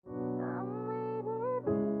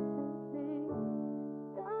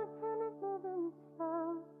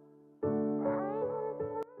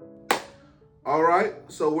All right,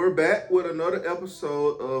 so we're back with another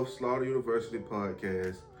episode of Slaughter University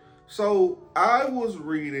Podcast. So I was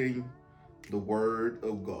reading the Word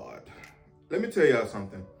of God. Let me tell y'all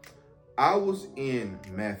something. I was in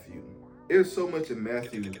Matthew. There's so much in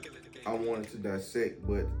Matthew I wanted to dissect,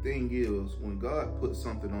 but the thing is, when God puts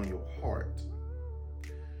something on your heart,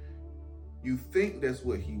 you think that's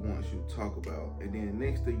what he wants you to talk about. And then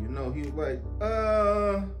next thing you know, he was like,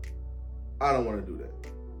 I don't want to do that.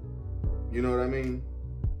 You know what I mean?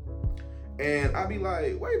 And I be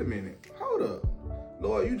like, wait a minute, hold up.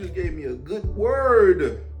 Lord, you just gave me a good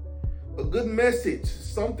word, a good message,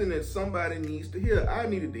 something that somebody needs to hear. I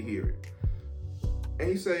needed to hear it. And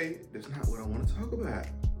he say, that's not what I want to talk about.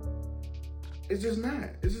 It's just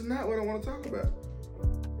not. It's just not what I want to talk about.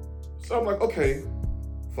 So I'm like, okay,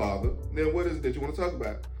 Father, then what is it that you want to talk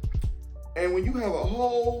about? And when you have a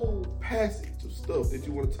whole passage of stuff that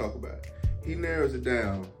you want to talk about, he narrows it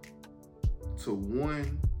down to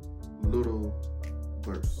one little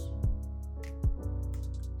verse.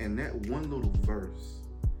 And that one little verse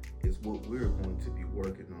is what we're going to be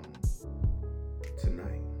working on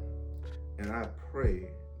tonight. And I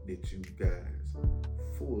pray that you guys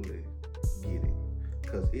fully get it,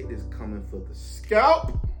 because it is coming for the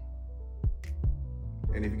scalp.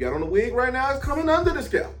 And if you got on a wig right now, it's coming under the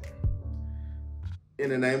scalp.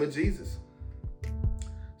 In the name of Jesus.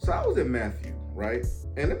 So I was in Matthew, right?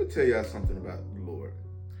 And let me tell y'all something about the Lord.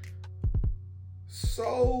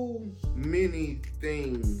 So many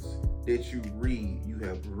things that you read, you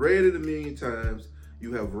have read it a million times.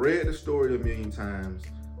 You have read the story a million times.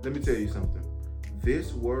 Let me tell you something.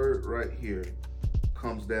 This word right here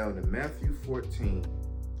comes down to Matthew 14,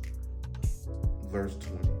 verse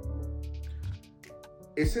 20.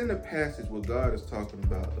 It's in the passage where God is talking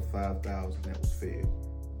about the 5,000 that was fed.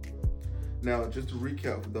 Now, just to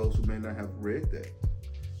recap for those who may not have read that.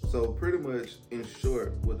 So pretty much, in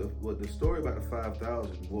short, what the story about the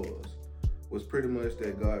 5,000 was pretty much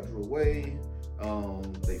that God drew away.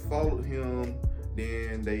 They followed him.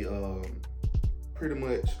 Then they pretty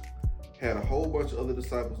much had a whole bunch of other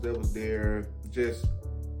disciples that was there. Just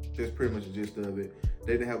pretty much the gist of it.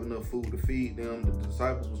 They didn't have enough food to feed them. The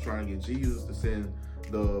disciples was trying to get Jesus to send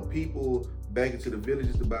the people back into the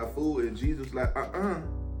villages to buy food. And Jesus was like,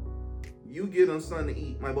 you give them something to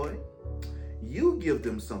eat, my boy. You give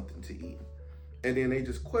them something to eat. And then they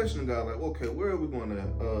just questioned God, like, okay, where are we going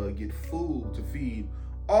to get food to feed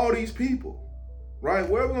all these people? Right?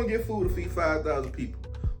 Where are we going to get food to feed 5,000 people?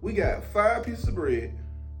 We got 5 pieces of bread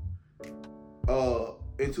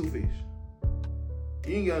and 2 fish.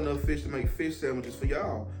 You ain't got enough fish to make fish sandwiches for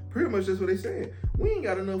y'all. Pretty much that's what they said. We ain't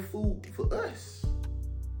got enough food for us.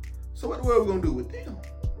 So what the world are we going to do with them?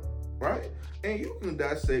 Right? And you can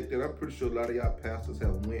dissect it. I'm pretty sure a lot of y'all pastors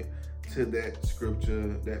have went to that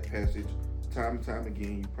scripture, that passage, time and time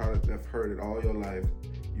again. You probably have heard it all your life.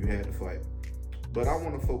 You had to fight. But I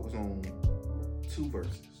want to focus on 2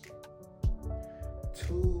 verses.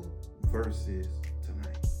 2 verses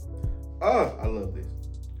tonight. I love this.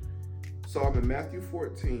 So I'm in Matthew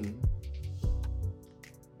 14,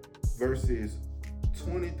 verses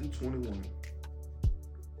 20 through 21.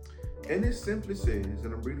 And it simply says,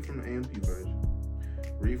 and I'm reading from the AMP version.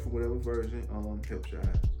 Read from whatever version helps your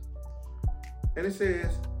eyes. And it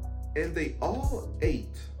says, and they all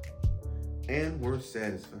ate and were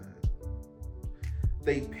satisfied.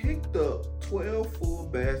 They picked up 12 full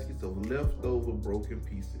baskets of leftover broken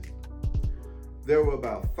pieces. There were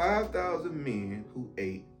about 5,000 men who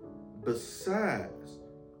ate, besides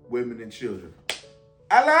women and children.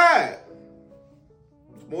 I lied.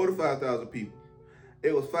 It was more than 5,000 people.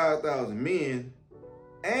 It was 5,000 men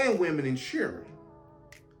and women and children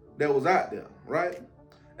that was out there, right?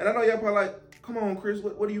 And I know y'all probably like, come on, Chris,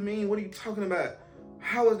 what do you mean? What are you talking about?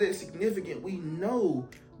 How is that significant? We know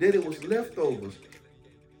that it was leftovers.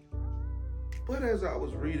 But as I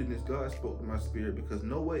was reading this, God spoke to my spirit, because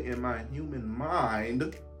no way in my human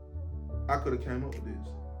mind I could have came up with this.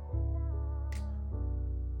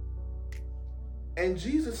 And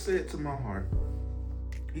Jesus said to my heart,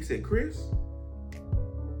 he said, Chris,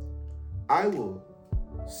 I will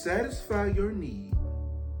satisfy your need,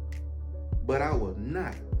 but I will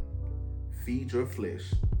not feed your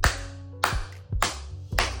flesh.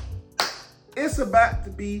 It's about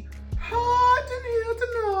to be hot in here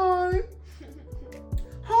tonight.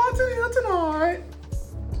 Hot in here tonight.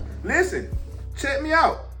 Listen, check me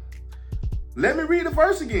out. Let me read the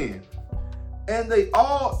verse again. And they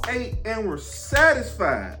all ate and were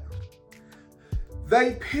satisfied.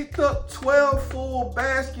 They picked up 12 full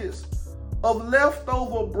baskets of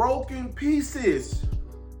leftover broken pieces.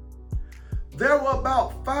 There were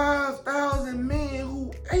about 5,000 men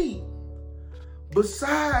who ate.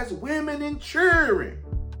 besides women and children.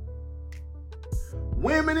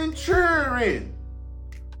 Women and children.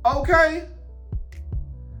 Okay?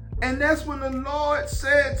 And that's when the Lord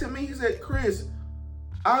said to me, he said, Chris,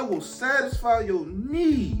 I will satisfy your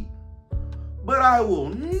need, but I will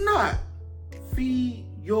not feed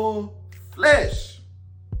your flesh.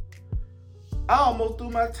 I almost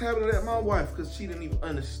threw my tablet at my wife because she didn't even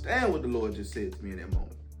understand what the Lord just said to me in that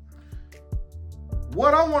moment.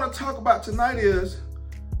 What I want to talk about tonight is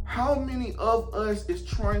how many of us is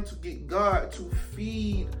trying to get God to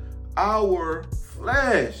feed our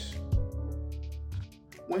flesh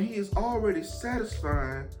when he is already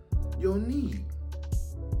satisfying your need.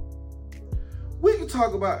 We can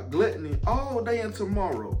talk about gluttony all day and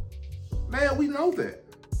tomorrow. Man, we know that.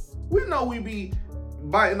 We know we be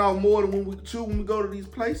biting off more than when we chew when we go to these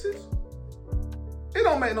places. It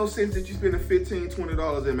don't make no sense that you spending $15,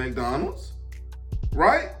 $20 at McDonald's.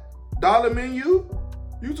 Right? Dollar menu.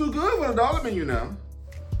 You too good for the dollar menu now.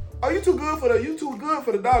 Oh, you too good for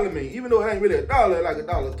the dollar menu, even though it ain't really a dollar, like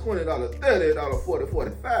 $1.20, $1.30, $1.40,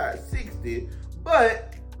 $1.45, $60,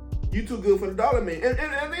 but you too good for the dollar menu. And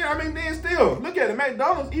then still, look at it.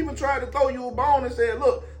 McDonald's even tried to throw you a bone and said,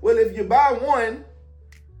 look, well, if you buy one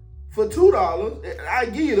for $2, I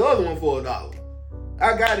give you the other one for $1.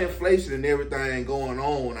 I got inflation and everything going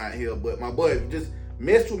on out here, but my boy, if you just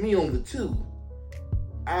mess with me on the two,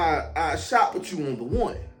 I shop with you on the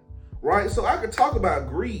one, right? So I could talk about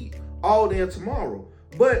greed all day and tomorrow.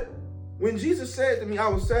 But when Jesus said to me, I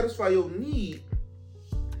will satisfy your need,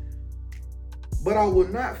 but I will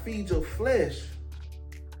not feed your flesh,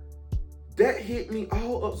 that hit me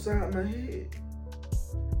all upside my head.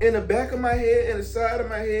 In the back of my head, in the side of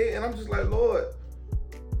my head, and I'm just like, Lord,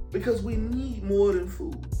 because we need more than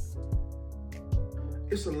food.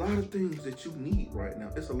 It's a lot of things that you need right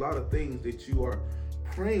now. It's a lot of things that you are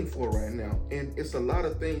praying for right now. And it's a lot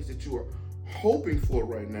of things that you are hoping for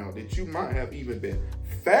right now that you might have even been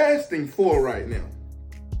fasting for right now.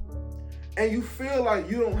 And you feel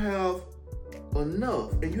like you don't have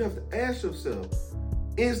enough. And you have to ask yourself,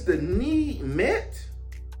 is the need met?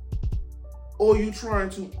 Or are you trying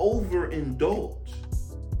to overindulge?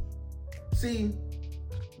 See,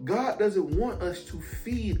 God doesn't want us to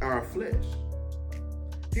feed our flesh.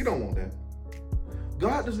 He don't want that.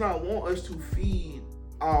 God does not want us to feed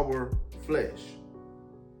our flesh.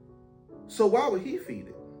 So why would he feed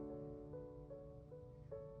it?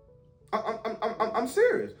 I'm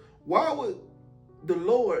serious. Why would the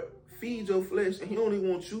Lord feed your flesh and he only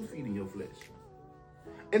wants you feeding your flesh?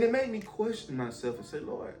 And it made me question myself and say,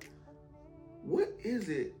 Lord, what is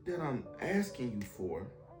it that I'm asking you for?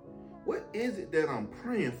 What is it that I'm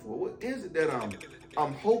praying for? What is it that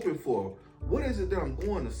I'm hoping for? What is it that I'm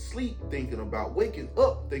going to sleep thinking about, waking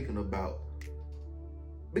up thinking about?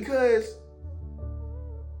 Because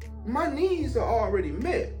my needs are already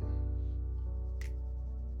met.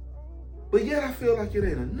 But yet I feel like it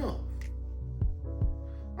ain't enough.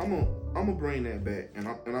 I'm gonna bring that back and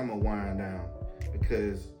I'm gonna wind down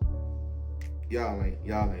because y'all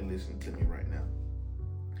ain't listening to me right now.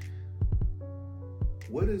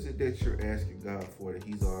 What is it that you're asking God for that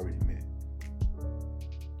he's already met?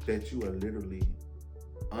 That you are literally,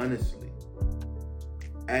 honestly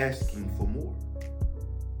asking for more.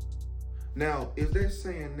 Now, is that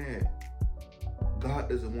saying that God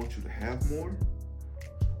doesn't want you to have more?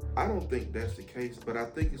 I don't think that's the case, but I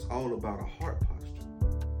think it's all about a heart posture.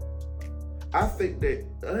 I think that,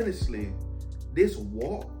 honestly, this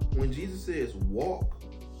walk, when Jesus says walk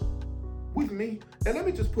with me, and let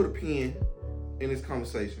me just put a pin in this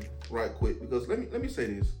conversation right quick, because let me say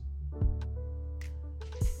this.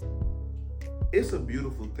 It's a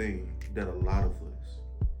beautiful thing that a lot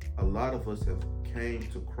of us have came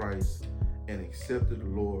to Christ and accepted the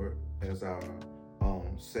Lord as our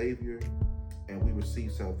Savior, and we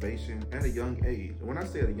received salvation at a young age. And when I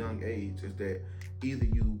say at a young age, is that either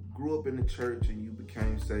you grew up in the church and you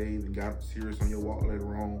became saved and got serious on your walk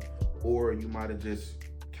later on, or you might have just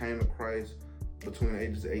came to Christ between the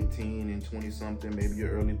ages of 18 and 20 something, maybe your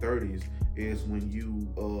early 30s is when you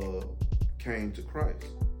came to Christ.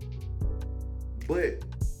 But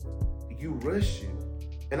you rush it.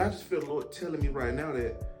 And I just feel the Lord telling me right now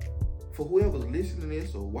that for whoever's listening to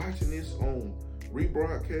this or watching this on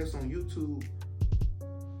rebroadcast on YouTube,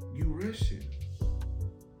 you rush it.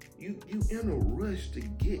 You in a rush to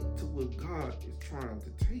get to where God is trying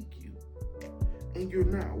to take you. And you're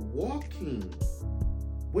not walking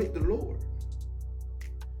with the Lord.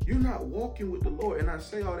 You're not walking with the Lord. And I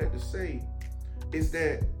say all that to say is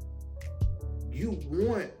that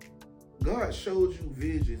God showed you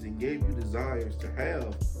visions and gave you desires to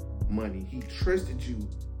have money. He trusted you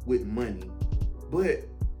with money. but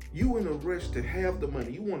you in a rush to have the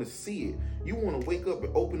money. You want to see it. You want to wake up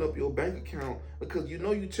and open up your bank account because you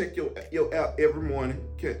know you check your app every morning.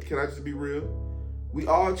 Can I just be real? We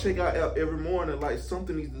all check our app every morning like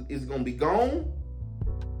something is going to be gone.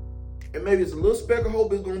 And maybe it's a little speck of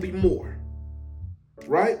hope it's going to be more.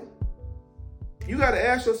 Right? You got to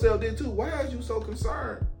ask yourself this too. Why are you so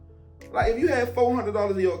concerned? Like if you had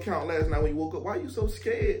 $400 in your account last night when you woke up, why are you so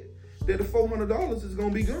scared that the $400 is going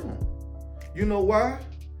to be gone? You know why?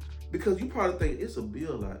 Because you probably think it's a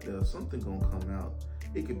bill out there, something gonna come out.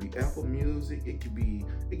 It could be Apple Music, it could be,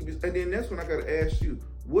 and then that's when I gotta ask you,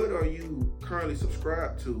 what are you currently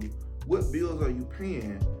subscribed to? What bills are you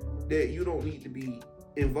paying that you don't need to be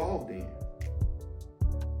involved in?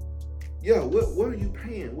 Yeah, what are you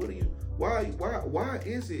paying? Why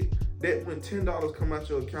is it that when $10 come out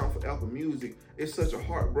your account for Apple Music, it's such a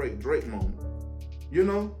heartbreak Drake moment? You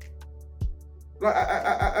know? Like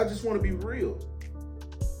I just want to be real.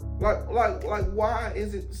 Like, why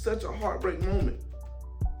is it such a heartbreak moment?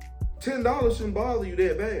 $10 shouldn't bother you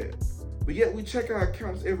that bad. But yet we check our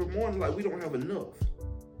accounts every morning like we don't have enough.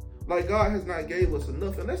 Like God has not gave us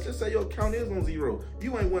enough. And let's just say your account is on zero.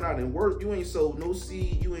 You ain't went out and worked. You ain't sold no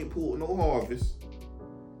seed. You ain't pulled no harvest.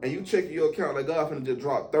 And you check your account like God finna just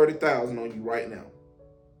drop 30,000 on you right now.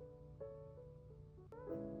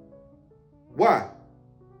 Why?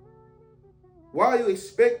 Why are you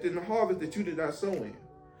expecting the harvest that you did not sow in?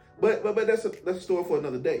 But that's a story for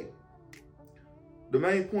another day. The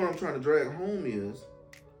main point I'm trying to drag home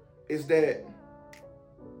is that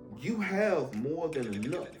you have more than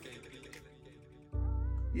enough.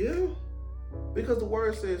 Yeah, because the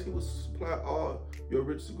word says He will supply all your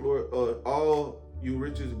riches glory, all your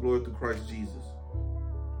riches and glory through Christ Jesus.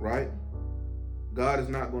 Right? God is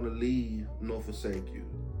not going to leave nor forsake you.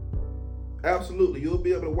 Absolutely, you'll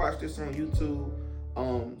be able to watch this on YouTube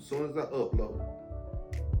as soon as I upload.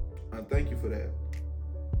 I thank you for that.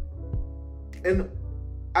 And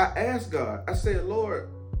I asked God, I said, Lord,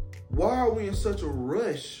 why are we in such a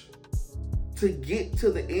rush to get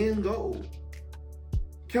to the end goal?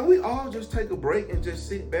 Can we all just take a break and just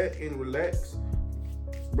sit back and relax,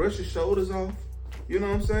 brush your shoulders off? You know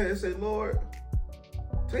what I'm saying? And say, Lord,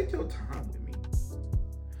 take your time with me.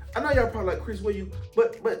 I know y'all probably like, Chris,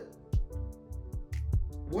 but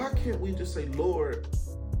why can't we just say, Lord,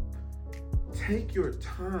 take your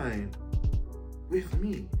time with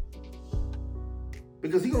me?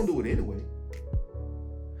 Because He's going to do it anyway.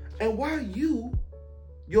 And why you,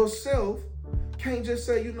 yourself, can't just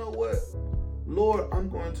say, you know what? Lord, I'm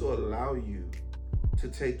going to allow you to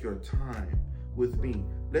take your time with me.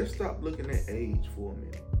 Let's stop looking at age for a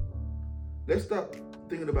minute. Let's stop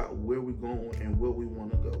thinking about where we're going and where we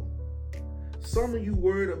want to go. Some of you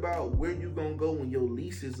worried about where you're going to go when your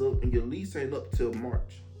lease is up, and your lease ain't up till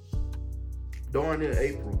March. Darn near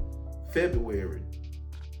April, February.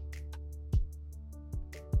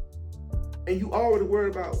 And you already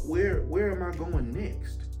worried about where am I going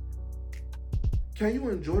next? Can you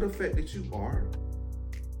enjoy the fact that you are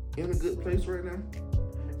in a good place right now?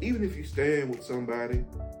 Even if you're staying with somebody,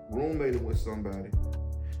 roommating with somebody,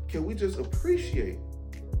 can we just appreciate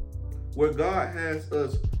where God has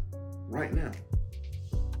us right now?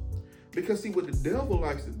 Because see, what the devil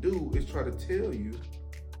likes to do is try to tell you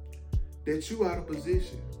that you out of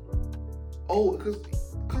position. Oh, because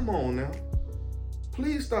come on now.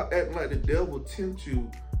 Please stop acting like the devil tempts you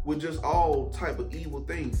with just all type of evil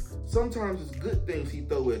things. Sometimes it's good things he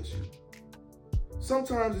throw at you.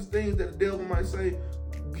 Sometimes it's things that the devil might say.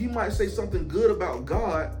 He might say something good about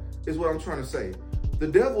God, is what I'm trying to say. The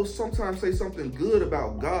devil sometimes say something good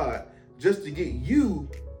about God just to get you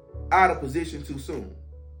out of position too soon.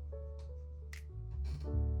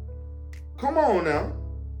 Come on now.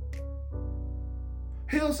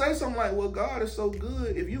 He'll say something like, well, God is so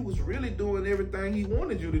good. If you was really doing everything He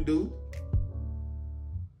wanted you to do,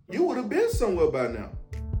 you would have been somewhere by now.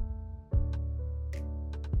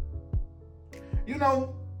 You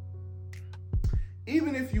know,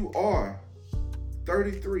 even if you are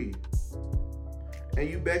 33 and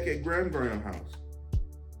you back at Graham house,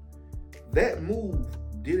 that move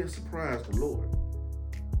didn't surprise the Lord.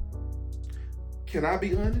 Can I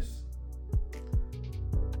be honest?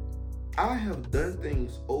 I have done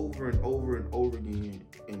things over and over and over again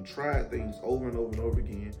and tried things over and over and over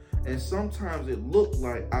again. And sometimes it looked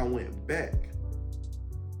like I went back.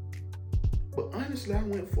 But honestly, I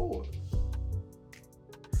went forward.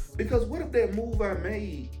 Because what if that move I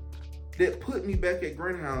made that put me back at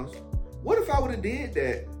Grant House, what if I would have did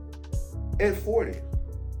that at 40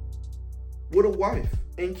 with a wife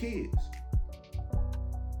and kids?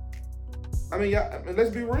 I mean,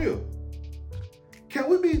 let's be real. Can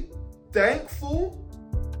we be thankful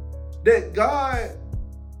that God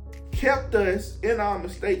kept us in our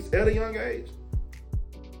mistakes at a young age?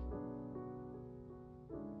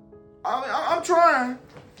 I'm trying.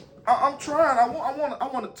 I'm trying. I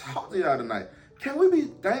want to talk to y'all tonight. Can we be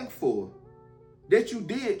thankful that you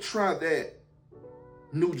did try that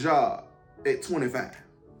new job at 25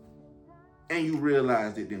 and you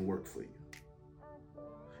realized it didn't work for you?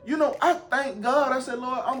 You know, I thank God. I said,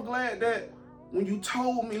 Lord, I'm glad that when you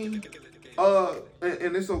told me,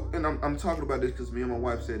 and I'm talking about this because me and my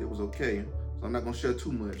wife said it was okay, so I'm not gonna share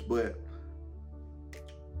too much. But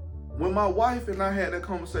when my wife and I had that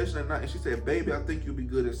conversation at night, and she said, "Baby, I think you'll be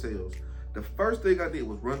good at sales," the first thing I did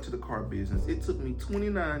was run to the car business. It took me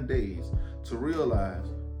 29 days to realize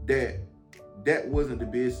that that wasn't the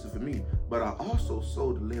business for me. But I also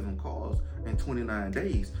sold 11 cars in 29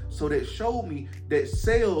 days. So that showed me that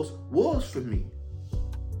sales was for me.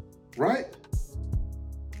 Right?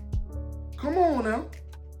 Come on now.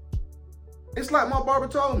 It's like my barber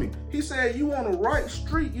told me. He said, you on the right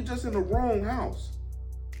street, you just in the wrong house.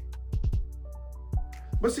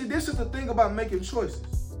 But see, this is the thing about making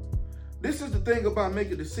choices. This is the thing about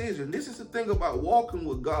making decisions. This is the thing about walking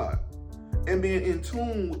with God and being in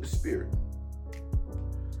tune with the Spirit.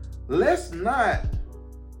 Let's not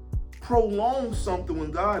prolong something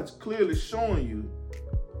when God is clearly showing you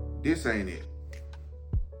this ain't it.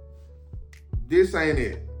 This ain't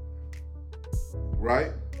it.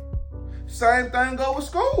 Right? Same thing go with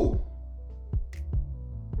school.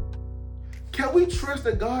 Can we trust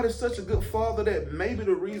that God is such a good father that maybe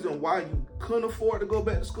the reason why you couldn't afford to go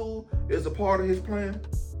back to school is a part of his plan?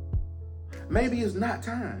 Maybe it's not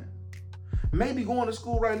time. Maybe going to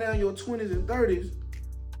school right now in your 20s and 30s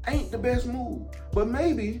ain't the best move. But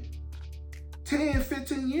maybe 10,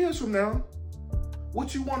 15 years from now,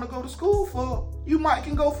 what you want to go to school for, you might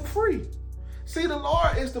can go for free. See, the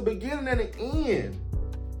Lord is the beginning and the end.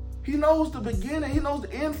 He knows the beginning. He knows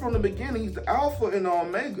the end from the beginning. He's the Alpha and the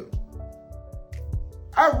Omega.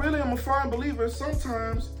 I really am a firm believer.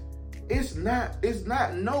 Sometimes it's not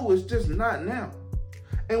no, it's just not now.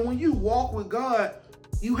 And when you walk with God,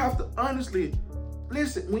 you have to honestly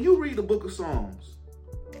listen. When you read the book of Psalms,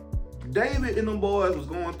 David and them boys was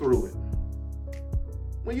going through it.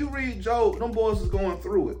 When you read Job, them boys was going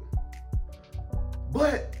through it.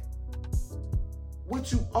 But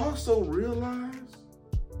what you also realize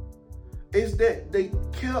is that they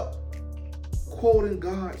kept quoting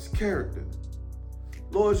God's character.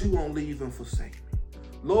 Lord, you won't leave and forsake me.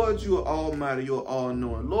 Lord, you are almighty, you are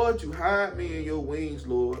all-knowing. Lord, you hide me in your wings,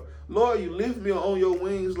 Lord. Lord, you lift me on your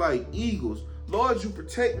wings like eagles. Lord, you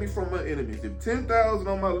protect me from my enemies. If 10,000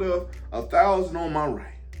 on my left, 1,000 on my right.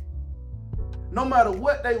 No matter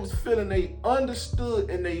what they was feeling, they understood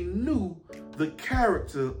and they knew the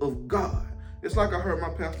character of God. It's like I heard my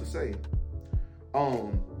pastor say,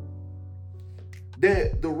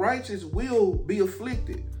 that the righteous will be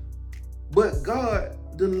afflicted, but God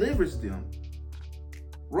delivers them.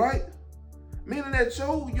 Right? Meaning that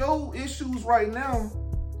your issues right now,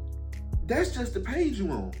 that's just the page you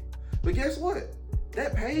on. But guess what?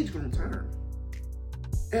 That page gonna turn.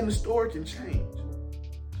 And the story can change.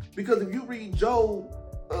 Because if you read Job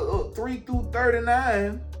 3 through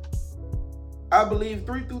 39, I believe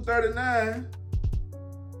 3 through 39,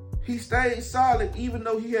 he stayed solid even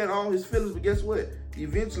though he had all his feelings. But guess what?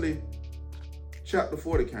 Eventually, chapter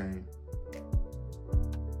 40 came.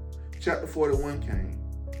 Chapter 41 came.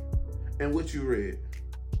 And what you read?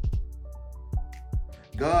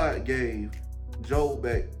 God gave Job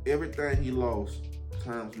back everything he lost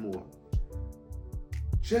times more.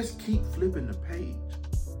 Just keep flipping the page.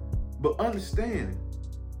 But understand,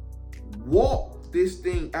 walk this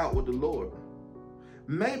thing out with the Lord.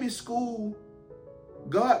 Maybe school,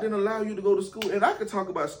 God didn't allow you to go to school. And I could talk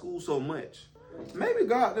about school so much. Maybe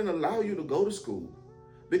God didn't allow you to go to school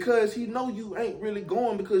because he know you ain't really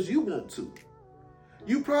going because you want to.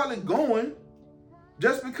 You probably going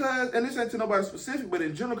just because, and this ain't to nobody specific, but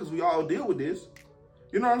in general, because we all deal with this.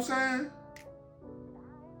 You know what I'm saying?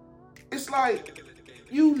 It's like,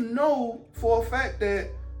 you know for a fact that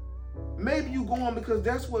maybe you going because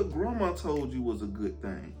that's what grandma told you was a good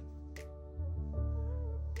thing.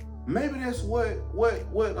 Maybe that's what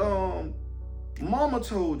mama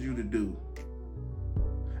told you to do.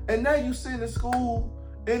 And now you sit in school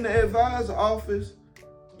in the advisor office,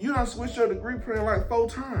 you done switched your degree plan like 4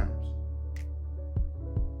 times.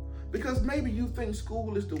 Because maybe you think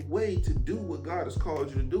school is the way to do what God has called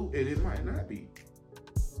you to do, and it might not be.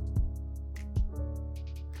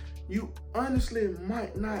 You honestly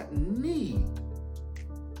might not need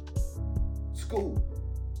school.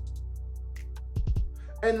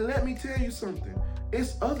 And let me tell you something.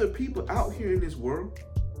 It's other people out here in this world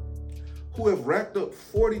who have racked up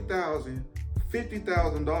 $40,000,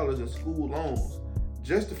 $50,000 in school loans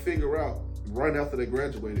just to figure out right after they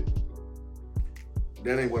graduated,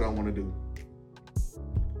 that ain't what I want to do.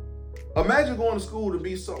 Imagine going to school to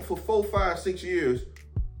be for 4, 5, 6 years,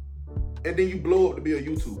 and then you blow up to be a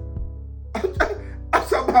YouTuber. I'm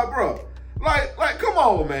talking about, bro. Like, come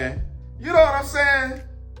on, man. You know what I'm saying?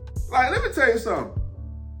 Like, let me tell you something.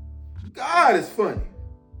 God is funny.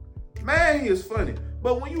 Man, he is funny.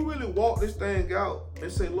 But when you really walk this thing out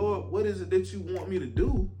and say, Lord, what is it that you want me to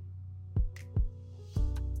do?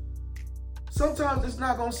 Sometimes it's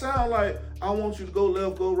not going to sound like, I want you to go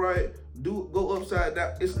left, go right, go upside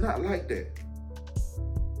down. It's not like that.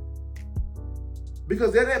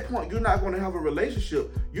 Because at that point, you're not going to have a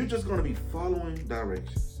relationship. You're just going to be following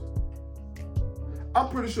directions. I'm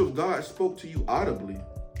pretty sure if God spoke to you audibly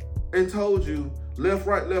and told you left,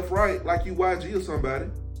 right, like you YG or somebody,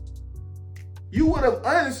 you would have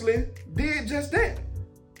honestly did just that.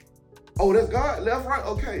 Oh, that's God, left, right,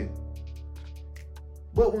 okay.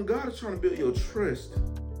 But when God is trying to build your trust,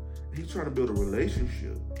 he's trying to build a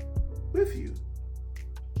relationship with you,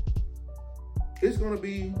 it's going to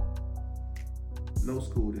be no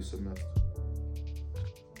school this semester.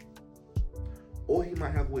 Or he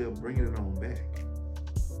might have a way of bringing it on back.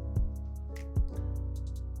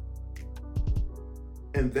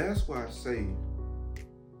 And that's why I say,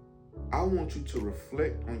 I want you to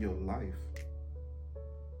reflect on your life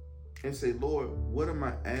and say, Lord, what am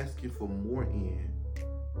I asking for more in,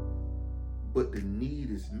 but the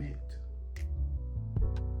need is met?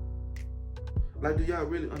 Like, do y'all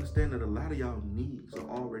really understand that a lot of y'all needs are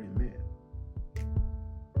already met?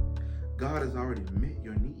 God has already met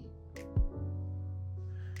your need.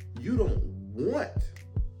 You don't want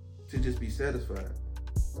to just be satisfied.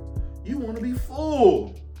 You want to be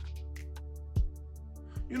full.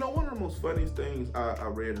 You know, one of the most funniest things I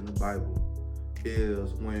read in the Bible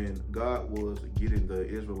is when God was getting the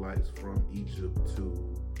Israelites from Egypt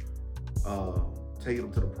to take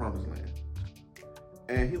them to the promised land.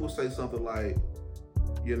 And he would say something like,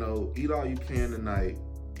 you know, eat all you can tonight,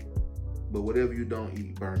 but whatever you don't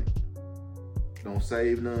eat, burn it. Don't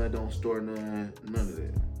save none, don't store none, none of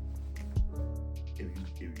that.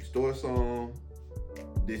 If you store some,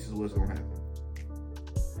 this is what's gonna happen.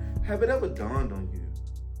 Have it ever dawned on you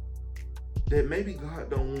that maybe God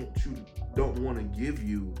don't want to give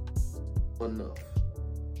you enough?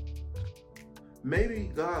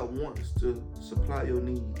 Maybe God wants to supply your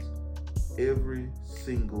needs every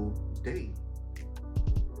single day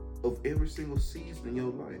of every single season in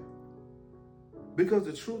your life. Because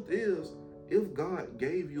the truth is, if God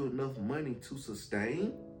gave you enough money to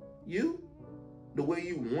sustain you the way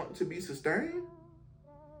you want to be sustained,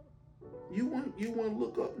 you wouldn't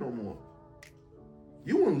look up no more.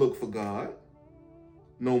 You wouldn't look for God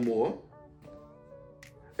no more.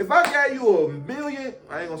 If I gave you $1 million,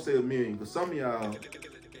 I ain't gonna say $1 million, because some of y'all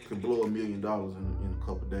can blow $1 million in a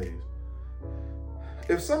couple days.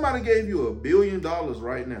 If somebody gave you $1 billion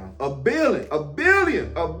right now, $1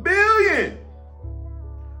 billion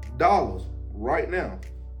right now,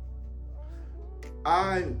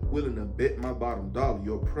 I'm willing to bet my bottom dollar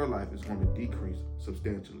your prayer life is going to decrease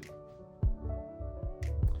substantially.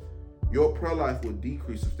 Your prayer life will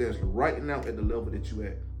decrease substantially right now at the level that you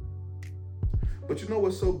at. But you know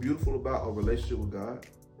what's so beautiful about a relationship with God?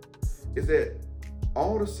 Is that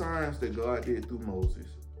all the signs that God did through Moses,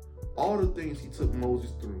 all the things he took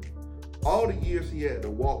Moses through, all the years he had to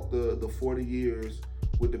walk the 40 years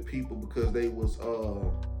with the people because they was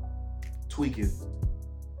tweaking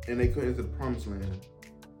and they couldn't enter the promised land.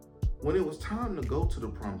 When it was time to go to the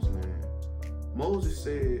promised land, Moses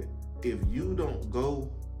said, if you don't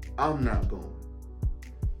go, I'm not going.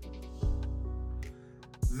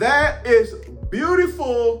 That is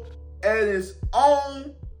beautiful in its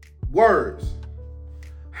own words.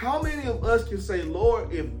 How many of us can say,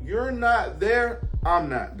 Lord, if you're not there, I'm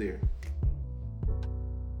not there?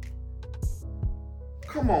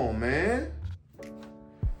 Come on, man.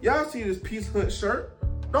 Y'all see this Peace Hut shirt?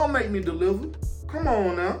 Don't make me deliver. Come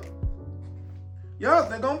on now. Y'all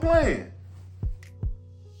think I'm playing.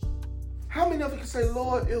 How many of you can say,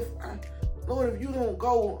 Lord, if you don't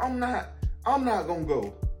go, I'm not gonna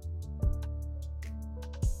go.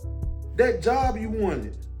 That job you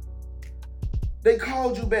wanted, they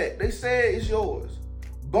called you back. They said it's yours.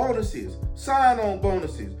 Bonuses, sign-on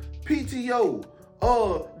bonuses, PTO,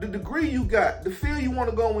 the degree you got, the field you want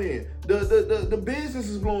to go in, the business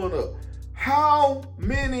is blowing up. How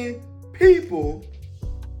many people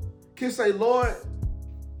can say, Lord,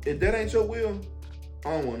 if that ain't your will,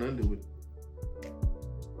 I don't want nothing to do with it?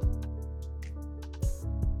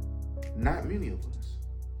 Not many of us.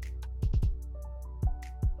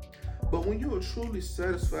 But when you are truly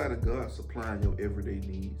satisfied in God supplying your everyday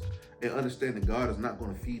needs and understand that God is not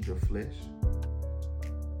going to feed your flesh,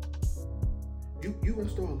 you're going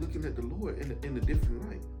to start looking at the Lord in a different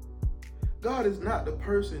light. God is not the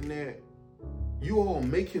person that you all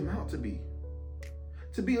make him out to be.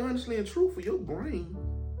 To be honestly and truthful, your brain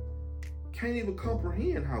can't even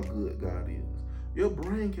comprehend how good God is. Your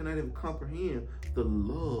brain cannot even comprehend the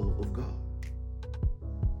love of God.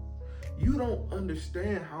 You don't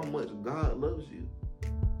understand how much God loves you.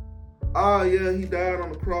 Oh yeah, he died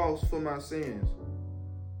on the cross for my sins.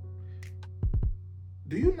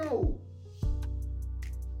 Do you know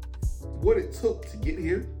what it took to get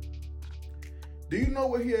here? Do you know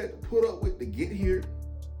what he had to put up with to get here?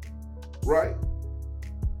 Right?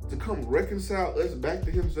 To come reconcile us back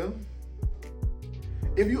to himself?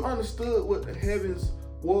 If you understood what the heavens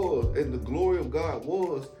was and the glory of God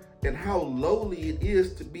was and how lowly it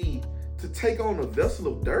is to take on a vessel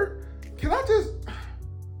of dirt, I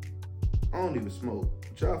don't even smoke.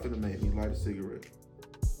 But y'all finna make me light a cigarette.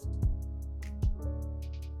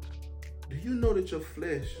 Do you know that your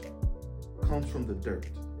flesh comes from the dirt?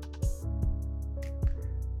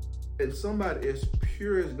 And somebody as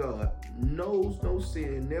pure as God knows no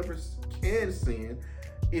sin, never can sin.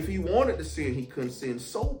 If he wanted to sin, he couldn't sin.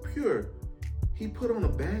 So pure, he put on a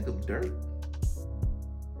bag of dirt.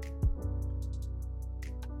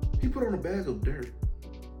 He put on a bag of dirt.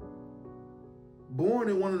 Born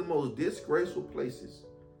in one of the most disgraceful places,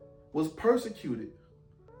 was persecuted,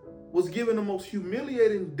 was given the most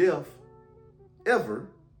humiliating death ever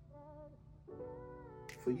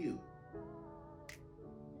for you.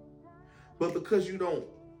 But because you don't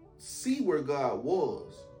see where God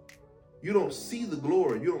was, you don't see the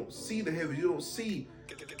glory, you don't see the heavens, you don't see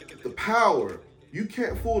the power, you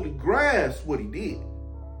can't fully grasp what he did.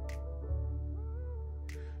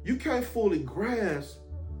 You can't fully grasp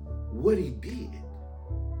what he did.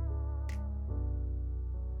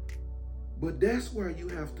 But that's where you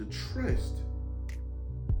have to trust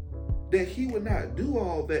that he would not do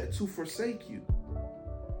all that to forsake you.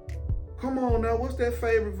 Come on now, what's that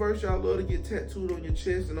favorite verse y'all love to get tattooed on your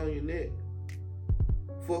chest and on your neck?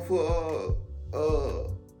 For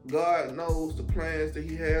God knows the plans that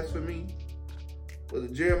he has for me. Was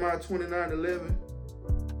it Jeremiah 29:11?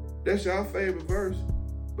 That's your favorite verse,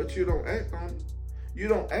 but you don't act on it. You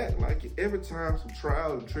don't act like it. Every time some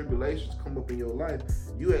trials and tribulations come up in your life,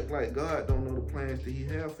 you act like God don't know the plans that he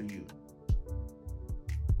has for you.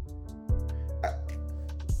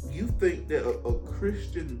 You think that a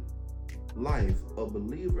Christian life, a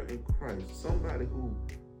believer in Christ, somebody who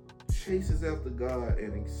chases after God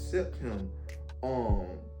and accept him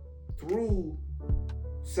through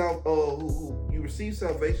who you receive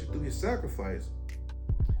salvation through his sacrifice,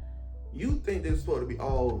 you think that it's supposed to be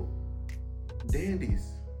all dandies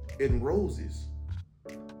and roses.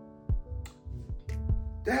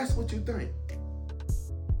 That's what you think.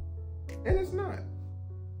 And it's not.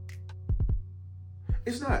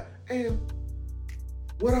 It's not. And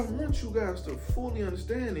what I want you guys to fully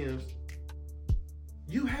understand is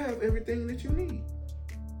you have everything that you need.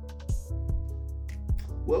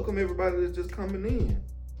 Welcome everybody that's just coming in.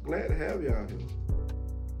 Glad to have y'all here.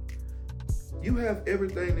 You have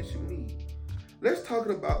everything that you need. Let's talk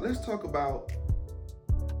about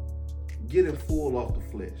getting full off the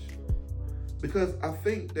flesh. Because I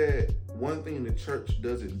think that one thing the church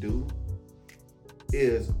doesn't do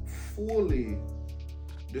is fully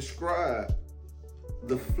describe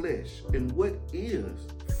the flesh and what is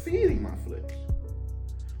feeding my flesh.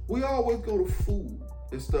 We always go to food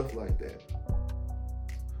and stuff like that.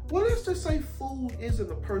 Well, let's just say food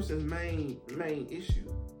isn't a person's main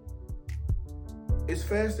issue. Is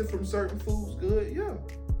fasting from certain foods good? Yeah.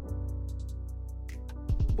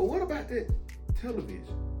 But what about that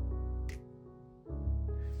television?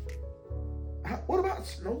 What about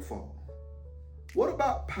Snowfall? What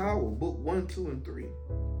about Power, Book 1, 2, and 3?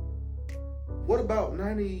 What about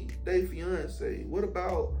 90 Day Fiance? What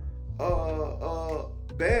about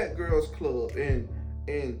Bad Girls Club and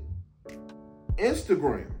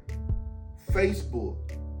Instagram, Facebook,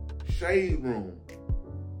 Shade Room?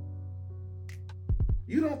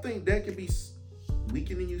 You don't think that could be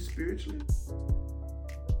weakening you spiritually?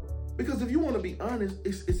 Because if you want to be honest,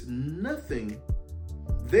 it's nothing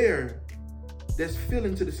there that's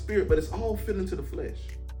filling to the spirit, but it's all filling to the flesh.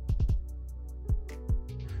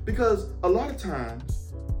 Because a lot of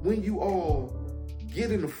times when you all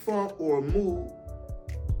get in a funk or a mood,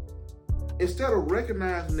 instead of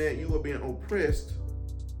recognizing that you are being oppressed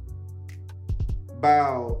by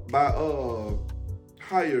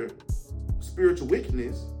higher spiritual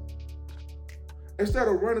wickedness, Instead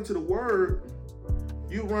of running to the Word,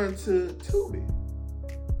 you run to Tubi.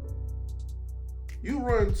 You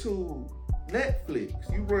run to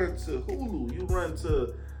Netflix. You run to Hulu. You run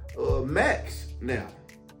to Max now.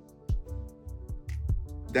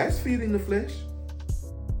 That's feeding the flesh.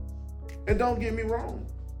 And don't get me wrong.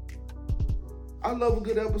 I love a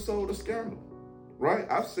good episode of Scandal, right?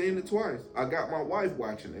 I've seen it twice. I got my wife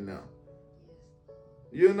watching it now.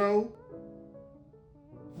 You know?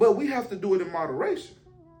 But we have to do it in moderation.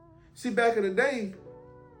 See, back in the day,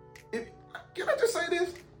 can I just say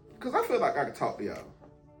this? Because I feel like I can talk to y'all.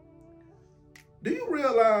 Do you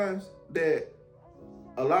realize that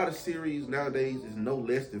a lot of series nowadays is no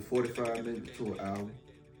less than 45 minutes to an hour?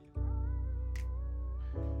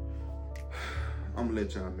 I'm going to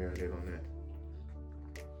let y'all marinate on that.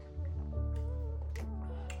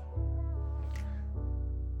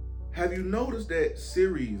 Have you noticed that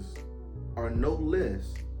series are no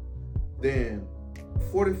less than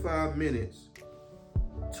 45 minutes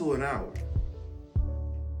to an hour?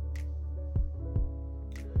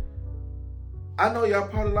 I know y'all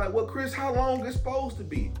probably like, well, Chris, how long is it supposed to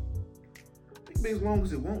be? It can be as long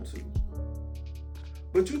as it wants to.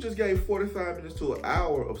 But you just gave 45 minutes to an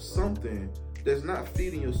hour of something that's not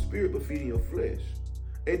feeding your spirit, but feeding your flesh.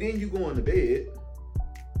 And then you go into bed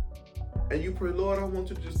and you pray, Lord, I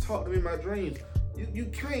want you to just talk to me in my dreams. You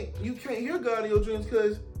can't hear God in your dreams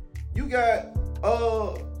because you got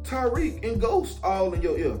Tariq and Ghost all in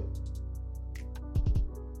your ear.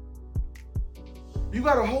 You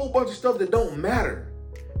got a whole bunch of stuff that don't matter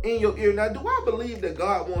in your ear. Now, do I believe that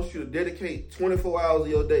God wants you to dedicate 24 hours of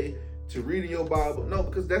your day to reading your Bible? No,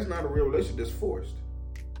 because that's not a real relationship. That's forced,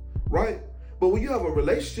 right? But when you have a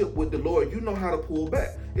relationship with the Lord, you know how to pull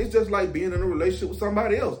back. It's just like being in a relationship with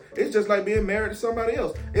somebody else. It's just like being married to somebody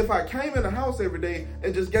else. If I came in the house every day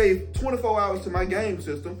and just gave 24 hours to my game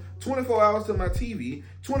system, 24 hours to my TV,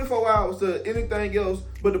 24 hours to anything else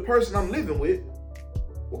but the person I'm living with,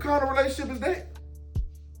 what kind of relationship is that?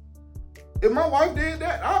 If my wife did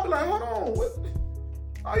that, I'd be like, hold on, what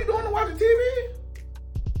are you doing to watch the TV?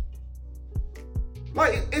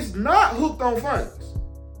 Like, it's not hooked on phonics.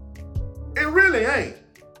 It really ain't.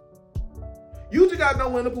 You just got to know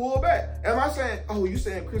when to pull back. Am I saying, oh, you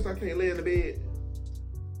saying, Chris, I can't lay in the bed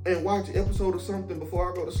and watch an episode of something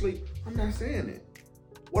before I go to sleep? I'm not saying that.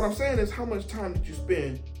 What I'm saying is, how much time did you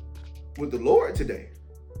spend with the Lord today?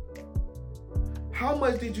 How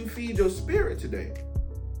much did you feed your spirit today?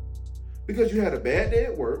 Because you had a bad day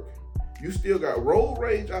at work. You still got road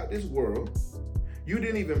rage out this world. You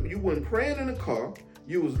weren't praying in the car.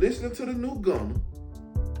 You was listening to the new Gunna,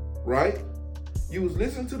 right? You was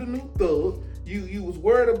listening to the new Thug. You was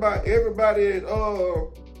worried about everybody at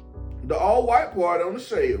the all-white party on the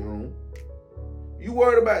Shade Room. You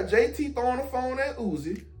worried about JT throwing the phone at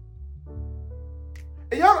Uzi.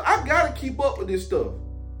 And y'all, I gotta keep up with this stuff.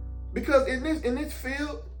 Because in this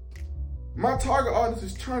field, my target audience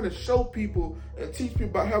is trying to show people and teach people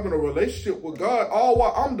about having a relationship with God, all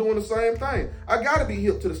while I'm doing the same thing. I gotta be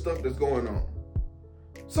hip to the stuff that's going on.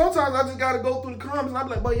 Sometimes I just gotta go through the comments and I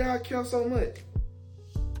be like, but y'all care so much.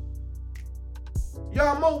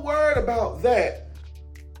 Y'all more worried about that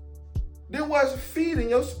than what's feeding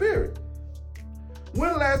your spirit.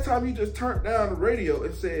 When the last time you just turned down the radio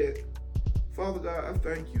and said, Father God, I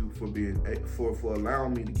thank you for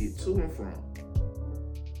allowing me to get to and from.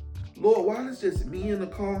 Lord, while it's just me in the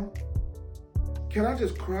car, can I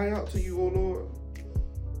just cry out to you, oh Lord?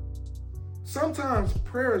 Sometimes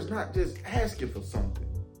prayer is not just asking for something.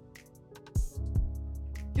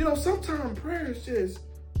 You know, sometimes prayer is just,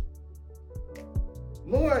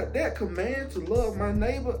 Lord, that command to love my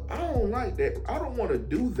neighbor, I don't like that. I don't want to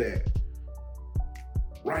do that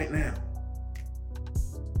right now.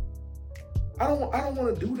 I don't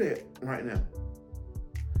want to do that right now.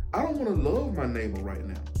 I don't want to love my neighbor right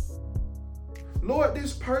now. Lord,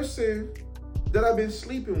 this person that I've been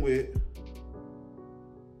sleeping with,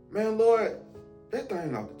 man, Lord, that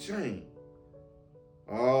thing off the chain.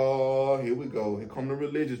 Oh, here we go. Here come the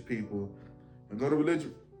religious people. And go to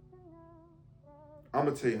religion. I'm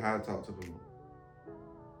going to tell you how I talk to the Lord.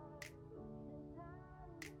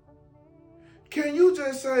 Can you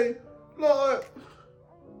just say, Lord,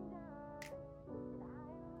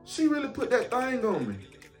 she really put that thing on me.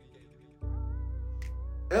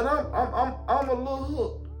 And I'm a little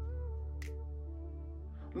hooked.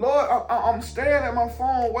 Lord, I'm staring at my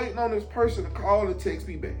phone waiting on this person to call and text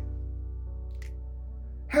me back.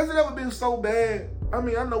 Has it ever been so bad? I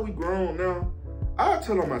mean, I know we grown now. I'll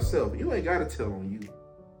tell on myself. You ain't got to tell on you.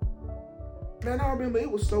 Man, I remember it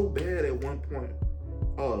was so bad at one point.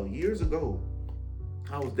 Years ago,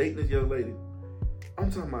 I was dating this young lady. I'm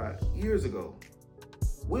talking about years ago.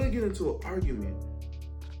 we'll get into an argument.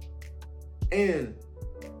 And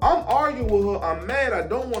I'm arguing with her. I'm mad. I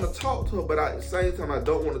don't want to talk to her, but at the same time, I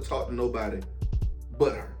don't want to talk to nobody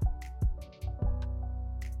but her.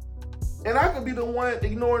 And I could be the one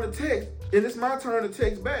ignoring the text, and it's my turn to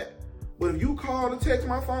text back. But if you call and text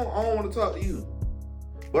my phone, I don't want to talk to you.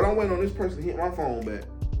 But I'm waiting on this person to hit my phone back.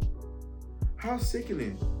 How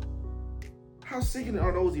sickening. How sickening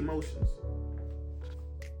are those emotions?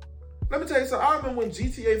 Let me tell you something. I remember when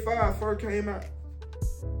GTA 5 first came out.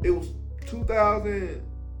 It was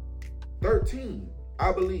 2013,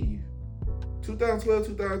 I believe. 2012,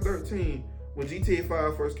 2013, when GTA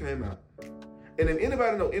 5 first came out. And if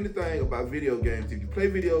anybody know anything about video games, if you play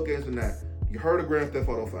video games or not, you heard of Grand Theft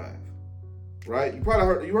Auto 5, right? You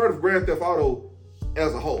probably heard of Grand Theft Auto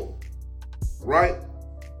as a whole, right?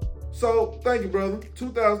 So, thank you, brother.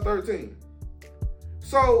 2013.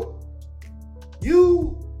 So,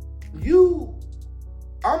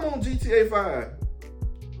 I'm on GTA 5.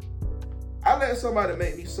 I let somebody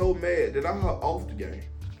make me so mad that I hop off the game.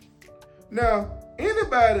 Now,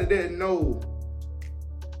 anybody that know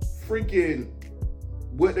freaking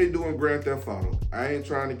what they do in Grand Theft Auto, I ain't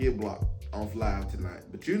trying to get blocked on live tonight,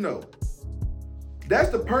 but you know, that's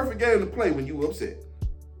the perfect game to play when you upset.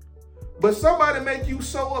 But somebody make you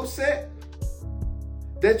so upset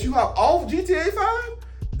that you hop off GTA 5,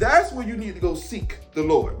 that's where you need to go seek the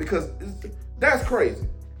Lord, because that's crazy.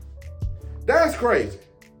 That's crazy.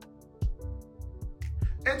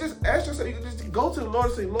 And just ask yourself, you can just go to the Lord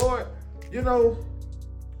and say, Lord, you know,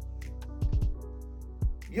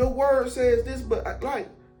 your word says this, but like,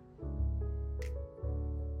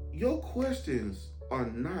 your questions are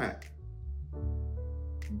not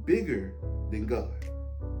bigger than God.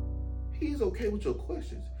 He's okay with your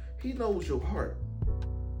questions. He knows your heart.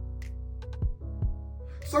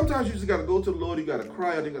 Sometimes you just got to go to the Lord. You got to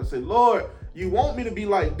cry out. You got to say, Lord, you want me to be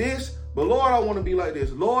like this, but Lord, I want to be like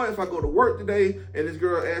this. Lord, if I go to work today and this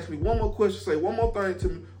girl asks me one more question, say one more thing to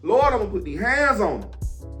me, Lord, I'm going to put these hands on her.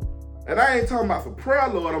 And I ain't talking about for prayer,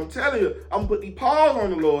 Lord. I'm telling you, I'm going to put these paws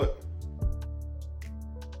on the Lord.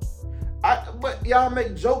 But y'all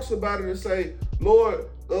make jokes about it and say, Lord,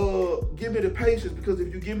 give me the patience, because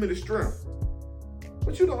if you give me the strength.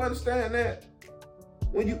 But you don't understand that.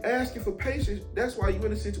 When you asking for patience, that's why you're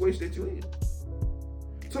in the situation that you're in.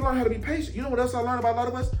 To learn how to be patient. You know what else I learned about a lot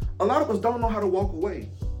of us? A lot of us don't know how to walk away.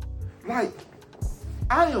 Like,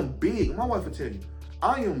 I am big, my wife will tell you,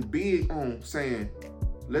 I am big on saying,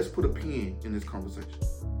 let's put a pin in this conversation.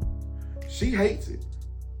 She hates it.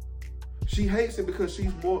 She hates it because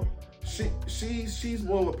she's more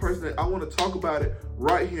of a person that I want to talk about it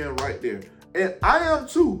right here and right there. And I am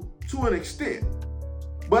too, to an extent.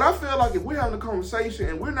 But I feel like if we're having a conversation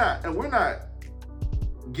and we're not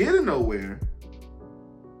getting nowhere,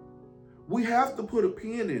 we have to put a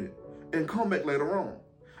pin in it and come back later on.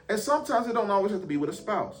 And sometimes it don't always have to be with a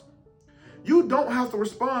spouse. You don't have to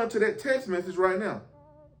respond to that text message right now,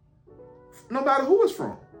 no matter who it's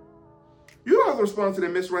from. You don't have to respond to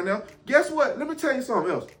that message right now. Guess what? Let me tell you something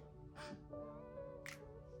else.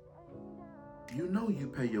 You know you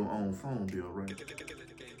pay your own phone bill, right?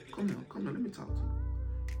 Come on, let me talk to you.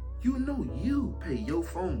 You know you pay your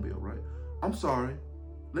phone bill, right? I'm sorry.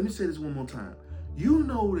 Let me say this one more time. You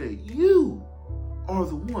know that you are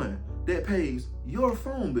the one that pays your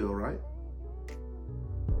phone bill, right?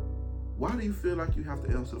 Why do you feel like you have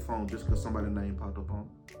to answer the phone just because somebody's name popped up on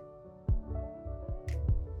it?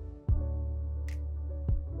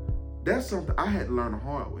 That's something I had to learn the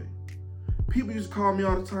hard way. People used to call me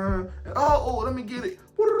all the time, and let me get it.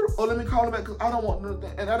 Or let me call them back because I don't want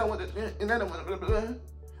nothing, and I don't want that, and I don't want that.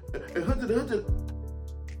 And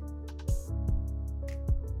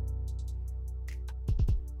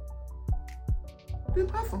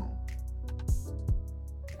This my phone.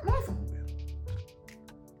 My phone bill.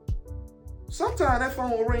 Sometimes that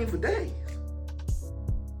phone will ring for days.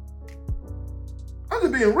 I'm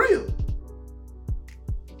just being real.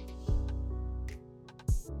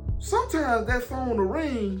 Sometimes that phone will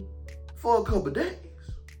ring for a couple days.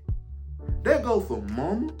 That go for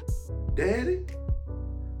mama, daddy,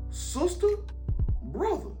 sister,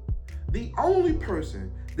 brother. The only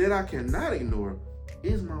person that I cannot ignore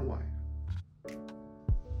is my wife.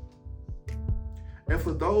 And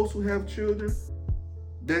for those who have children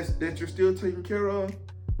that you're still taking care of,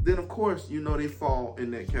 then of course, you know they fall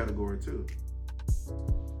in that category too.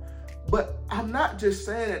 But I'm not just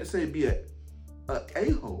saying that to say be a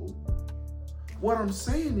a-hole. What I'm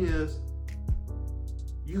saying is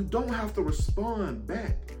you don't have to respond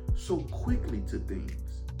back so quickly to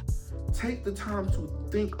things. Take the time to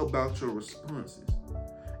think about your responses.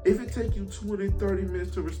 If it take you 20, 30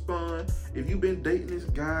 minutes to respond, if you've been dating this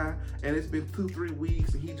guy and it's been 2-3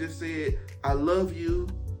 weeks and he just said, I love you,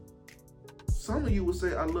 some of you will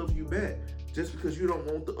say, I love you back, just because you don't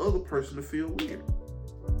want the other person to feel weird.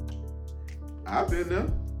 I've been there.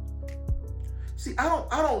 See, I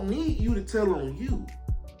don't need you to tell on you.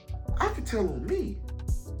 I can tell on me.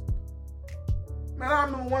 Man, I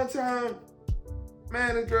remember one time,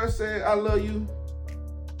 man, the girl said, I love you.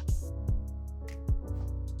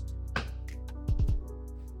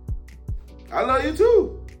 I love you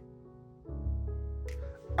too.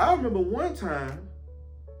 I remember one time,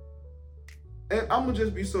 and I'm gonna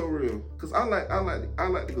just be so real, cause I like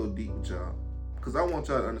to go deep with y'all, cause I want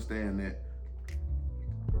y'all to understand that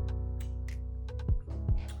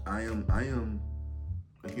I am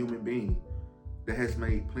a human being that has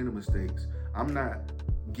made plenty of mistakes. I'm not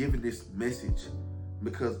giving this message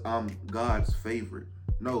because I'm God's favorite.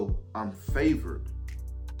 No, I'm favored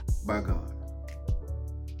by God.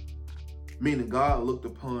 Meaning God looked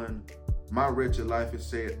upon my wretched life and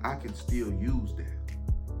said, I can still use that.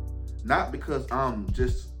 Not because I'm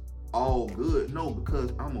just all good. No,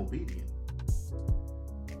 because I'm obedient.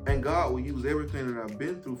 And God will use everything that I've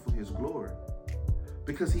been through for his glory,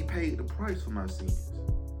 because he paid the price for my sins.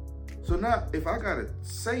 So now, if I gotta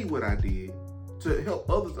say what I did to help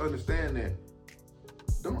others understand that,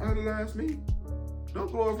 don't idolize me.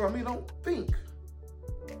 Don't glorify me. Don't think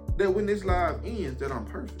that when this life ends that I'm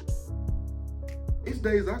perfect. It's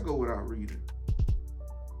days I go without reading.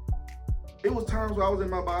 It was times where I was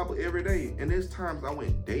in my Bible every day, and there's times I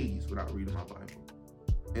went days without reading my Bible.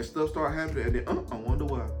 And stuff started happening, and then I wonder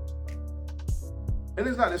why. And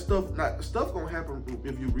it's not that stuff gonna happen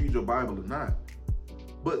if you read your Bible or not.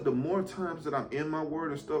 But the more times that I'm in my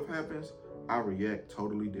word and stuff happens, I react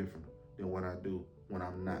totally different than what I do when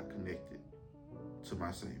I'm not connected to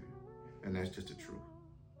my Savior. And that's just the truth.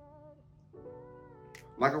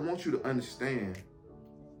 Like, I want you to understand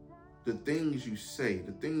the things you say,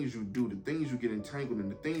 the things you do, the things you get entangled in,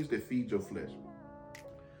 the things that feed your flesh.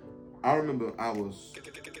 I remember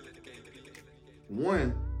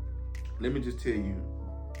let me just tell you,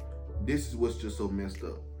 this is what's just so messed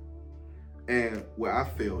up and where I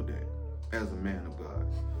failed at as a man of God.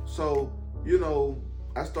 So, you know,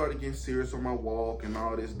 I started getting serious on my walk and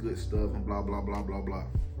all this good stuff and blah, blah, blah, blah, blah.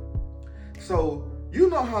 So, you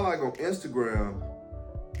know how like on Instagram,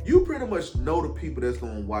 you pretty much know the people that's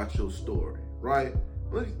going to watch your story, right?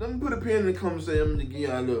 Let me put a pin in the comments and say, I'm going to give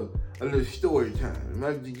y'all a little story time. I'm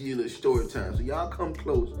going to give you a little story time. So y'all come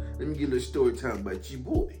close. Let me give you a little story time about your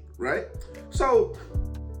boy, right? So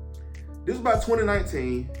this is about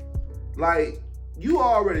 2019. Like, you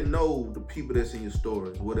already know the people that's in your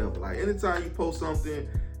stories, whatever. Like, anytime you post something,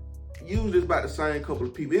 usually it's about the same couple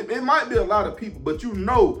of people. It might be a lot of people, but you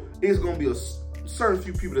know it's going to be a certain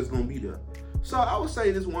few people that's going to be there. So I would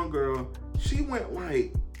say this one girl, she went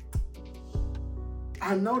like,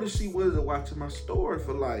 I noticed she wasn't watching my story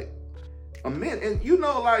for like a minute. And you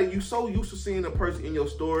know, like, you so used to seeing a person in your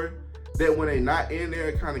story that when they not in there,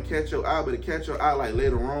 it kind of catch your eye, but it catch your eye like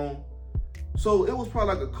later on. So it was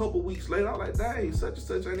probably like a couple weeks later, I was like, dang, such and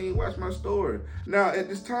such, I didn't watch my story. Now, at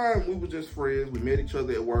this time, we were just friends. We met each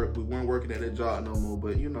other at work. We weren't working at that job no more,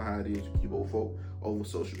 but you know how it is. You keep old folk over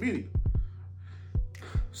social media.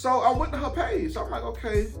 So I went to her page. So I'm like,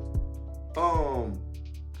 okay,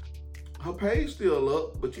 her page still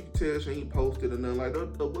up, but you can tell she ain't posted or nothing like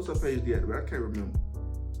that. What's her page yet? I can't remember.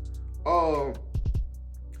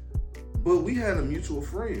 But we had a mutual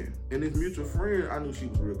friend, and this mutual friend I knew she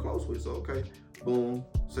was real close with. So okay, boom,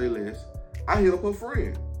 say less. I hit up her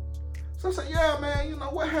friend. So I said, yeah, man, you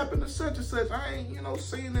know what happened to such and such? I ain't, you know,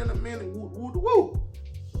 seen in a minute. Woo.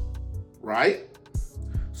 Right?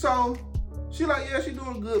 So she like, yeah, she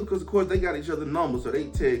doing good, because of course they got each other's numbers, so they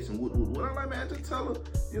text and what. I'm like, man, just tell her,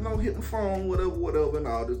 you know, hit my phone, whatever, and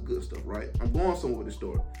all this good stuff, right? I'm going somewhere with the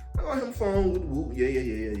story. I go hit my phone with the whoop,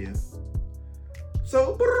 yeah.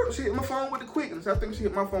 So she hit my phone with the quickness. I think she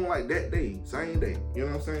hit my phone like that day, same day. You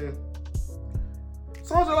know what I'm saying?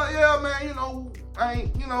 So I was like, yeah, man, you know, I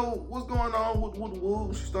ain't, you know, what's going on with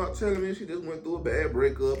whoop. She started telling me she just went through a bad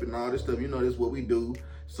breakup and all this stuff. You know, that's what we do.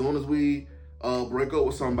 As soon as we break up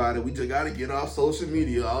with somebody, we just gotta get off social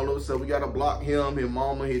media. All of a sudden, we gotta block him, his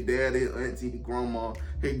mama, his dad, his auntie, his grandma,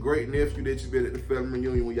 his great nephew that you met at the family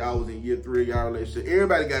reunion when y'all was in year 3 of y'all relationship.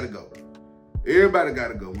 Everybody gotta go. Everybody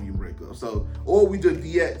gotta go when you break up. So, or we just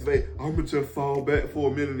deactivate. I'm gonna just fall back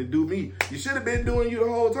for a minute and do me. You should have been doing you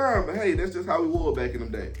the whole time, but hey, that's just how we were back in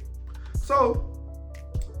the day. So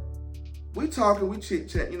we talking, we chit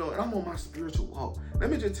chat, you know, and I'm on my spiritual walk.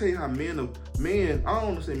 Let me just tell you how men, I don't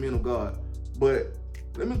want to say men of God, but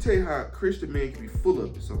let me tell you how Christian men can be full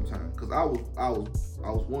of it sometimes. Because I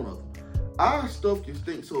was one of them. Our stuff can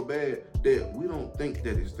stink so bad that we don't think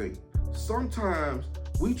that it stinks. Sometimes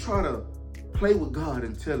we try to play with God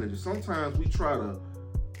intelligence. Sometimes we try to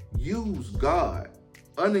use God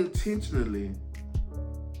unintentionally,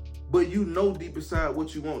 but you know deep inside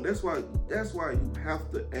what you want. That's why you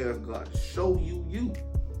have to ask God to show you.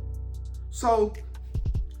 So,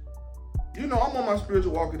 I'm on my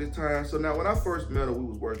spiritual walk at this time. So now when I first met her, we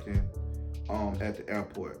was working at the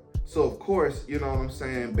airport. So of course, you know what I'm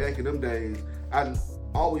saying, back in them days, I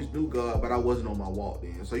always knew God, but I wasn't on my walk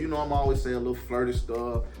then. So, I'm always saying little flirty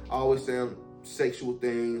stuff, always saying sexual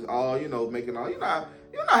things, making all, you know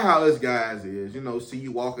how us guys is, see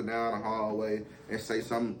you walking down the hallway and say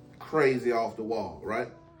something crazy off the wall, right?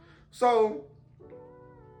 So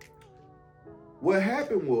what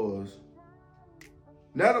happened was,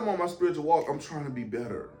 now that I'm on my spiritual walk, I'm trying to be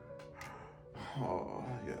better. Oh,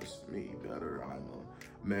 yes, me better. I'm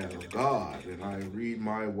a man of God, and I read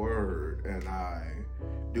my word, and I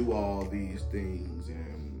do all these things,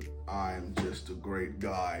 and I'm just a great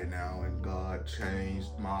guy now, and God changed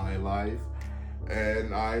my life,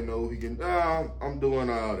 and I know he can, I'm doing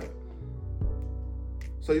all that.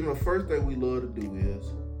 So, the first thing we love to do is,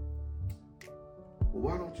 well,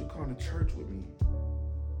 why don't you come to church with me?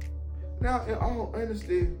 Now, in all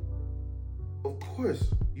honesty, of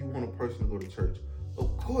course you want a person to go to church.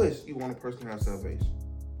 Of course you want a person to have salvation,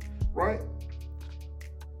 right?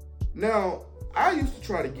 Now, I used to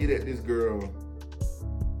try to get at this girl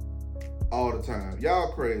all the time.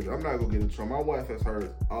 Y'all crazy. I'm not gonna get in trouble. My wife has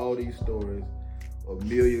heard all these stories a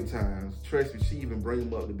million times. Trust me, she even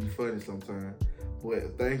bring them up to be funny sometimes.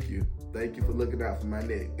 But thank you. Thank you for looking out for my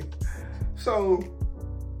neck. So,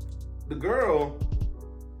 the girl,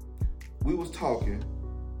 we was talking.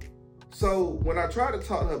 So, when I tried to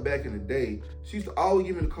talk to her back in the day, she used to always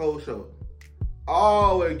give me the cold shoulder.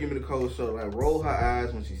 Always give me the cold shoulder. Like, roll her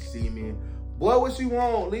eyes when she see me. Boy, what you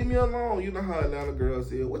want? Leave me alone. You know how Atlanta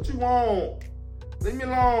girls say, what you want? Leave me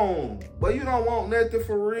alone. But you don't want nothing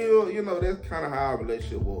for real. That's kind of how our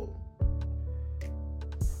relationship was.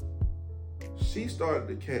 She started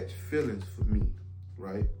to catch feelings for me,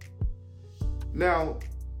 right? Now,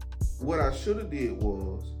 what I should have did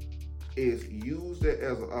is use that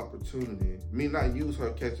as an opportunity. Not use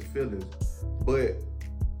her catching feelings, but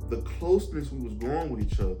the closeness we was growing with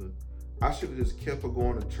each other, I should have just kept her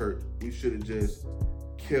going to church. We should have just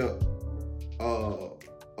kept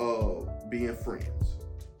being friends,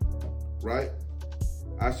 right?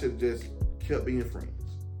 I should have just kept being friends.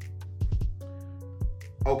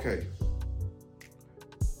 Okay.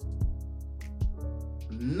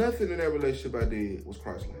 Nothing in that relationship I did was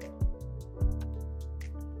Christ-like.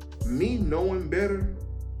 Me knowing better,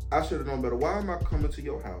 I should have known better. Why am I coming to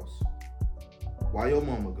your house? Why your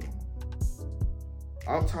mama gone?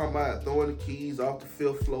 I'm talking about throwing the keys off the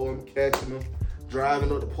fifth floor, I'm catching them,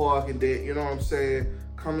 driving up the parking deck, you know what I'm saying?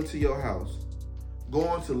 Coming to your house,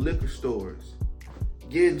 going to liquor stores,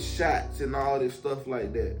 getting shots and all this stuff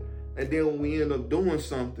like that. And then when we end up doing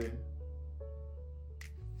something,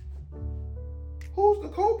 who's the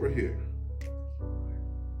culprit here?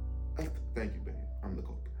 Thank you, baby. I'm the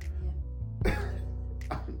culprit.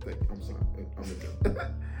 I'm sorry. I'm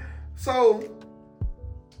the So,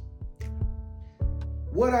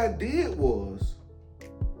 what I did was,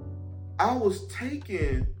 I was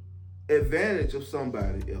taking advantage of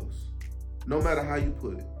somebody else, no matter how you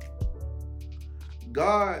put it.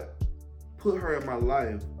 God put her in my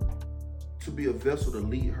life to be a vessel to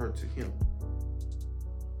lead her to him.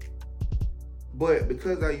 But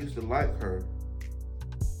because I used to like her,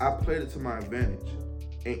 I played it to my advantage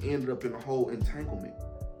and ended up in a whole entanglement.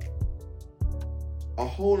 A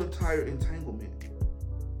whole entire entanglement.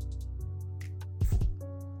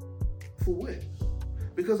 For what?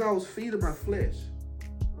 Because I was feeding my flesh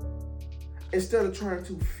instead of trying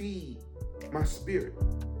to feed my spirit.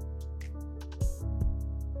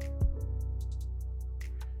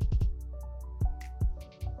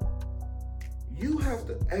 You have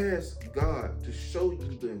to ask God to show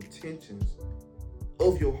you the intentions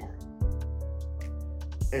of your heart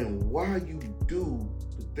and why you do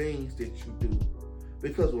the things that you do.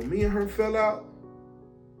 Because when me and her fell out,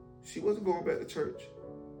 she wasn't going back to church.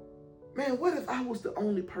 Man, what if I was the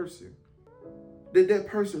only person that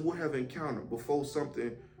person would have encountered before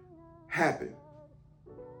something happened?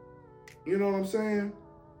 You know what I'm saying?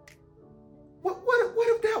 What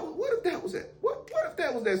if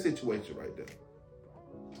that was that situation right there?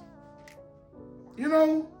 You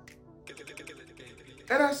know?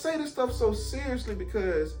 And I say this stuff so seriously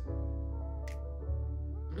because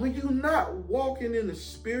when you're not walking in the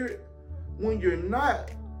spirit, when you're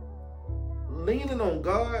not leaning on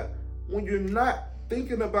God, when you're not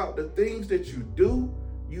thinking about the things that you do,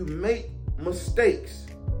 you make mistakes.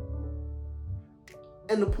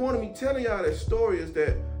 And the point of me telling y'all that story is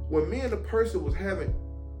that when me and the person was having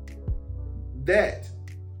that,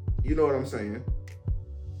 you know what I'm saying?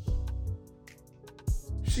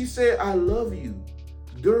 She said, I love you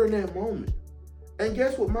during that moment. And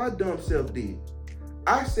guess what my dumb self did?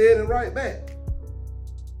 I said it right back.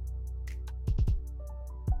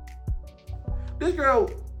 This girl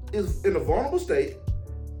is in a vulnerable state,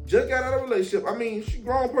 just got out of a relationship. I mean, she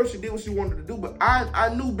grown person, did what she wanted to do, but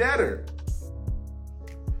I knew better.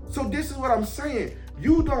 So this is what I'm saying.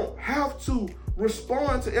 You don't have to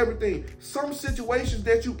respond to everything. Some situations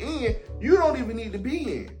that you in, you don't even need to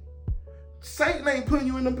be in. Satan ain't putting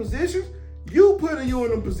you in them positions. You putting you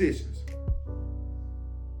in them positions.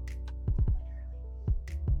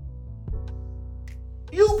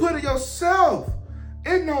 You putting yourself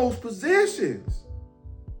in those positions.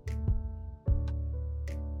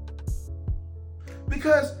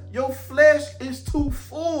 Because your flesh is too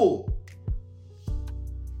full.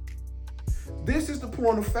 This is the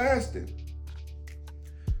point of fasting.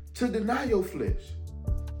 To deny your flesh.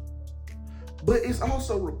 But it's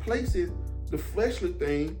also replacing the fleshly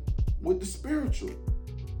thing with the spiritual.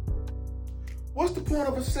 What's the point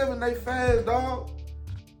of a 7-day fast, dog?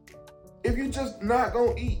 If you just not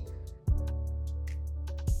gonna eat.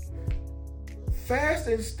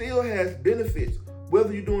 Fasting still has benefits,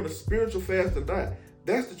 whether you're doing a spiritual fast or not.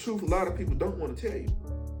 That's the truth a lot of people don't want to tell you.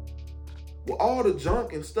 With all the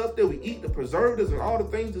junk and stuff that we eat, the preservatives and all the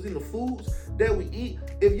things that's in the foods that we eat,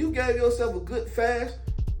 if you gave yourself a good fast,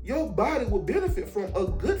 your body will benefit from a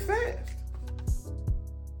good fast.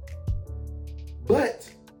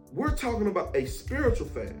 But we're talking about a spiritual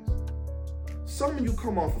fast. Some of you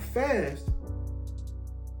come off a fast,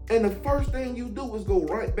 and the first thing you do is go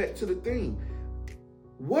right back to the thing.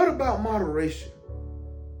 What about moderation?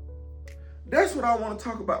 That's what I want to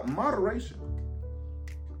talk about, moderation.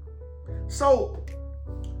 So,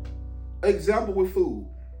 example with food.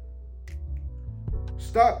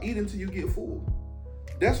 Stop eating till you get full.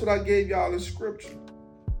 That's what I gave y'all in scripture.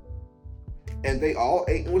 And they all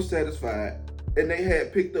ate and were satisfied. And they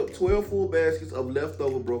had picked up 12 full baskets of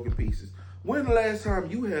leftover broken pieces. When the last time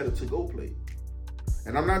you had a to-go plate?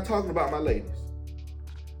 And I'm not talking about my ladies.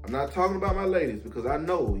 I'm not talking about my ladies because I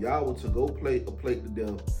know y'all will to-go plate a plate to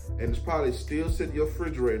death. And it's probably still sitting in your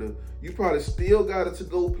refrigerator. You probably still got a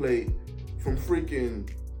to-go plate from freaking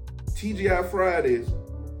TGI Fridays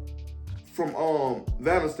from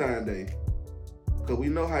Valentine's Day. Because we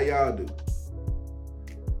know how y'all do.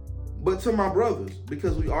 But to my brothers,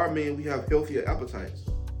 because we are men, we have healthier appetites.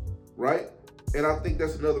 Right? And I think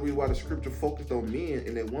that's another reason why the scripture focused on men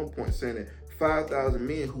and at one point saying that 5,000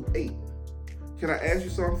 men who ate. Can I ask you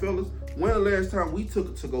something, fellas? When the last time we took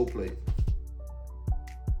a to-go plate?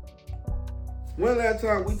 When the last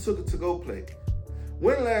time we took a to-go plate?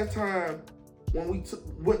 When the last time when we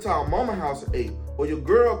went to our mama house and ate, or your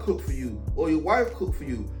girl cooked for you, or your wife cooked for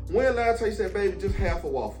you? When the last time you said, baby, just half a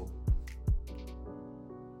waffle?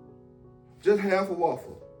 Just half a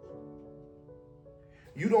waffle.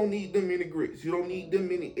 You don't need them many grits. You don't need them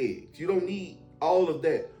many eggs. You don't need all of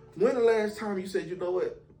that. When the last time you said, you know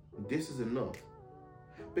what? This is enough.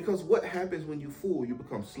 Because what happens when you're full? You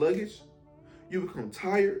become sluggish. You become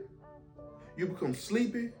tired. You become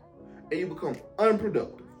sleepy. And you become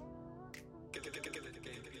unproductive.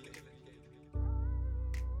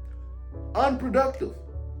 Unproductive.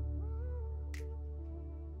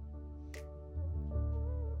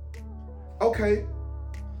 Okay,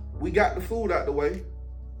 we got the food out the way.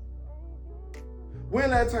 When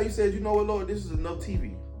last time you said, you know what, Lord, this is enough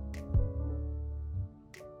TV?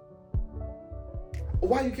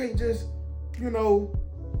 Why you can't just, I'm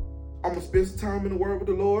going to spend some time in the Word with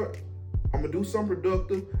the Lord. I'm going to do something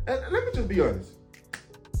productive. And let me just be honest.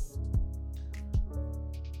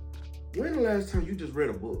 When the last time you just read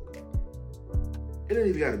a book? It ain't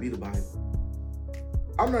even got to be the Bible.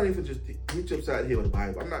 I'm not even just hit you upside the head with the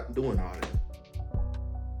Bible. I'm not doing all that.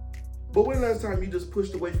 But when the last time you just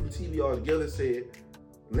pushed away from TV altogether and said,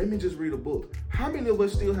 let me just read a book? How many of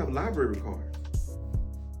us still have library cards?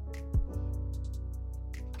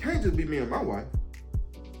 Can't just be me and my wife.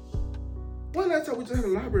 When the last time we just had a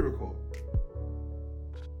library card?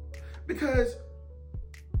 Because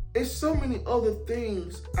it's so many other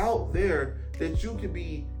things out there that you could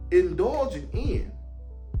be indulging in.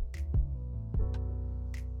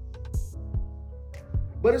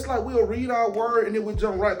 But it's like we'll read our word and then we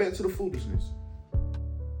jump right back to the foolishness.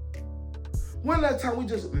 When last time we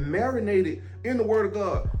just marinated in the word of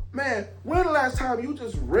God? Man, when the last time you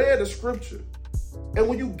just read a scripture, and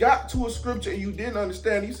when you got to a scripture and you didn't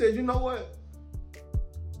understand, you said, you know what?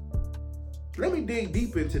 Let me dig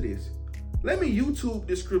deep into this. Let me YouTube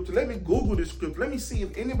this scripture. Let me Google this scripture. Let me see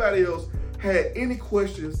if anybody else had any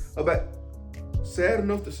questions about. Sad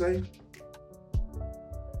enough to say,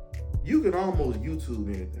 you can almost YouTube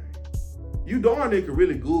anything. You darn near can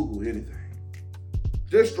really Google anything.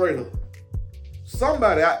 Just straight up.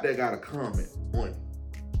 Somebody out there got a comment on it.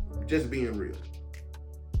 Just being real.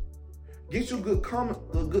 Get you a good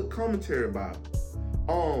commentary Bible.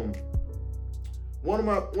 One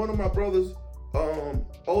of my brothers,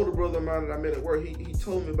 older brother of mine that I met at work, he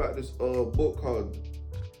told me about this book called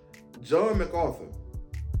John MacArthur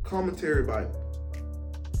Commentary Bible.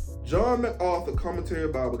 John MacArthur Commentary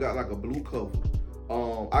Bible got like a blue cover.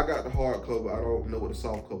 I got the hard cover. I don't know what the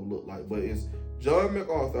soft cover looked like, but it's John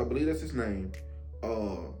MacArthur. I believe that's his name.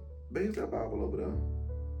 Babe, is that Bible over there?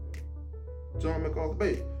 John MacArthur.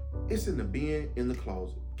 Babe, it's in the bin in the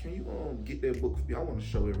closet. Can you get that book for me? I want to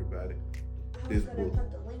show everybody this book.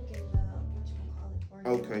 Put the link in the whatchamacallit for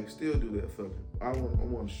you. Okay, still do that for me. I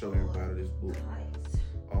want to show everybody this book.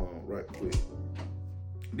 Right quick.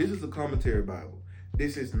 This is a commentary Bible.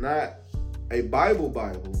 This is not a Bible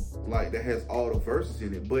like that has all the verses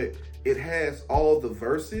in it, but it has all the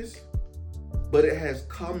verses, but it has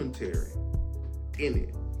commentary in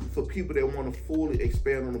it for people that want to fully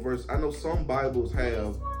expand on the verse. I know some Bibles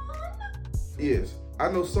have, yes, I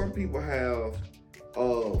know some people have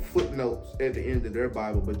footnotes at the end of their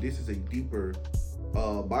Bible, but this is a deeper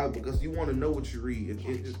Bible because you want to know what you read.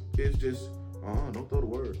 It's just, don't throw the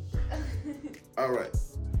word. All right.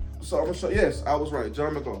 So I'm going to show, yes, I was right.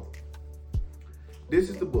 John MacArthur.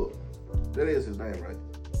 This is the book. That is his name, right?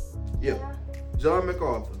 Yeah. John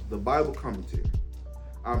MacArthur, the Bible Commentary.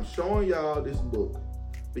 I'm showing y'all this book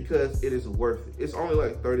because it is worth it. It's only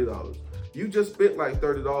like $30. You just spent like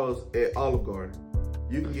 $30 at Olive Garden.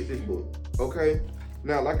 You can get this book, okay?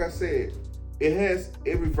 Now, like I said, it has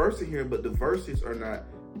every verse in here, but the verses are not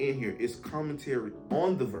in here. It's commentary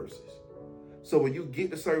on the verses. So when you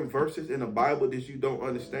get to certain verses in the Bible that you don't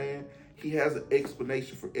understand, he has an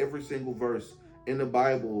explanation for every single verse in the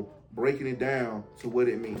Bible, breaking it down to what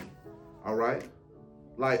it means. All right?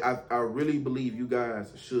 Like, I really believe you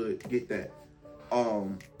guys should get that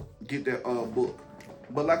book.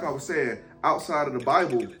 But like I was saying, outside of the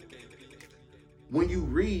Bible, when you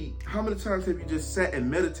read, how many times have you just sat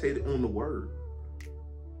and meditated on the word?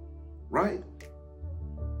 Right?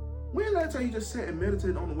 When last time you just sat and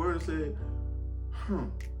meditated on the word and said, the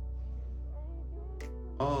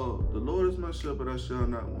Lord is my shepherd, I shall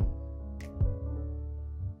not want.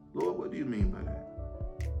 Lord, what do you mean by that?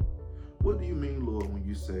 What do you mean, Lord, when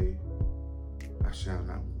you say, I shall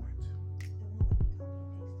not want?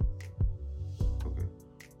 Okay.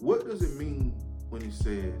 What does it mean when he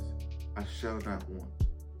says, I shall not want?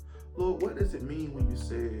 Lord, what does it mean when you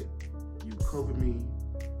said, you cover me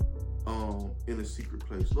in a secret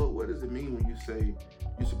place? Lord, what does it mean when you say,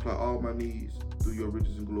 you supply all my needs through your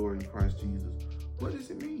riches and glory in Christ Jesus? What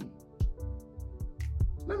does it mean?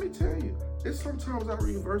 Let me tell you, it's sometimes I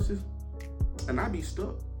read verses and I be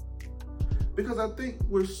stuck. Because I think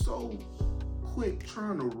we're so quick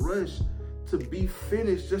trying to rush to be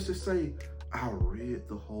finished just to say, I read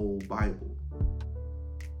the whole Bible.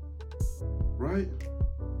 Right?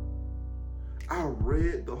 I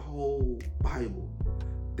read the whole Bible.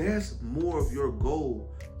 That's more of your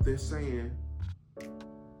goal than saying,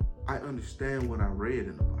 I understand what I read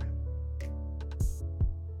in the Bible.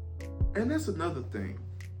 And that's another thing.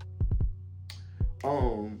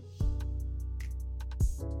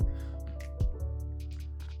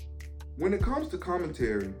 When it comes to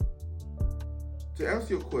commentary, to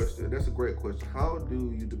answer your question, that's a great question. How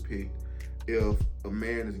do you depict if a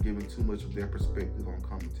man is giving too much of their perspective on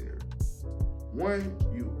commentary? One,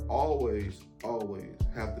 you always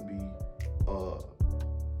have to be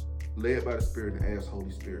led by the Spirit and ask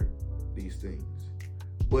Holy Spirit these things.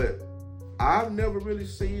 But I've never really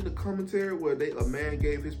seen a commentary where a man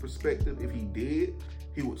gave his perspective. If he did,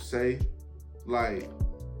 he would say, like,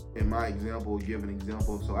 in my example, give an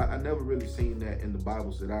example. So I never really seen that in the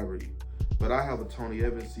Bibles that I read. But I have a Tony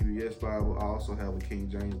Evans CBS Bible. I also have a King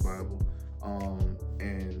James Bible.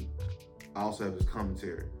 And I also have his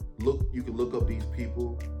commentary. You can look up these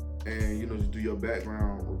people and, just do your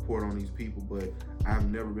background report on these people. But I've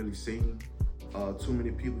never really seen too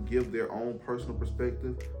many people give their own personal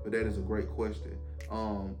perspective. But that is a great question.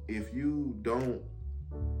 If you don't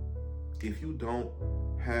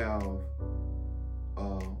have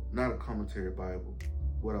not a commentary Bible,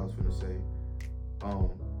 what I was gonna say,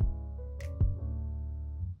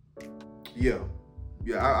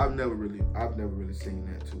 Yeah, I've never really seen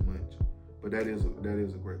that too much, but that is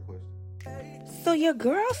a great question. So your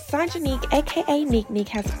girl Sanjanique, aka Neek,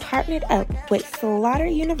 has partnered up with Slaughter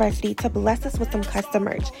University to bless us with some custom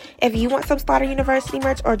merch. If you want some Slaughter University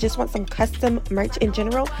merch or just want some custom merch in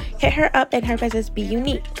general, hit her up and her business Be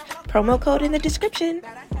Unique. Promo code in the description.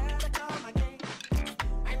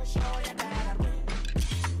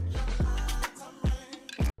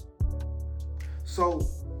 So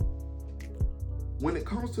when it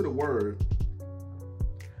comes to the word,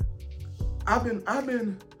 I'll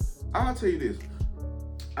tell you this.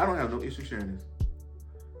 I don't have no issue sharing this.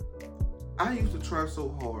 I used to try so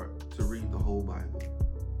hard to read the whole Bible.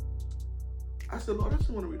 I said, Lord, I just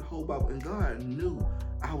want to read the whole Bible. And God knew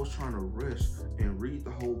I was trying to rush and read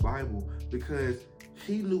the whole Bible because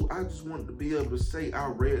he knew I just wanted to be able to say I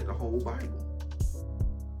read the whole Bible.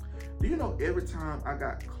 Do you know every time I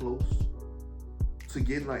got close to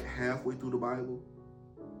getting like halfway through the Bible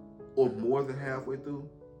or more than halfway through,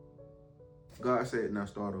 God said, now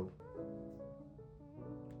start over.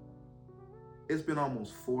 It's been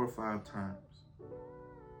almost 4 or 5 times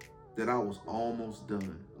that I was almost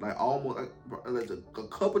done. Like a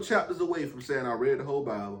couple chapters away from saying I read the whole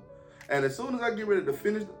Bible. And as soon as I get ready to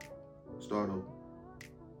finish, start over.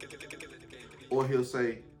 Or he'll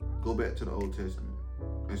say, go back to the Old Testament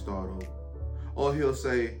and start over. Or he'll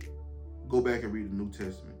say, go back and read the New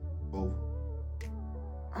Testament over.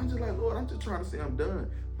 I'm just like, Lord, I'm just trying to say I'm done.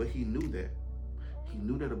 But he knew that. He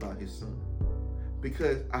knew that about his son.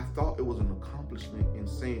 Because I thought it was an accomplishment in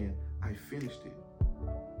saying I finished it.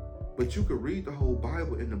 But you could read the whole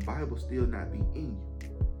Bible and the Bible still not be in you.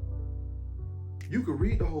 You could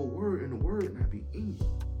read the whole word and the word not be in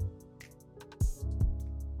you.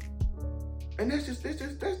 And that's just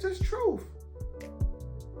truth.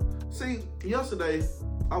 See, yesterday,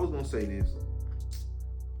 I was gonna say this.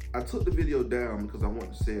 I took the video down because I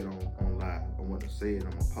wanted to say it on live. I wanted to say it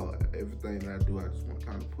on my pod. Everything that I do, I just want to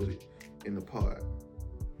kind of put it in the pod.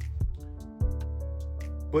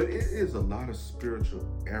 But it is a lot of spiritual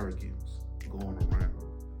arrogance going around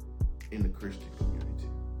in the Christian community.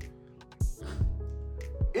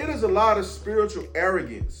 It is a lot of spiritual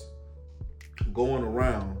arrogance going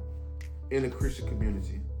around in the Christian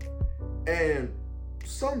community. And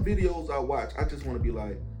some videos I watch, I just want to be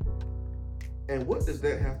like, and what does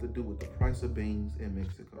that have to do with the price of beans in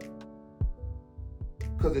Mexico?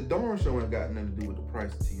 Because it darn sure ain't got nothing to do with the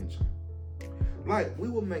price of tea in China. Like, we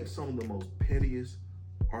will make some of the most pettiest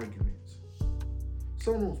arguments.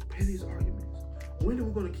 Some of the most pettiest arguments. When are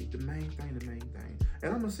we going to keep the main thing the main thing?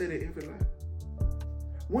 And I'm going to say that every life.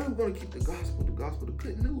 When are we going to keep the gospel, the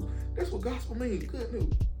good news? That's what gospel means, good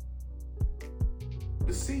news.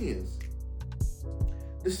 The sins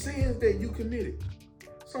that you committed.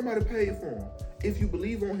 Somebody paid for them. If you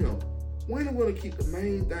believe on him, when are we going to keep the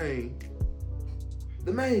main thing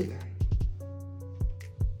the main thing?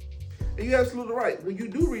 And you're absolutely right. When you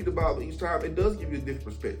do read the Bible each time, it does give you a different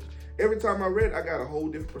perspective. Every time I read, I got a whole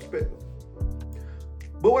different perspective.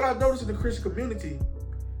 But what I've noticed in the Christian community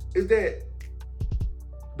is that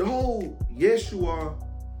the whole Yeshua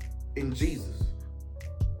in Jesus.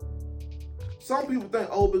 Some people think,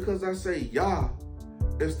 oh, because I say Yah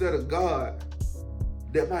instead of God,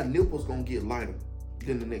 that my nipple's gonna get lighter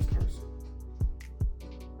than the next person.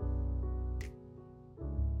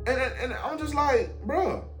 And I'm just like,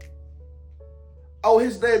 bruh. Oh,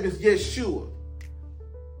 his name is Yeshua.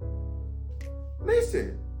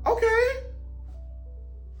 Listen, okay.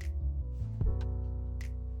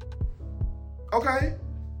 Okay.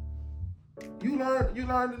 You learned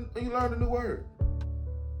a new word.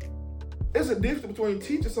 It's a difference between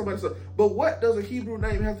teaching somebody something. But what does a Hebrew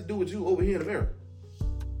name have to do with you over here in America?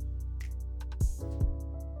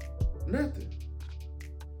 Nothing.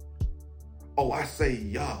 Oh, I say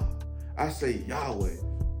Yah. I say Yahweh.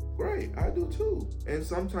 Great, I do too. And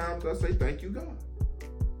sometimes I say thank you, God.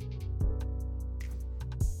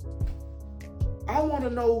 I want to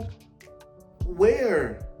know,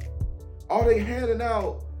 where are they handing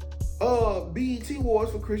out BET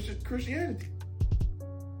awards for Christianity?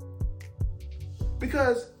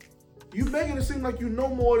 Because you making it seem like you know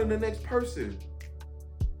more than the next person.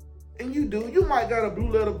 And you do. You might got a blue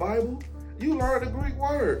letter Bible. You learned a Greek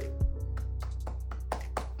word.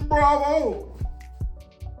 Bravo.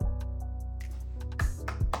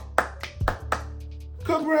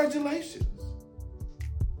 Congratulations.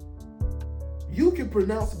 You can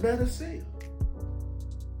pronounce Manasseh.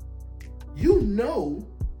 You know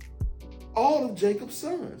all of Jacob's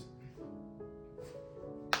sons.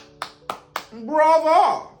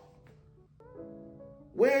 Bravo.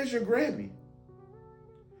 Where's your Grammy?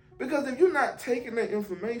 Because if you're not taking that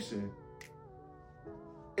information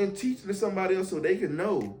and teaching to somebody else so they can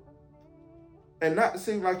know, and not to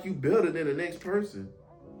seem like you better than the next person,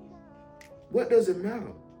 what does it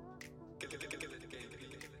matter?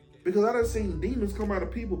 Because I done seen demons come out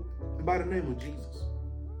of people by the name of Jesus.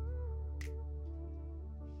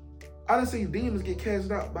 I done seen demons get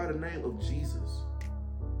cast out by the name of Jesus.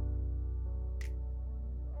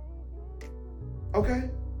 Okay?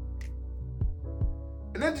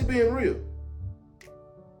 And that's just being real.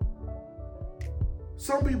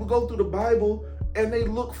 Some people go through the Bible and they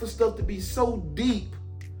look for stuff to be so deep,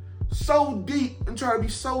 and try to be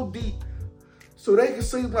so deep so they can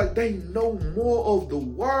seem like they know more of the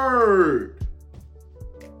word.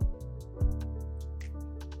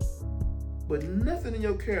 But nothing in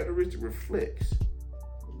your characteristic reflects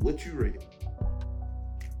what you read.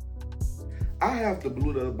 I have the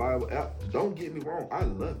Blue Letter Bible app. Don't get me wrong. I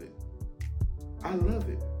love it. I love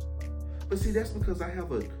it. But see, that's because I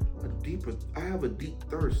have a deep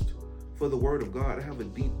thirst for the word of God. I have a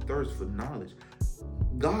deep thirst for knowledge.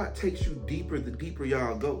 God takes you deeper the deeper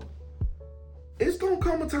y'all go. It's going to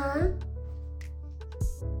come a time.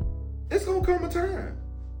 It's going to come a time.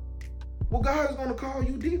 Well, God is going to call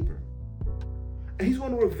you deeper. And he's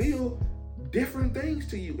going to reveal different things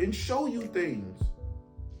to you and show you things.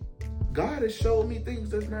 God has showed me things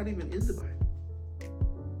that's not even in the Bible.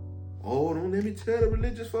 Oh, don't let me tell the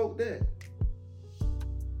religious folk that.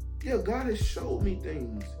 Yeah, God has showed me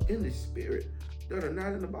things in the spirit that are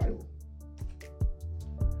not in the Bible.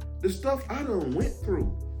 The stuff I done went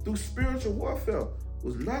through spiritual warfare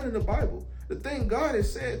was not in the Bible. The thing God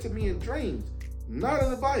has said to me in dreams, not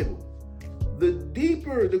in the Bible.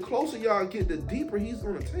 The closer y'all get, the deeper he's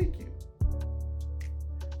going to take you.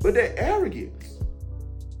 But that arrogance,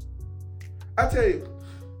 I tell you,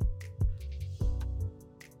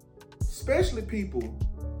 especially people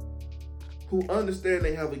who understand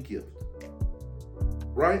they have a gift,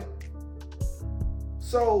 right?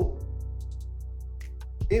 So,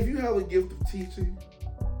 if you have a gift of teaching,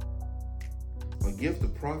 a gift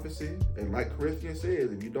of prophecy, and like Corinthians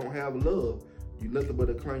says, if you don't have love, you're nothing but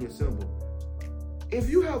a clanging cymbal. If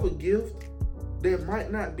you have a gift that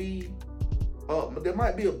might not be, there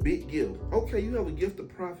might be a big gift. Okay, you have a gift of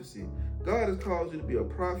prophecy. God has called you to be a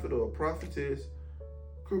prophet or a prophetess.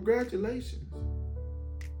 Congratulations.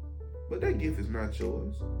 But that gift is not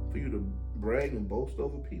yours for you to brag and boast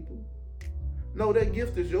over people. No, that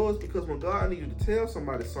gift is yours because when God needs you to tell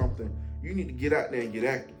somebody something, you need to get out there and get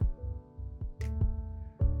active.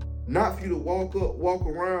 Not for you to walk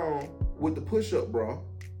around with the push-up bra,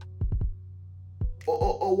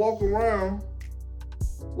 or walk around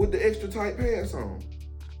with the extra tight pants on.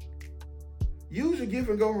 Use your gift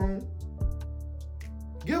and go home.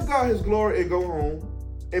 Give God his glory and go home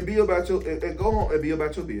and be about your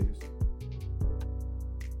business.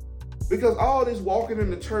 Because all this walking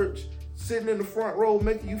in the church, sitting in the front row,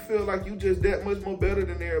 making you feel like you just that much more better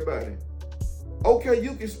than everybody. Okay,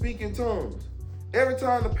 you can speak in tongues. Every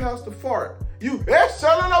time the pastor fart, you,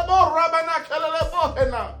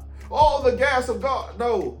 oh, the gas of God.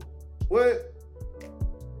 No. What?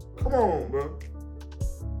 Come on, bro.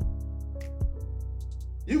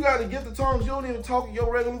 You got to get the tongues. You don't even talk in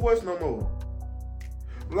your regular voice no more.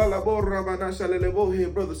 Brother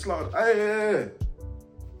Slaughter. Hey.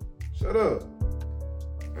 Shut up.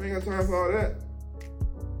 I ain't got time for all that.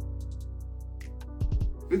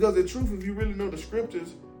 Because in truth, if you really know the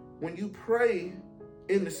scriptures, when you pray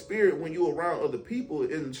in the spirit, when you're around other people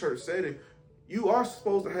in the church setting, you are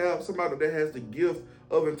supposed to have somebody that has the gift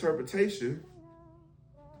of interpretation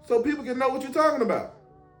so people can know what you're talking about.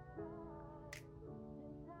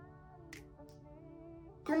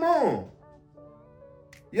 Come on.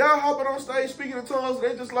 Y'all hopping on stage speaking in tongues,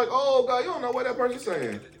 and they just like, oh, God, you don't know what that person's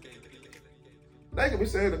saying. They could be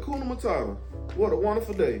saying, Hakuna Matata, what a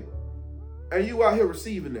wonderful day. And you out here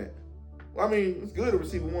receiving that. Well, I mean, it's good to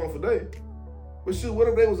receive a wonderful day. But shoot, what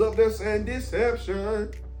if they was up there saying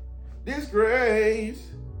deception, disgrace,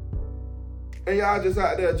 and y'all just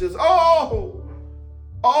out there just, they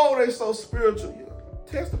so spiritual.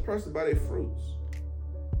 Test the person by their fruits.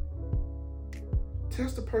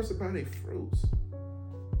 Test the person by their fruits.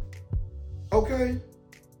 Okay?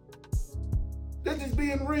 They're just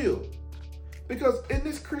being real. Because in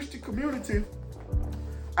this Christian community,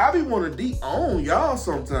 I be wanting to deep on y'all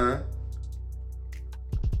sometimes.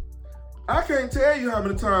 I can't tell you how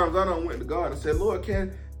many times I done went to God and said, Lord,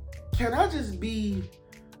 can I just be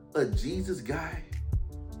a Jesus guy?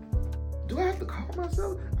 Do I have to call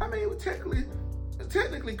myself? I mean,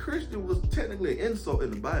 technically Christian was technically an insult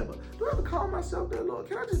in the Bible. Do I have to call myself that, Lord?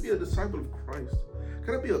 Can I just be a disciple of Christ?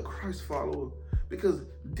 Can I be a Christ follower? Because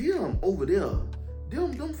them over there,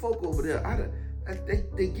 them folk over there,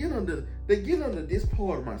 they get under this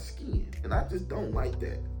part of my skin, and I just don't like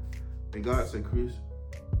that. And God said, Chris,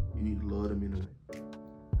 you need to love them anyway.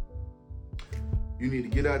 You need to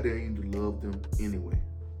get out there and you need to love them anyway.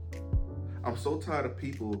 I'm so tired of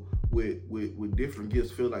people with different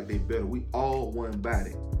gifts feel like they better. We all one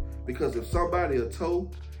body. Because if somebody a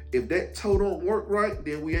toe, if that toe don't work right,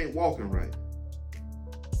 then we ain't walking right.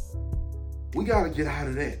 We got to get out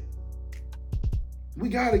of that. We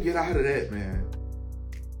got to get out of that, man.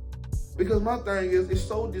 Because my thing is, it's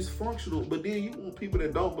so dysfunctional, but then you want people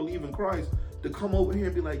that don't believe in Christ to come over here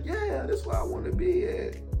and be like, yeah, that's where I want to be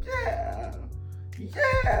at. Yeah.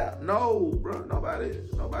 Yeah. No, bro. Nobody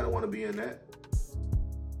want to be in that.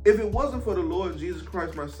 If it wasn't for the Lord Jesus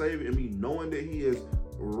Christ, my Savior, and me knowing that He is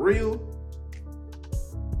real,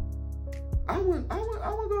 I wouldn't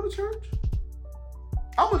go to church.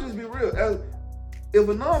 I would just be real. If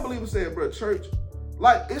a non-believer said, bro, church,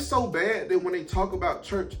 like, it's so bad that when they talk about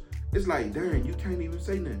church, it's like, dang, you can't even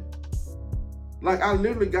say nothing. Like, I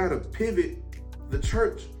literally got to pivot the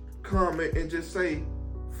church comment and just say,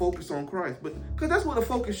 focus on Christ. But, because that's what the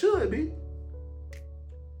focus should be.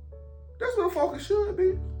 That's what the focus should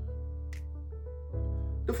be.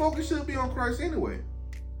 The focus should be on Christ anyway.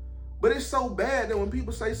 But it's so bad that when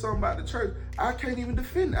people say something about the church, I can't even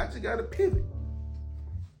defend it. I just got to pivot.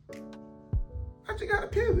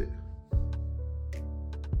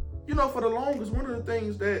 You know, for the longest, one of the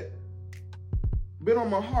things that been on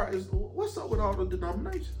my heart is, what's up with all the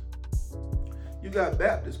denominations? You got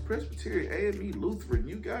Baptist, Presbyterian, AME, Lutheran.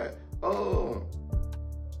 You got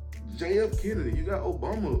J.F. Kennedy. You got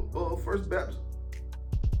Obama, First Baptist.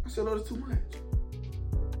 I said, oh, that's too much.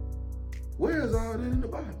 Where is all that in the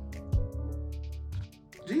Bible?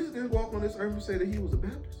 Jesus didn't walk on this earth and say that He was a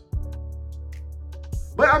Baptist.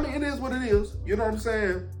 But I mean, it is what it is. You know what I'm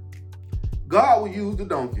saying? God will use the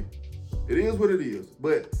donkey. It is what it is.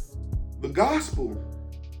 But the gospel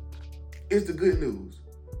is the good news.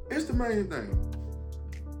 It's the main thing.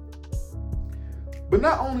 But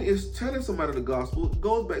not only is telling somebody the gospel, it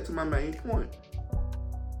goes back to my main point.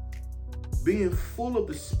 Being full of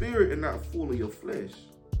the Spirit and not full of your flesh.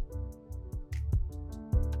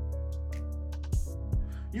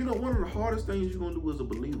 You know, one of the hardest things you're going to do as a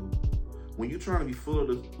believer, when you're trying to be full of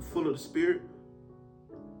the Spirit,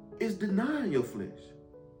 is denying your flesh.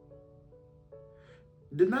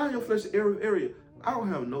 Denying your flesh area. I don't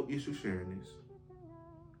have no issue sharing this.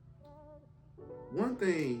 One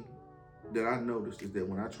thing that I noticed is that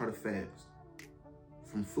when I try to fast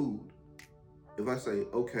from food, if I say,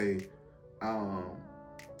 okay,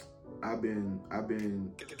 I've been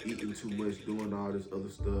eating too much, doing all this other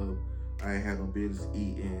stuff, I ain't had no business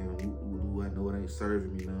eating, I know it ain't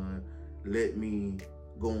serving me none, let me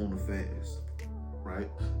go on a fast, right?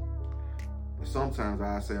 And sometimes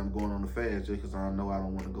I say I'm going on a fast just because I know I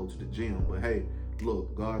don't want to go to the gym. But hey,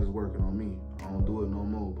 look, God is working on me. I don't do it no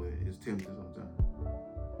more, but it's tempting sometimes.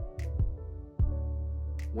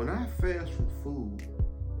 When I fast from food,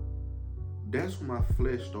 that's when my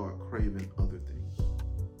flesh starts craving other things.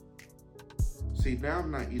 See, now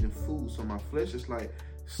I'm not eating food, so my flesh is like,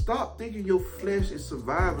 stop thinking your flesh is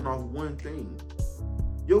surviving off one thing.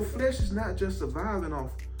 Your flesh is not just surviving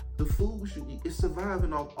off the food you eat, it's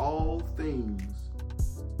surviving off all things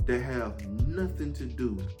that have nothing to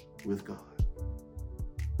do with God.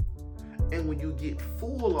 And when you get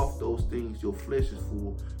full off those things, your flesh is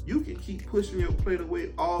full. You can keep pushing your plate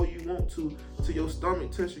away all you want to till your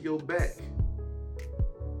stomach touches your back.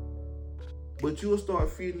 But you'll start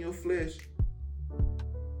feeding your flesh,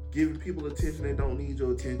 giving people attention that don't need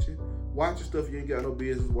your attention, watching stuff you ain't got no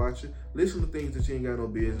business watching, listening to things that you ain't got no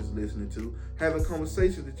business listening to, having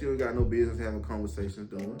conversations that you ain't got no business having conversations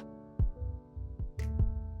doing.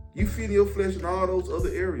 You feeding your flesh in all those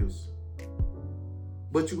other areas.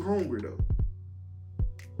 But you hungry though.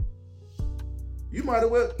 You might as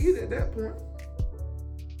well eat at that point.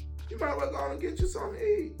 You might as well go and get you something to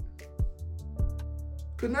eat.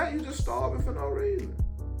 Because now you're just starving for no reason.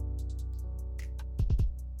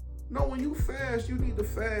 No, when you fast, you need to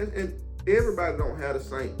fast. And everybody don't have the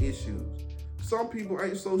same issues. Some people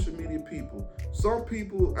ain't social media people. Some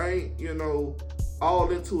people ain't,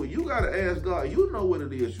 all into it. You got to ask God. You know what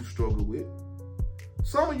it is you struggle with.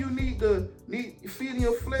 Some of you need feeding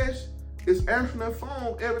your flesh is answering that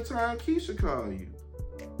phone every time Keisha call you.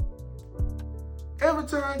 Every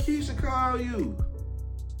time Keisha call you,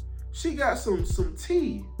 she got some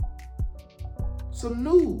tea, some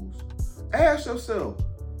news. Ask yourself,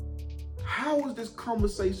 how is this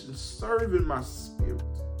conversation serving my spirit?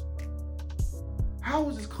 How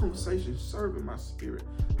is this conversation serving my spirit?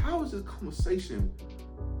 How is this conversation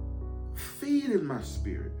feeding my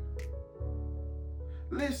spirit?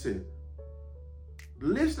 Listen.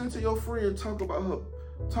 Listening to your friend talk about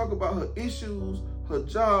her issues, her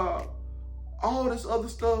job, all this other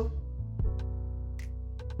stuff.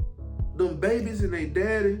 Them babies and they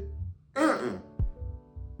daddy. Come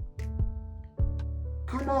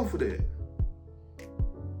on for that.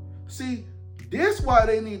 See, that's why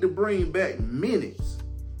they need to bring back minutes.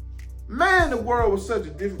 Man, the world was such a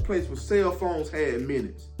different place when cell phones had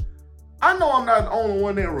minutes. I know I'm not the only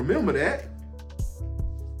one that remember that.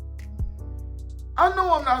 I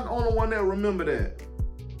know I'm not the only one that remember that.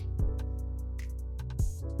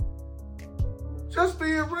 Just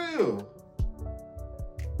being real.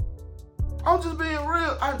 I'm just being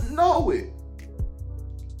real. I know it.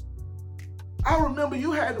 I remember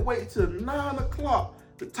you had to wait till 9 o'clock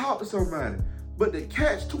to talk to somebody. But the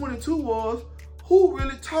catch-22 was, who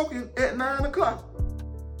really talking at 9 o'clock?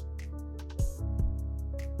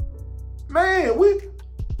 Man,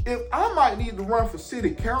 if I might need to run for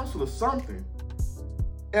city council or something,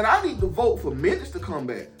 and I need to vote for minutes to come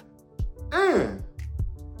back,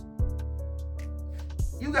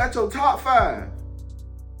 you got your top 5.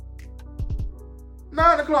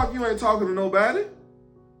 9 o'clock, you ain't talking to nobody.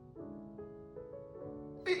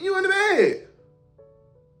 You in the bed.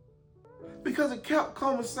 Because it kept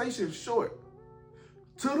conversation short,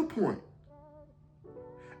 to the point.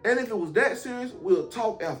 And if it was that serious, we'll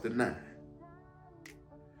talk after 9.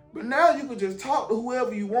 But now you can just talk to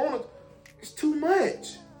whoever you want. It's too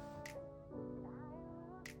much.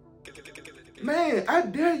 Man, I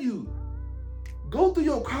dare you. Go through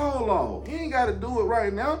your call log. You ain't got to do it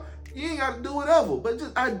right now. You ain't got to do whatever. But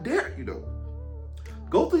just, I dare you though.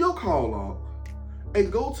 Go through your call log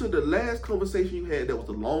and go to the last conversation you had that was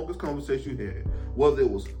the longest conversation you had. Whether it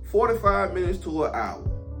was 45 minutes to an hour.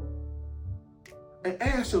 And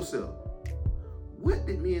ask yourself, what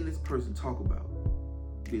did me and this person talk about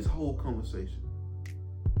this whole conversation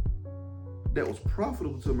that was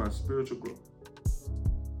profitable to my spiritual growth?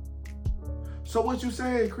 So what you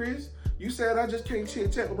saying, Chris? You said I just can't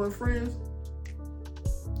chit-chat with my friends?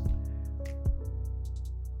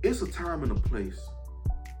 It's a time and a place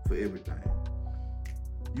for everything.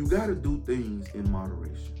 You gotta do things in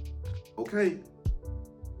moderation, okay?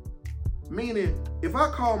 Meaning, if I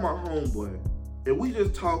call my homeboy and we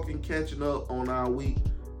just talking, catching up on our week,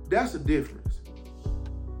 that's the difference.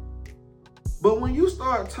 But when you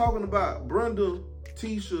start talking about Brenda,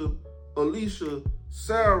 Tisha, Alicia,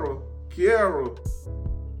 Sarah, Kiara,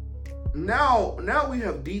 now we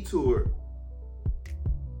have detoured.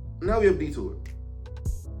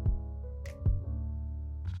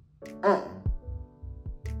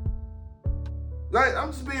 Like,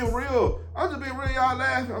 I'm just being real. Y'all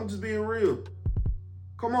laughing. I'm just being real.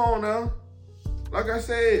 Come on now. Like I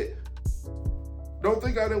said, don't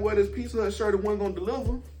think I didn't wear this Pizza Hut shirt and wasn't gonna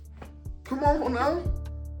deliver. Come on now.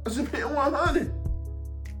 I just been 100.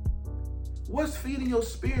 What's feeding your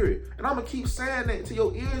spirit? And I'm gonna keep saying that till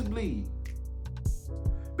your ears bleed.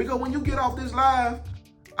 Because when you get off this live,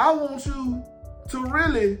 I want you to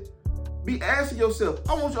really be asking yourself.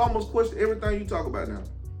 I want you to almost question everything you talk about now.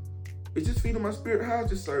 It's just feeding my spirit. How's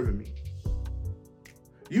this serving me?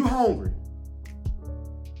 You hungry.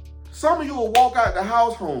 Some of you will walk out the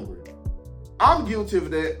house hungry. I'm guilty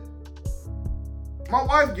of that. My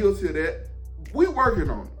wife guilty of that. We working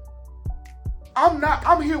on it.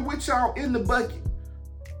 I'm here with y'all in the bucket.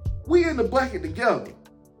 We in the bucket together.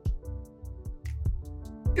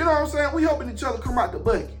 You know what I'm saying? We helping each other come out the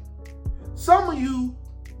bucket. Some of you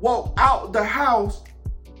walk out the house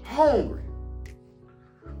hungry.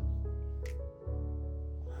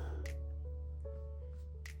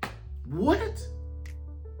 What?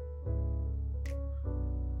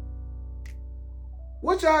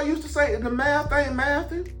 What y'all used to say, the math ain't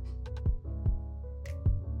mathing?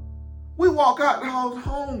 We walk out the house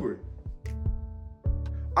hungry.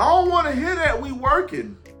 I don't want to hear that we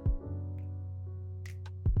working.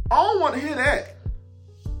 I don't want to hear that.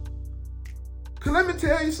 Because let me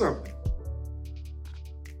tell you something.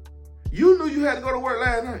 You knew you had to go to work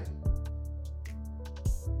last night.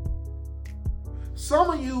 Some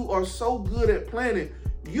of you are so good at planning,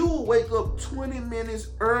 you will wake up 20 minutes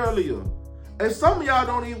earlier. And some of y'all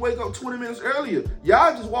don't even wake up 20 minutes earlier.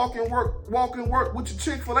 Y'all just walk in work with your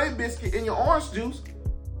Chick-fil-A biscuit and your orange juice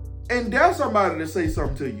and dare somebody to say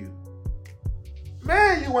something to you.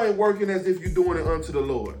 Man, you ain't working as if you're doing it unto the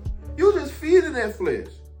Lord. You just feeding that flesh.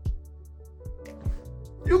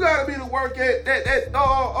 You gotta be to work at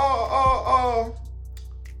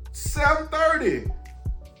 7:30.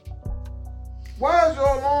 Why is your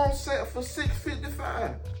alarm set for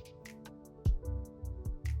 6:55?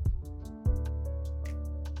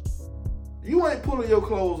 You ain't pulling your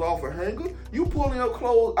clothes off a hanger. You pulling your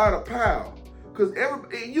clothes out of pile. Because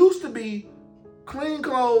it used to be clean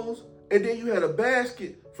clothes, and then you had a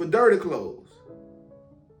basket for dirty clothes.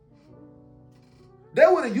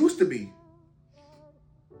 That's what it used to be.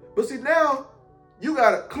 But see, now you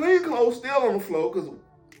got clean clothes still on the floor because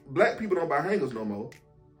black people don't buy hangers no more.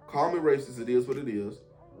 Call me racist, it is what it is.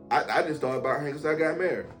 I just started buying hangers I got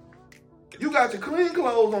married. You got your clean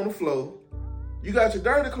clothes on the floor. You got your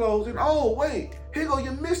dirty clothes, and oh, wait, here go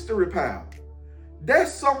your mystery pile.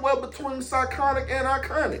 That's somewhere between Psychotic and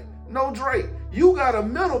Iconic. No Drake. You got a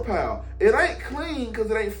middle pile. It ain't clean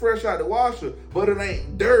because it ain't fresh out the washer, but it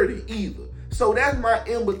ain't dirty either. So that's my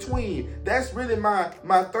in-between. That's really my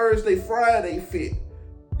Thursday, Friday fit.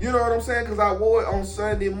 You know what I'm saying? Because I wore it on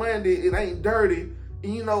Sunday, Monday. It ain't dirty.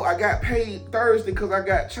 And, you know, I got paid Thursday because I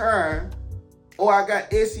got Chime. Or I got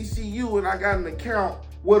SECU and I got an account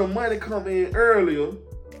where the money come in earlier.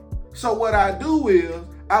 So what I do is,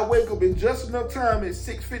 I wake up in just enough time at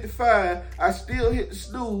 6:55. I still hit the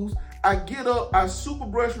snooze. I get up, I super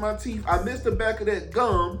brush my teeth. I miss the back of that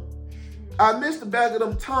gum. I missed the back of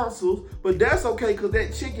them tonsils, but that's okay because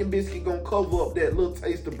that chicken biscuit gonna cover up that little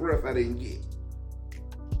taste of breath I didn't get.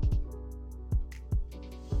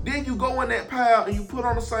 Then you go in that pile and you put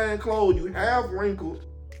on the same clothes. You have wrinkled.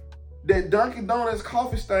 That Dunkin' Donuts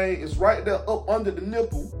coffee stain is right there up under the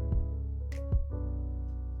nipple.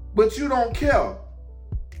 But you don't care.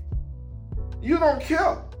 You don't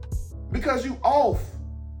care because you off.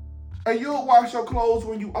 And you'll wash your clothes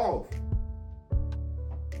when you off.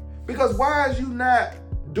 Because why is you not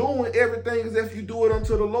doing everything as if you do it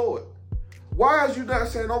unto the Lord? Why is you not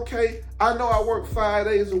saying, okay, I know I work 5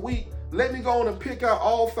 days a week. Let me go on and pick out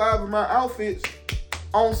all 5 of my outfits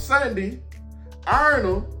on Sunday, iron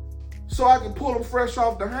them, so I can pull them fresh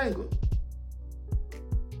off the hanger.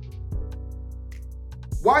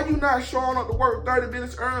 Why you not showing up to work 30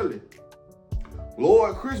 minutes early?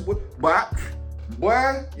 Lord, Chris, boy,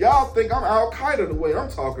 y'all think I'm Al-Qaeda the way I'm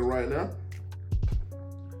talking right now.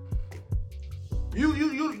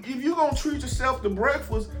 If you gonna treat yourself to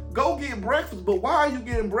breakfast, go get breakfast. But why are you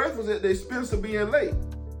getting breakfast at the expense of being late?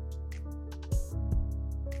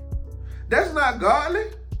 That's not godly.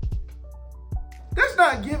 That's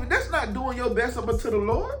not giving. That's not doing your best up unto the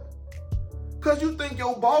Lord. Because you think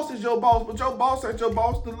your boss is your boss, but your boss ain't your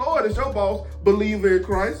boss. The Lord is your boss. Believer in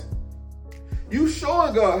Christ. You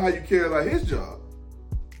showing God how you care about his job.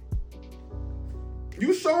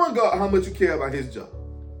 You showing God how much you care about his job.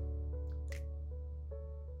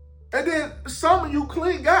 And then some of you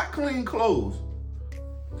got clean clothes.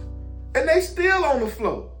 And they still on the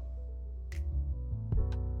floor.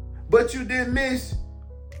 But you didn't miss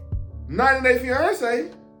 90 Day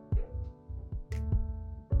Fiancé.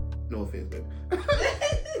 No offense, baby.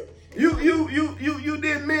 You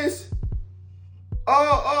didn't miss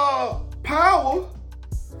Power.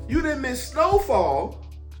 You didn't miss Snowfall.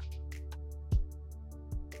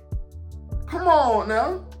 Come on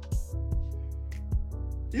now.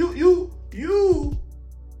 You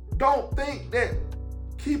don't think that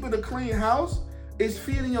keeping a clean house is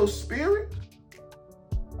feeding your spirit?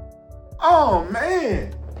 Oh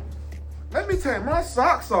man. Let me take my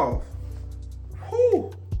socks off.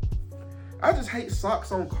 Whew. I just hate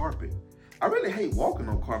socks on carpet. I really hate walking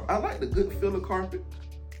on carpet. I like the good feel of carpet,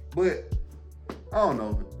 but I don't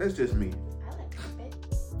know. That's just me. I like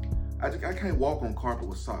carpet. I can't walk on carpet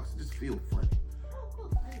with socks. It just feels funny.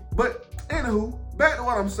 But anywho, back to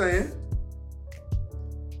what I'm saying.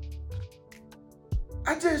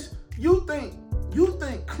 You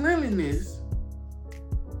think cleanliness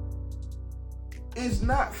is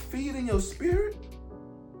not feeding your spirit?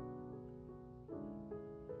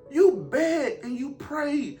 You begged and you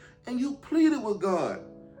prayed and you pleaded with God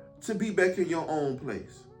to be back in your own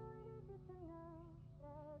place.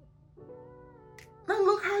 Now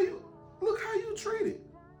look how you treated.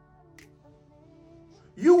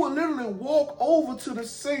 You will literally walk over to the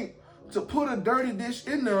sink to put a dirty dish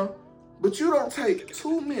in there, but you don't take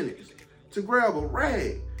 2 minutes to grab a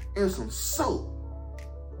rag and some soap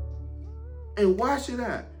and wash it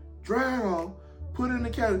out, dry it off, put it in the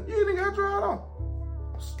counter. You ain't even gotta dry it off.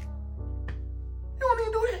 You don't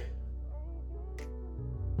even do that.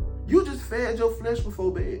 You just fed your flesh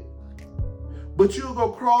before bed. But you'll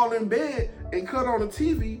go crawl in bed and cut on the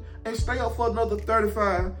TV and stay up for another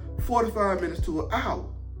 35, 45 minutes to an hour.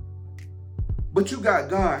 But you got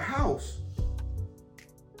God's house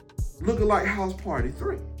looking like House Party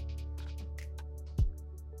 3.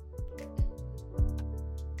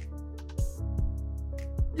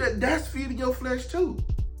 Yeah, that's feeding your flesh too.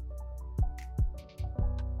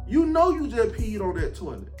 You know you just peed on that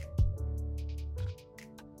toilet.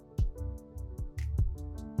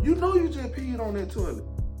 You know you just peed on that toilet.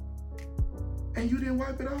 And you didn't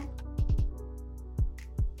wipe it off.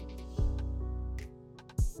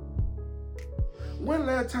 When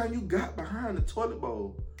last time you got behind the toilet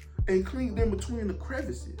bowl and cleaned in between the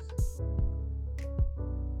crevices?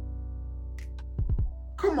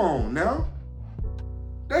 Come on now.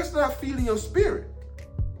 That's not feeding your spirit.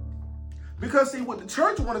 Because see, what the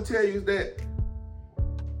church want to tell you is that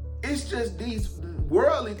it's just these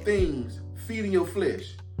worldly things feeding your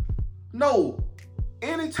flesh. No.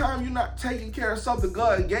 Anytime you're not taking care of something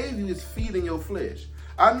God gave you, it's feeding your flesh.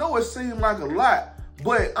 I know it seems like a lot,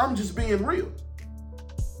 but I'm just being real.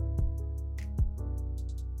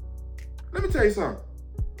 Let me tell you something.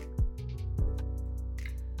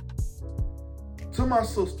 To my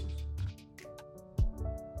sisters,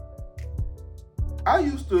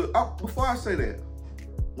 before I say that,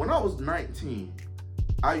 when I was 19,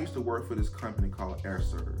 I used to work for this company called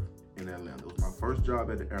AirServe in Atlanta. It was my first job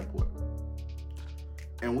at the airport.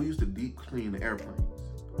 And we used to deep clean the airplanes.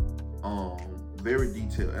 Very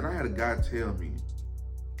detailed. And I had a guy tell me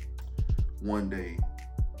one day,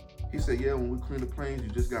 he said, yeah, when we clean the planes, you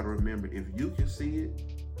just got to remember, if you can see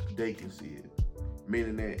it, they can see it.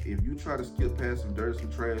 Meaning that if you try to skip past some dirt,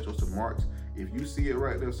 some trash, or some marks, if you see it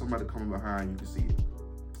right there, somebody coming behind, you can see it.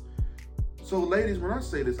 So ladies, when I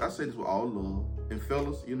say this with all love. And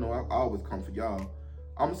fellas, you know, I always come for y'all.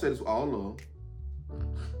 I'm going to say this with all love.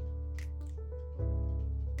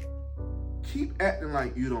 Keep acting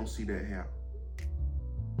like you don't see that hair.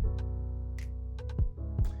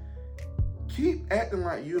 Keep acting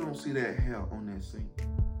like you don't see that hair on that sink.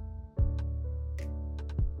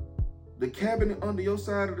 The cabinet under your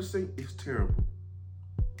side of the sink is terrible.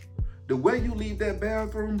 The way you leave that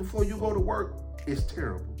bathroom before you go to work is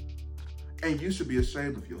terrible. And you should be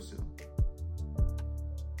ashamed of yourself.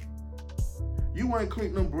 You ain't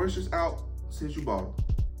cleaned them brushes out since you bought them.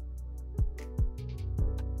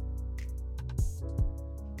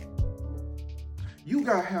 You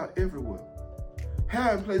got hair everywhere.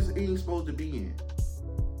 Hair in places it ain't supposed to be in.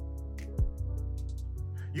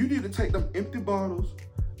 You need to take them empty bottles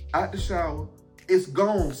out the shower. It's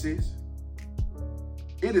gone, sis.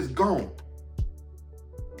 It is gone.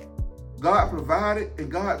 God provided and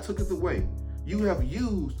God took it away. You have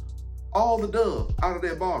used all the Dove out of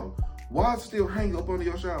that bottle. Why it's still hanging up under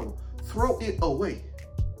your shower? Throw it away.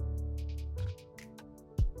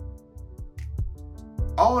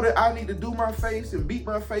 All that I need to do my face and beat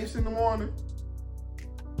my face in the morning,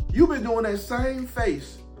 you've been doing that same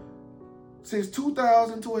face since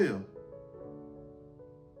 2012.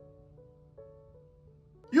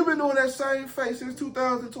 You've been doing that same face since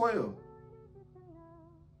 2012.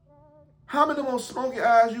 How many more smoky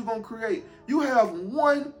eyes you gonna create? You have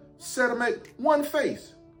one set of one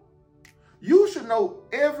face. You should know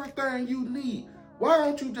everything you need. Why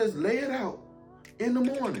don't you just lay it out in the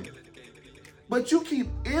morning? But you keep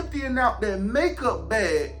emptying out that makeup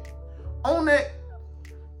bag on that.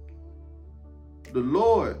 The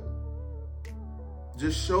Lord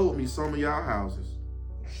just showed me some of y'all houses.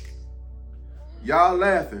 Y'all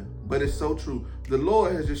laughing, but it's so true. The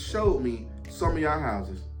Lord has just showed me some of y'all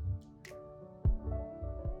houses.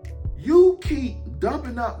 You keep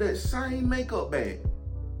dumping out that same makeup bag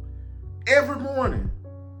every morning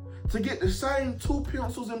to get the same 2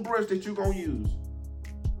 pencils and brush that you're going to use.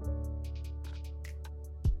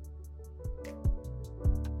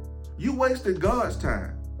 You wasted God's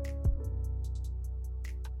time.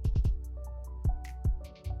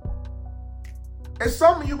 And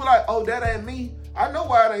some of you be like, oh, that ain't me. I know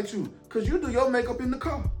why it ain't you. Because you do your makeup in the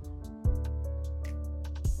car.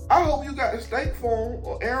 I hope you got a State Farm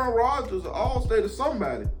or Aaron Rodgers or Allstate or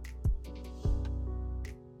somebody.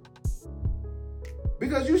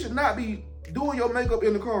 Because you should not be doing your makeup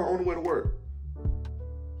in the car on the way to work.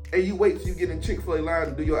 And you wait till you get in Chick-fil-A line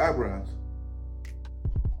to do your eyebrows.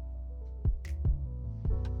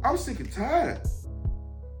 I'm sick and tired.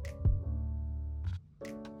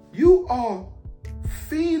 You are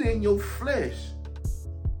feeding your flesh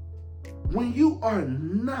when you are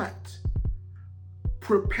not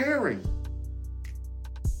preparing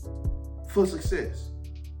for success.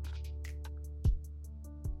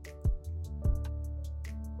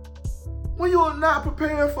 When you are not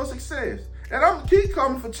preparing for success. And I'm gonna keep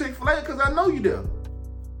coming for Chick-fil-A because I know you there.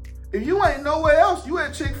 If you ain't nowhere else, you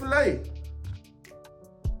at Chick-fil-A.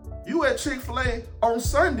 You at Chick-fil-A on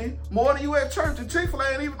Sunday more than you at church, and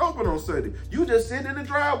Chick-fil-A ain't even open on Sunday. You just sitting in the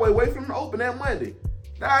driveway waiting for them to open that Monday.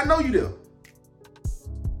 Now I know you there.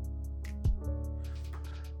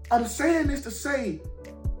 I'm saying this to say,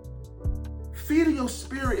 feeding your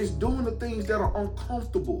spirit is doing the things that are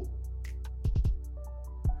uncomfortable.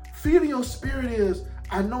 Feeding your spirit is,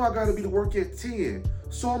 I know I got to be to work at 10,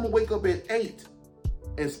 so I'm going to wake up at 8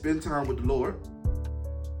 and spend time with the Lord.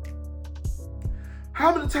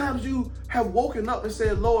 How many times you have woken up and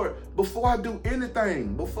said, Lord, before I do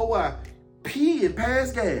anything, before I pee and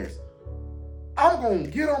pass gas, I'm going to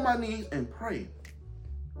get on my knees and pray.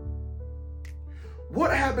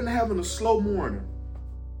 What happened to having a slow morning?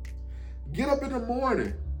 Get up in the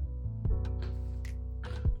morning,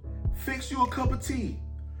 fix you a cup of tea,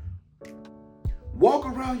 walk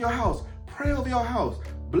around your house, pray over your house,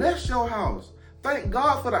 bless your house, thank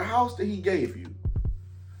God for the house that he gave you.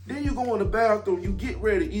 Then you go in the bathroom, you get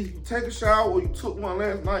ready, either you take a shower or you took one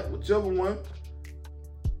last night, whichever one.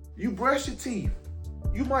 You brush your teeth.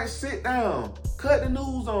 You might sit down, cut the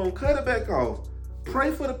news on, cut it back off.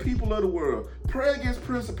 Pray for the people of the world. Pray against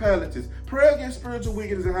principalities. Pray against spiritual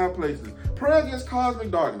wickedness in high places. Pray against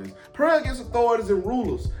cosmic darkness. Pray against authorities and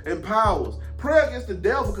rulers and powers. Pray against the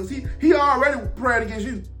devil because he already prayed against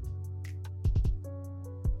you.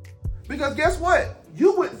 Because guess what?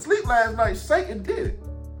 You went to sleep last night. Satan did it.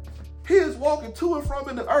 He is walking to and from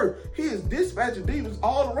in the earth. He is dispatching demons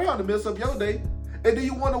all around to mess up your day. And do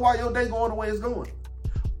you wonder why your day going the way it's going?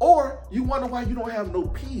 Or you wonder why you don't have no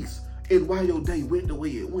peace and why your day went the way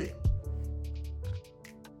it went.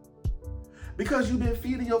 Because you've been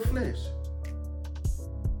feeding your flesh.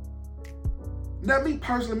 Now, me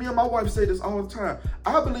personally, me and my wife say this all the time.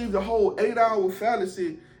 I believe the whole 8-hour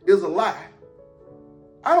fallacy is a lie.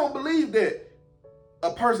 I don't believe that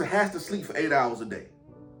a person has to sleep for 8 hours a day.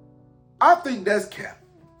 I think that's cap.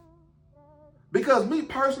 Because me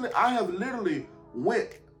personally, I have literally went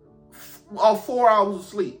 4 hours of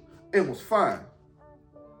sleep and was fine.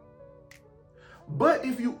 But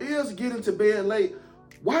if you is getting to bed late,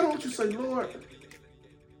 why don't you say, Lord,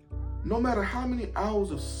 no matter how many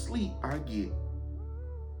hours of sleep I get,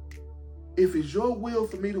 if it's your will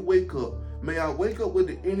for me to wake up, may I wake up with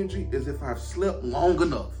the energy as if I've slept long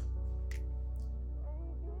enough.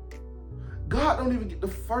 God don't even get the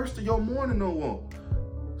first of your morning no more.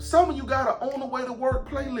 Some of you got an on the way to work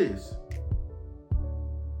playlist.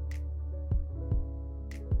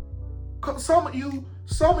 Some of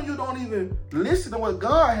you don't even listen to what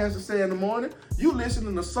God has to say in the morning. You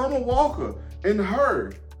listening to Summer Walker and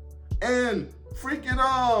her and freaking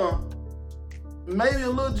maybe a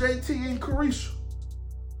little JT and Carisha.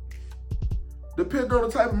 Depending on the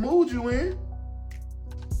type of mood you in.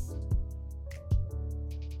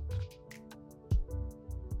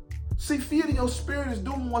 See, feeding your spirit is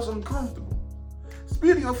doing what's uncomfortable.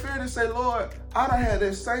 Feeding your spirit is say, Lord, I done had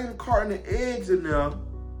that same carton of eggs in there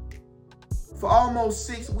for almost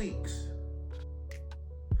 6 weeks.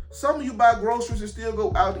 Some of you buy groceries and still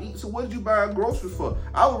go out to eat. So what did you buy groceries for?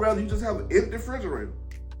 I would rather you just have an empty refrigerator.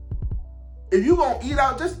 If you gonna eat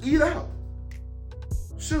out, just eat out.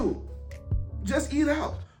 Shoot, just eat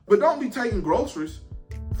out. But don't be taking groceries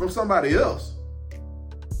from somebody else.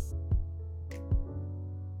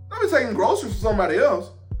 Don't be taking groceries from somebody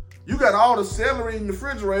else. You got all the celery in the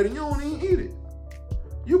refrigerator and you don't even eat it.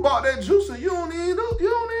 You bought that juicer, you don't even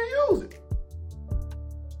use it.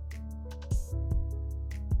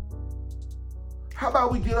 How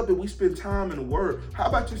about we get up and we spend time in the Word? How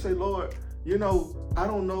about you say, Lord, I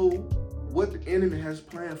don't know what the enemy has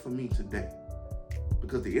planned for me today.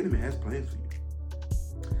 Because the enemy has plans for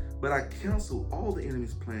you. But I cancel all the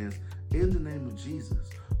enemy's plans in the name of Jesus.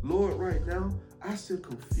 Lord, right now, I send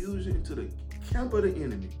confusion into the camp of the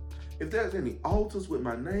enemy. If there's any altars with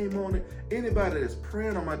my name on it, anybody that's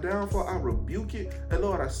praying on my downfall, I rebuke it. And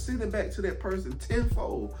Lord, I send it back to that person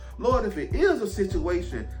tenfold. Lord, if it is a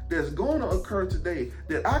situation that's going to occur today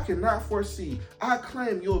that I cannot foresee, I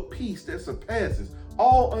claim your peace that surpasses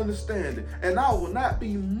all understanding. And I will not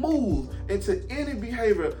be moved into any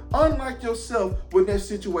behavior unlike yourself when that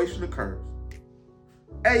situation occurs.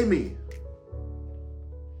 Amen.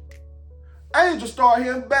 Angel started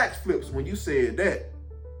hearing backflips when you said that.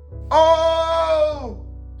 Oh,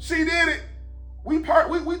 she did it. We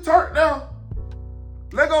turned now.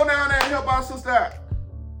 Let's go down there and help our sister out.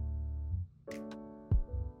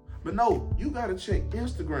 But no, you got to check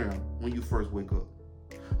Instagram when you first wake up.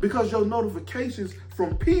 Because your notifications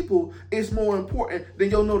from people is more important than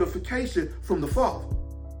your notification from the Father.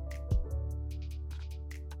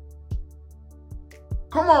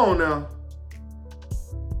 Come on now.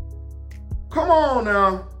 Come on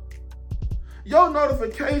now. Your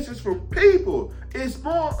notifications from people is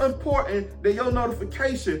more important than your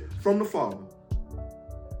notification from the Father.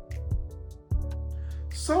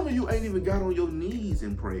 Some of you ain't even got on your knees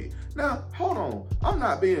and prayed. Now, hold on. I'm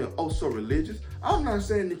not being so religious. I'm not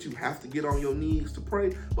saying that you have to get on your knees to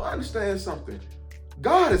pray, but understand something.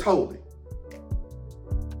 God is holy.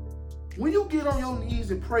 When you get on your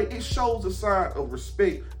knees and pray, it shows a sign of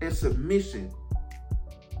respect and submission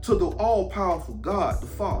to the all-powerful God, the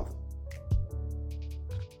Father,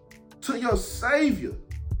 to your Savior,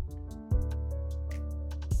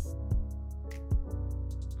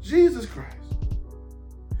 Jesus Christ.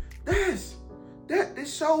 That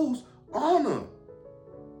shows honor.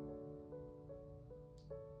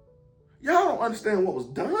 Y'all don't understand what was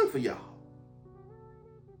done for y'all.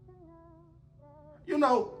 You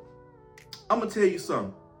know, I'm going to tell you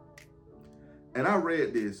something. And I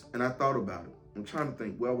read this and I thought about it. I'm trying to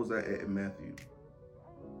think, where was I at in Matthew?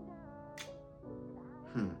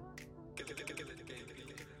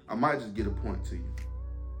 I might just get a point to you.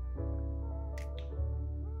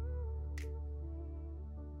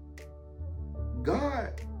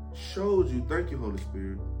 God shows you, thank you, Holy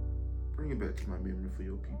Spirit. Bring it back to my memory for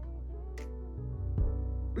your people.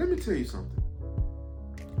 Let me tell you something.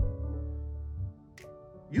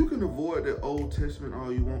 You can avoid the Old Testament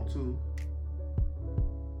all you want to,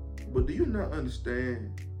 but do you not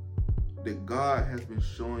understand that God has been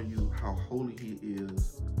showing you how holy he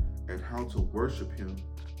is and how to worship him?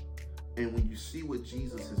 And when you see what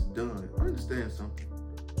Jesus has done, understand something.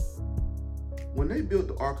 When they built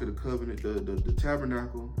the Ark of the Covenant, the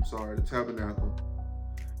tabernacle,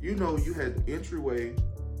 you know, you had the entryway,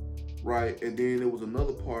 right? And then there was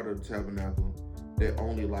another part of the tabernacle that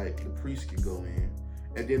only like the priest could go in.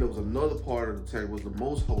 And then there was another part of the tabernacle, was the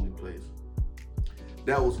most holy place.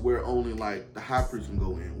 That was where only like the high priest can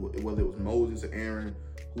go in, whether it was Moses or Aaron,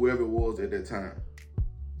 whoever it was at that time,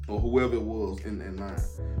 or whoever it was in line,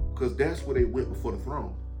 because that's where they went before the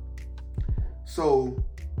throne. So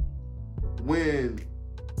when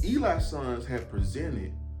Eli's sons had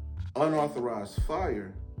presented unauthorized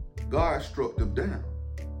fire, God struck them down.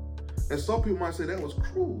 And some people might say that was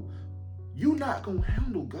cruel. You're not going to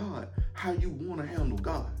handle God how you want to handle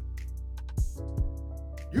God.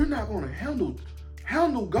 You're not going to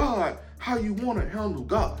handle God how you want to handle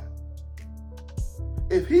God.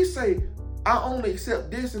 If he say, I only accept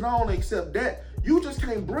this and I only accept that, you just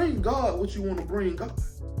can't bring God what you want to bring God.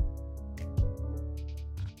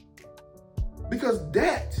 Because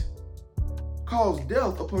that caused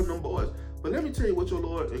death upon them boys. But let me tell you what your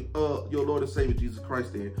Lord and Savior Jesus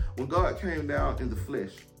Christ did. When God came down in the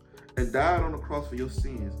flesh and died on the cross for your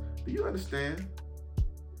sins, do you understand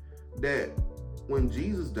that when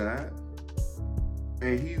Jesus died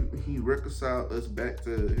and he reconciled us back to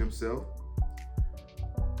himself,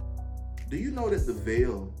 do you know that the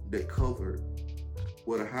veil that covered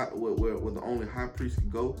where the only high priest could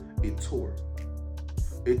go, it tore?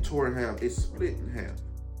 It tore in half. It split in half.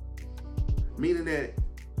 Meaning that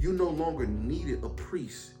you no longer needed a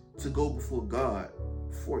priest to go before God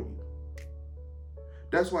for you.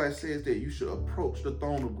 That's why it says that you should approach the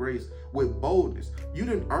throne of grace with boldness. You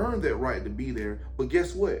didn't earn that right to be there, but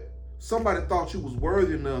guess what? Somebody thought you was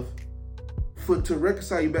worthy enough to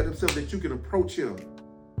reconcile you back to himself, that you can approach him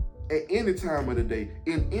at any time of the day,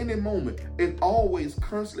 in any moment, and always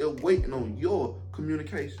constantly waiting on your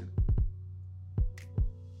communication.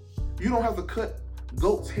 You don't have to cut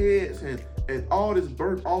goats' heads and all this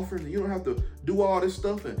burnt offering. You don't have to do all this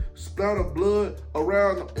stuff and splatter blood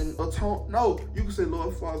around and atone. No, you can say,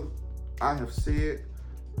 Lord Father, I have said,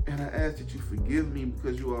 and I ask that you forgive me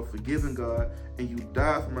because you are a forgiving God and you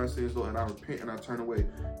died for my sins, Lord, and I repent and I turn away.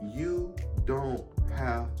 You don't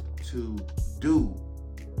have to do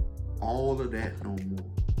all of that no more.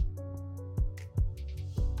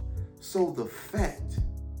 So the fact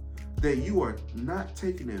that you are not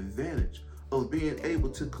taking advantage of being able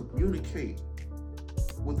to communicate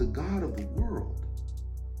with the God of the world,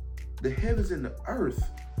 the heavens and the earth,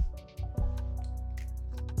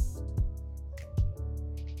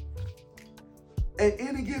 at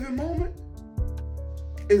any given moment,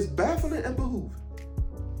 is baffling and behooving.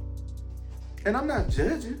 And I'm not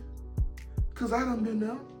judging, because I done been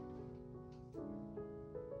there.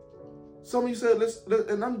 Some of you said,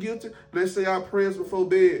 and I'm guilty, let's say our prayers before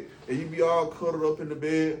bed, and you be all cuddled up in the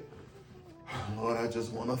bed. Lord, I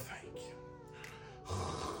just want to thank you.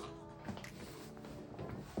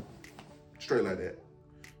 Straight like that.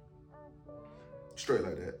 Straight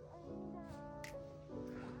like that.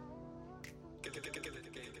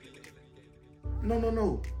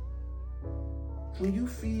 No. When you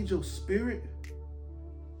feed your spirit,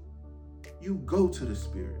 you go to the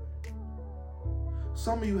spirit.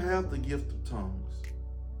 Some of you have the gift of tongues.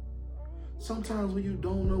 Sometimes when you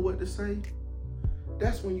don't know what to say,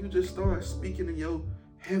 that's when you just start speaking in your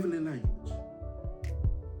heavenly language.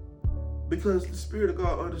 Because the Spirit of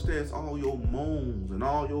God understands all your moans and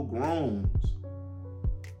all your groans.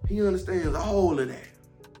 He understands all of that.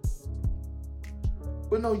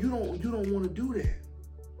 But no, you don't want to do that.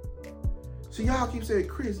 So y'all keep saying,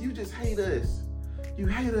 Chris, you just hate us. You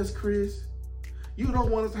hate us, Chris. You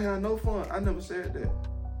don't want us to have no fun. I never said that.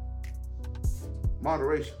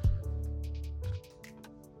 Moderation.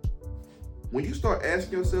 When you start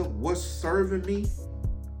asking yourself, what's serving me?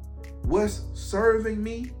 What's serving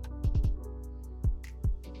me?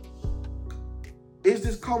 Is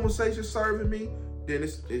this conversation serving me? Then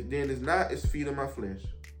it's not, it's feeding my flesh.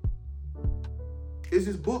 Is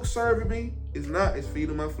this book serving me? It's not, it's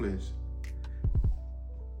feeding my flesh.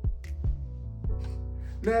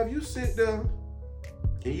 Now, if you sit there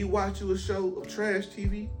and you watch you a show of trash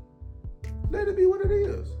TV, let it be what it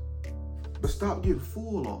is. But stop getting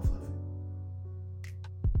full off of it.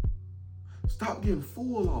 Stop getting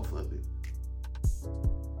full off of it.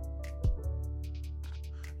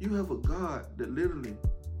 You have a God that literally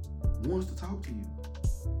wants to talk to you.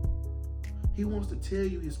 He wants to tell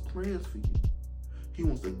you his plans for you. He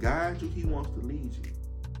wants to guide you. He wants to lead you.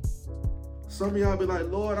 Some of y'all be like,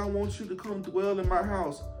 Lord, I want you to come dwell in my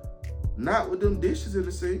house. Not with them dishes in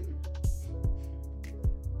the sink.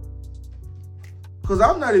 Because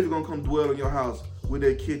I'm not even going to come dwell in your house with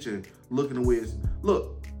that kitchen looking the way it's...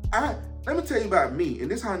 Look, let me tell you about me. And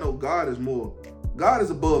this is how I know God is more... God is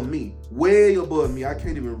above me. Way above me. I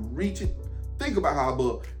can't even reach it. Think about how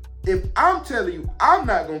above... If I'm telling you, I'm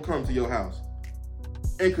not going to come to your house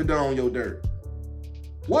and condone your dirt.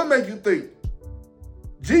 What makes you think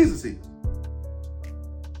Jesus is?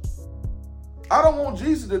 I don't want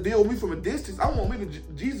Jesus to deal with me from a distance. I want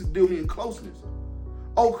Jesus to deal with me in closeness.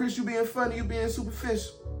 Oh, Chris, you being funny, you being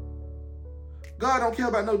superficial. God don't care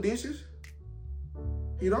about no dishes.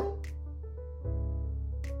 He don't.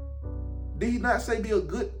 Did he not say be a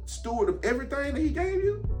good steward of everything that he gave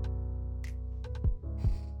you?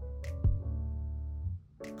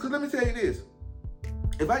 Because let me tell you this.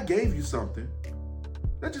 If I gave you something,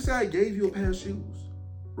 let's just say I gave you a pair of shoes,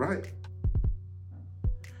 right?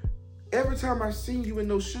 Every time I seen you in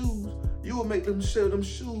those shoes, you would make them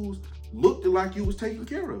shoes look like you was taking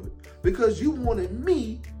care of it. Because you wanted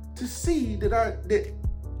me to see that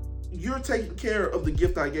you're taking care of the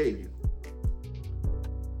gift I gave you.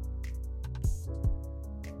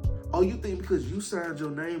 Oh, you think because you signed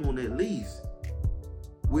your name on that lease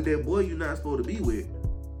with that boy you're not supposed to be with,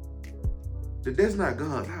 that's not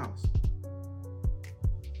God's house.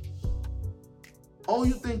 Oh,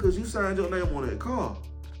 you think because you signed your name on that car,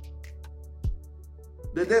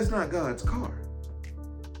 that's not God's car.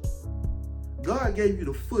 God gave you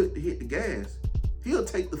the foot to hit the gas. He'll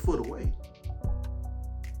take the foot away.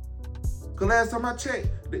 Because last time I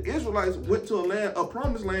checked, the Israelites went to a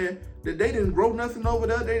promised land that they didn't grow nothing over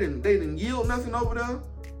there. They didn't yield nothing over there.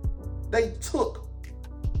 They took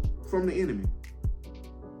from the enemy.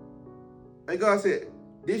 And God said,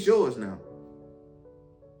 this yours now.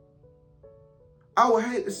 I would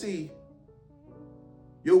hate to see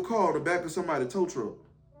your car on the back of somebody's tow truck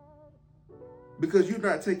because you're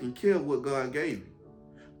not taking care of what God gave you.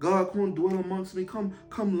 God, come dwell amongst me. Come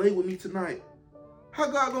lay with me tonight. How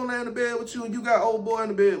God gonna lay in the bed with you and you got old boy in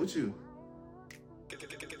the bed with you?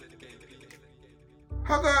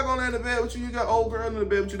 How God gonna lay in the bed with you? You got old girl in the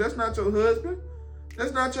bed with you. That's not your husband.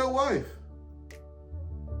 That's not your wife.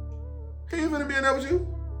 He ain't gonna be in there with you.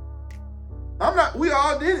 I'm not. We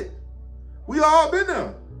all did it. We all been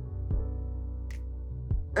there.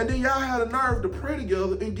 And then y'all had a nerve to pray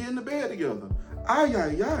together and get in the bed together. Ay,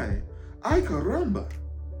 ay, ay. Ay, caramba.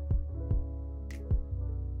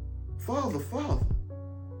 Father, Father.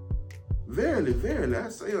 Verily, verily, I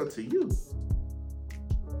say unto you.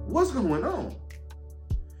 What's going on?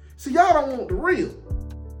 See, y'all don't want the real.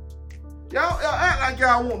 Y'all act like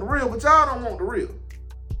y'all want the real, but y'all don't want the real.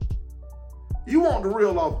 You want the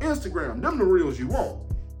real off Instagram. Them the reels you want.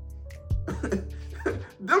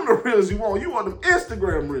 Them the reels you want. You want them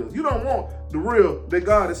Instagram reels. You don't want the real that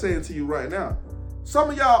God is saying to you right now.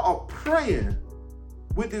 Some of y'all are praying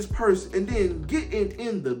with this person and then getting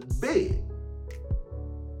in the bed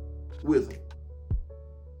with them.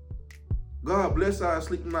 God bless our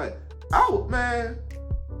sleep tonight. Man,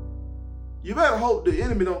 you better hope the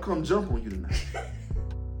enemy don't come jump on you tonight.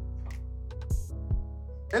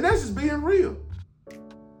 And that's just being real.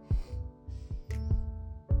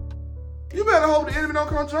 You better hope the enemy don't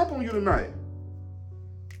come jump on you tonight.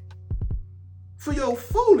 For your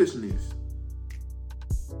foolishness.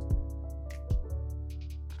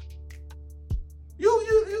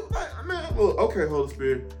 You like, man, look, okay, Holy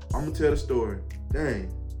Spirit, I'm going to tell the story.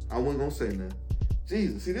 Dang, I wasn't going to say nothing.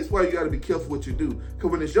 Jesus, see, this is why you got to be careful what you do.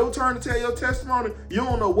 Because when it's your turn to tell your testimony, you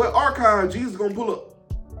don't know what archive Jesus is going to pull up.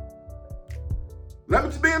 Let me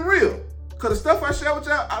just being real. Because the stuff I share with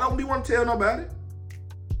y'all, I don't be want to tell nobody.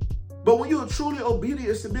 But when you're truly obedient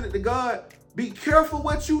and submitted to God, be careful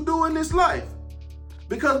what you do in this life.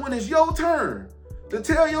 Because when it's your turn to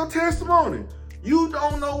tell your testimony, you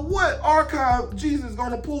don't know what archive Jesus is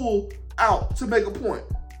going to pull out to make a point.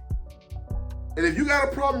 And if you got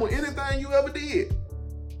a problem with anything you ever did,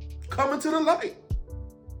 coming to the light,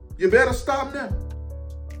 you better stop now.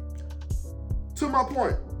 To my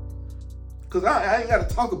point. Because I ain't got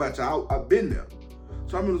to talk about y'all. I've been there.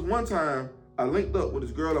 So I remember this one time, I linked up with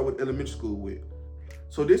this girl I went to elementary school with.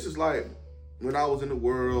 So this is like when I was in the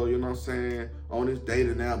world, you know what I'm saying? On this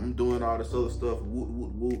dating app, I'm doing all this other stuff. Whoop,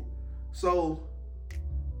 whoop, whoop. So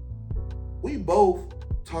we both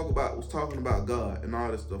was talking about God and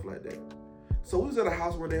all this stuff like that. So we was at a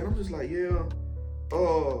house one day, and I'm just like, yeah,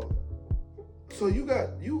 so you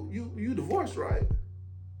divorced, right?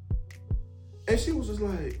 And she was just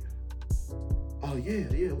like, oh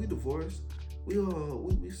yeah, we divorced. We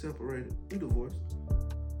separated. We divorced.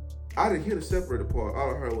 I didn't hear the separated part.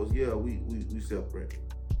 All I heard was, yeah, we separated.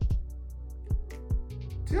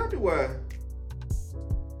 Tell me why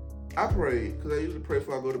I prayed, because I usually pray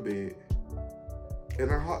before I go to bed. And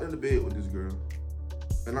I hopped in the bed with this girl.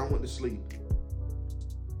 And I went to sleep.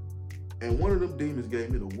 And one of them demons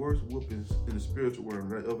gave me the worst whoopings in the spiritual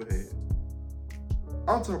world I ever had.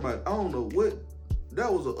 I'm talking about, I don't know what,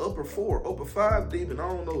 that was an upper 5 demon. I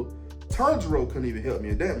don't know. Tanjiro couldn't even help me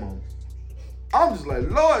at that moment. I'm just like,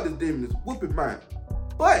 Lord, this demon is whooping mine.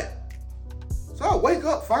 But, so I wake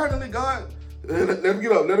up, finally, God, let him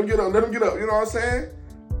get up. You know what I'm saying?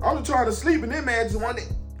 I'm just trying to sleep, and then man just wanted,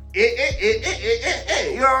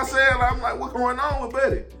 you know what I'm saying? I'm like, what's going on with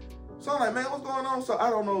Betty? So I'm like, man, what's going on? So I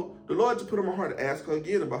don't know. The Lord just put in my heart to ask her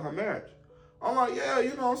again about her marriage. I'm like, yeah, you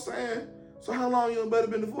know what I'm saying? So how long you and Betty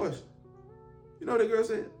been divorced? You know what that girl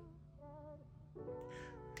said?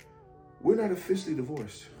 We're not officially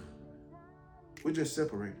divorced. We're just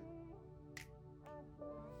separated.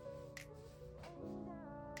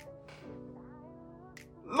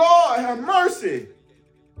 Lord have mercy.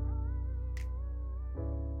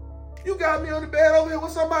 You got me on the bed over here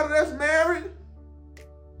with somebody that's married?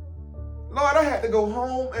 Lord, I had to go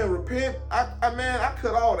home and repent. I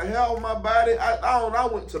cut all the hair on my body. I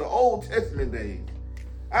went to the Old Testament days.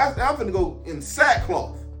 I'm finna go in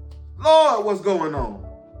sackcloth. Lord, what's going on?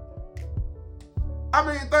 I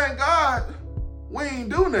mean, thank God we ain't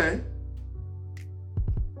do nothing.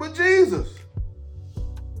 But Jesus.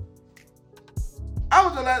 I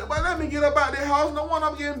was just like, well, let me get up out of this house. No one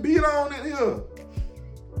I'm getting beat on in here.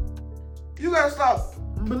 You gotta stop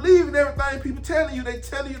believing everything people telling you. They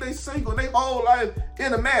telling you they single their whole life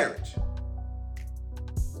in a marriage.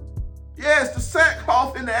 Yeah, it's the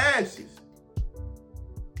sackcloth and the ashes.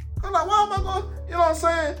 I'm like, why am I going? You know what I'm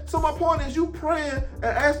saying? So my point is, you praying and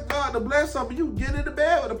asking God to bless something, you get into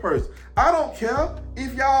bed with a person. I don't care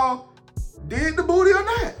if y'all did the booty or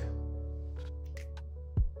not.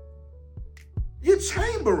 You're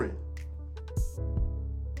chambering.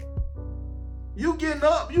 You getting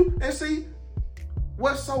up, and see,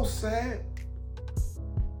 what's so sad?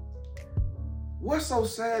 What's so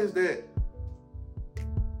sad is that,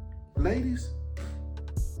 ladies,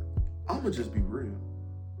 I'ma just be real.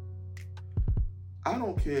 I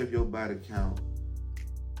don't care if your body count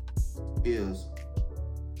is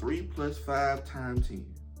 3 + 5 × 10.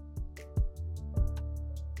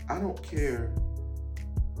 I don't care.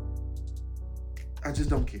 I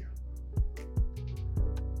just don't care.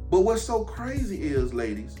 But what's so crazy is,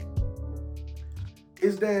 ladies,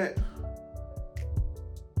 is that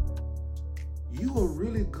you a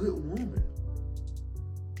really good woman.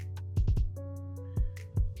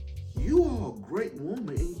 You are a great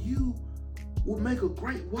woman, and you will make a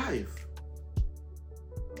great wife.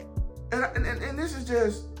 And this is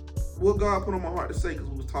just what God put on my heart to say, because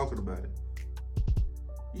we was talking about it.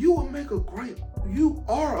 You are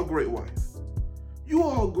a great wife. You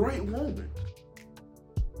are a great woman.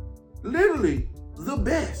 Literally the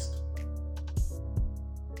best.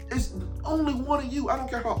 It's only one of you. I don't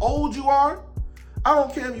care how old you are. I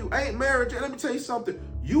don't care if you ain't married yet. Let me tell you something.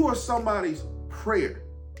 You are somebody's prayer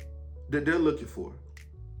that they're looking for.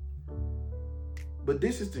 But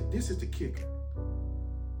this is the kicker.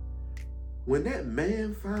 When that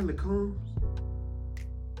man finally comes,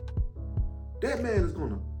 that man is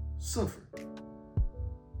gonna suffer.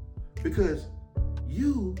 Because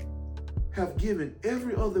you have given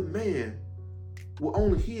every other man what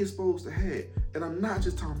only he is supposed to have. And I'm not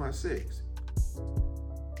just talking about sex.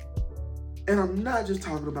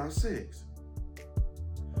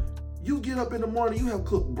 You get up in the morning, you have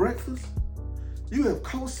cooked breakfast, you have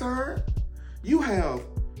co-signed, you have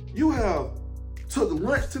took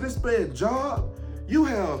lunch to this man's job, you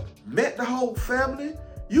have met the whole family,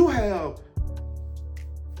 You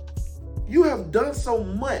have done so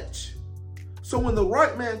much. So when the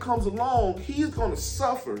right man comes along, he's going to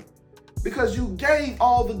suffer because you gave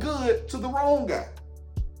all the good to the wrong guy.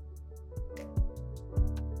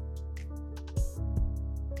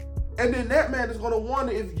 And then that man is going to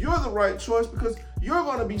wonder if you're the right choice because you're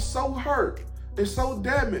going to be so hurt and so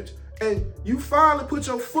damaged. And you finally put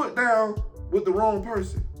your foot down with the wrong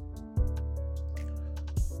person.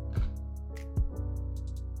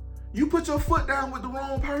 You put your foot down with the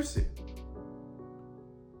wrong person.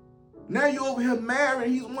 Now you over here married,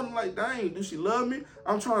 and he's wondering like, dang, do she love me?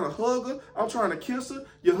 I'm trying to hug her. I'm trying to kiss her.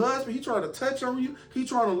 Your husband, he trying to touch on you. He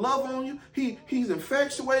trying to love on you. He's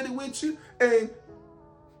infatuated with you. And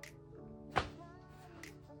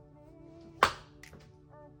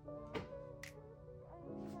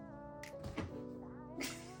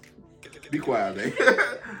be quiet, man.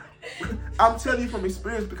 I'm telling you from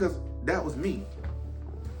experience because that was me.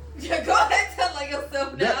 Yeah, go ahead, tell on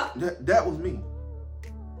yourself now. That was me.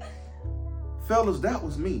 Fellas, that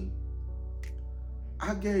was me.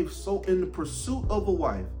 I gave so, in the pursuit of a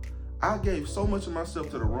wife, I gave so much of myself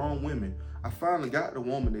to the wrong women. I finally got the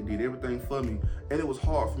woman that did everything for me, and it was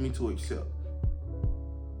hard for me to accept.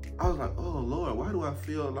 I was like, oh Lord, why do I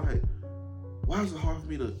feel like, why is it hard for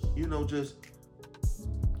me to, just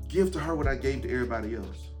give to her what I gave to everybody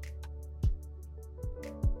else?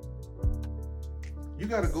 You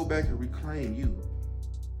got to go back and reclaim you.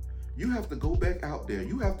 You have to go back out there.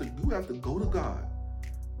 You have to go to God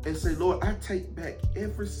and say, Lord, I take back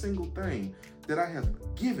every single thing that I have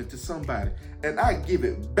given to somebody, and I give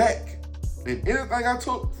it back. And anything I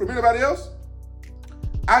took from anybody else,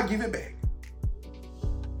 I give it back.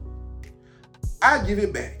 I give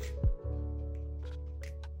it back.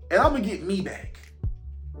 And I'm going to get me back.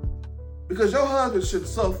 Because your husband should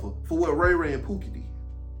suffer for what Ray Ray and Pookie did.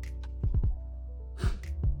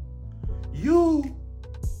 You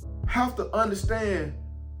have to understand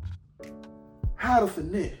how to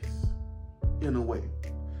finesse in a way.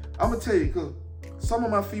 I'm going to tell you, because some of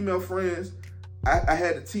my female friends, I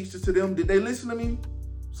had to teach this to them. Did they listen to me?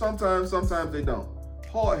 Sometimes they don't.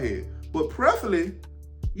 Hardhead. But preferably,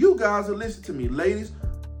 you guys will listen to me. Ladies,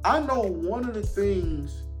 I know one of the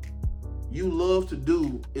things you love to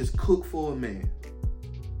do is cook for a man.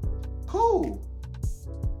 Cool.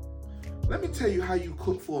 Let me tell you how you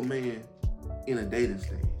cook for a man in a dating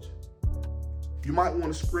stage. You might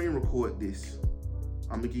want to screen record this.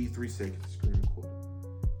 I'm going to give you 3 seconds to screen record.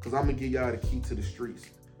 Because I'm going to give y'all the key to the streets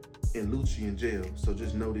and Lucci in jail. So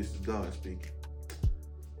just know this is God speaking.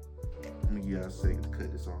 I'm going to give y'all a second to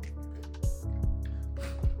cut this off.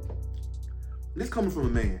 This coming from a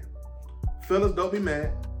man. Fellas, don't be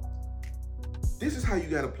mad. This is how you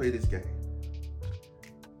got to play this game.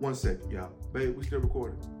 1 second, y'all. Babe, we still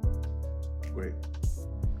recording? Great.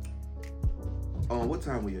 What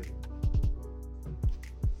time we at?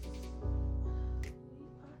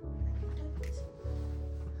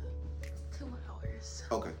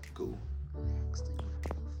 Okay, cool.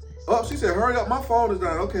 Oh, she said, hurry up, my phone is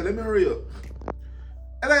down. Okay, let me hurry up.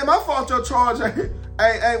 It ain't my fault your charge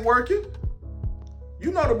ain't working.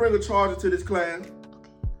 You know to bring a charger to this class.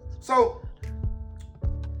 So,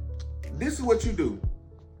 this is what you do.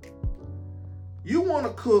 You want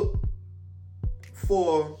to cook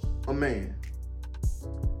for a man.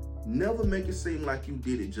 Never make it seem like you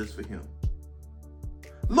did it just for him.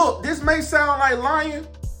 Look, this may sound like lying,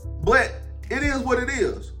 but it is what it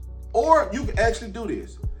is. Or you can actually do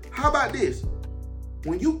this. How about this?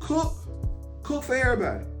 When you cook for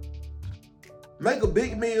everybody. Make a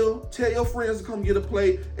big meal, tell your friends to come get a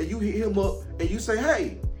plate, and you hit him up and you say,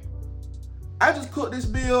 hey, I just cooked this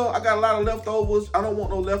meal. I got a lot of leftovers. I don't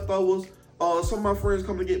want no leftovers. Some of my friends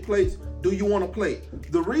come to get plates. Do you want a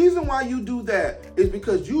plate? The reason why you do that is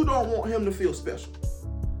because you don't want him to feel special.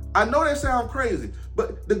 I know that sounds crazy,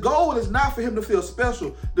 but the goal is not for him to feel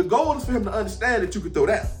special. The goal is for him to understand that you can throw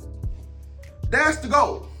down. That's the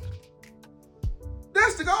goal.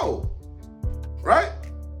 That's the goal, right?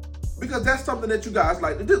 Because that's something that you guys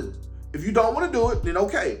like to do. If you don't want to do it, then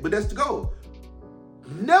okay, but that's the goal.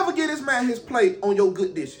 Never get this man his plate on your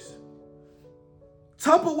good dishes.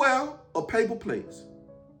 Tupperware or paper plates.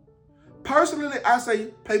 Personally, I say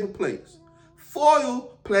paper plates.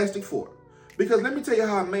 Foil plastic fork. Because let me tell you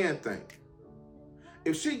how a man think.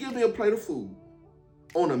 If she give me a plate of food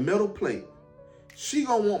on a metal plate, she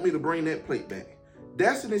gonna want me to bring that plate back.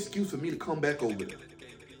 That's an excuse for me to come back over there.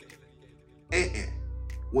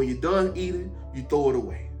 When you're done eating, you throw it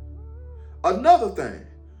away. Another thing,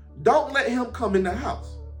 don't let him come in the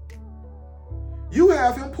house. You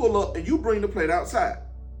have him pull up and you bring the plate outside.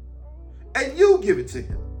 And you give it to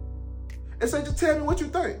him. and say, just tell me what you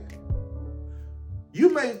think.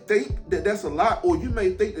 You may think that that's a lot, or you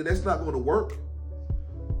may think that that's not going to work.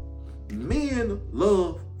 Men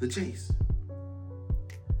love the chase.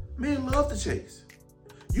 Men love the chase.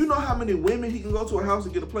 You know how many women he can go to a house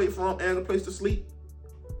and get a plate from and a place to sleep?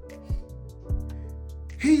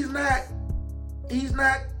 He's not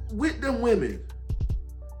with them women.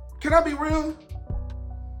 Can I be real?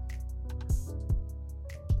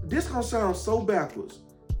 This gonna sound so backwards.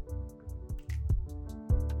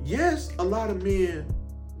 Yes, a lot of men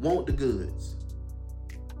want the goods.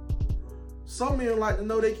 Some men like to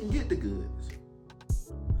know they can get the goods.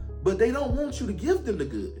 But they don't want you to give them the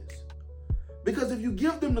goods. Because if you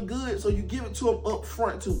give them the goods, or you give it to them up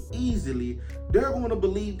front too easily, they're going to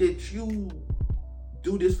believe that you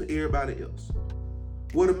do this for everybody else.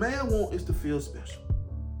 What a man wants is to feel special.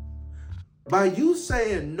 By you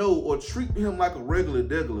saying no or treating him like a regular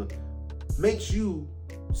degular makes you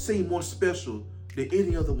seem more special than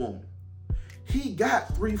any other woman. He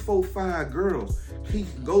got 3, 4, 5 girls. He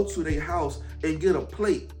can go to their house and get a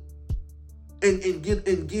plate and get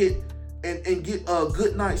a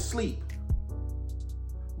good night's sleep.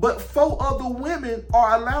 But 4 other women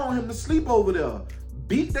are allowing him to sleep over there,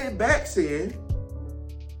 beat their backs in,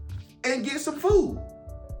 and get some food.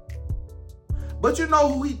 But you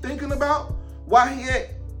know who he thinking about while he at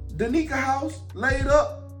Danica house laid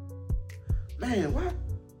up? Man, why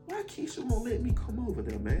Keisha won't let me come over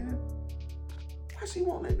there, man? Why she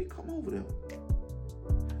won't let me come over there?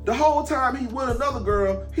 The whole time he with another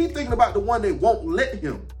girl, he thinking about the one that won't let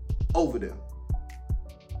him over there.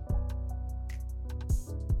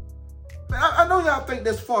 Man, I know y'all think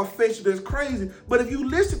that's far-fetched, that's crazy, but if you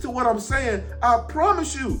listen to what I'm saying, I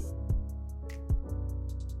promise you,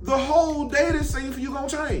 the whole dating scene for you gonna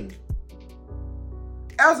change.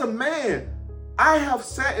 As a man, I have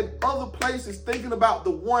sat in other places thinking about the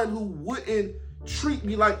one who wouldn't treat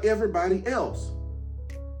me like everybody else.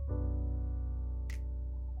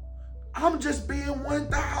 I'm just being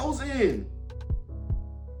 1,000.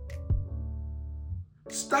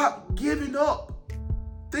 Stop giving up,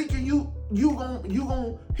 thinking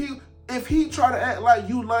if he try to act like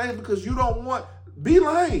you lame because you don't want, be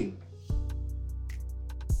lame.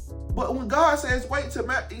 But when God says wait till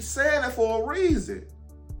marriage, he's saying that for a reason.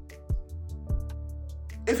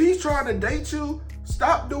 If he's trying to date you,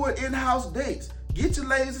 stop doing in-house dates. Get your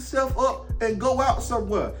lazy self up and go out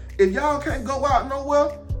somewhere. If y'all can't go out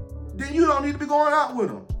nowhere, then you don't need to be going out with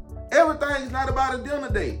them. Everything's not about a dinner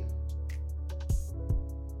date.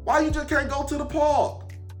 Why you just can't go to the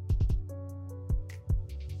park?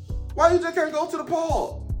 Why you just can't go to the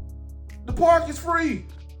park? The park is free.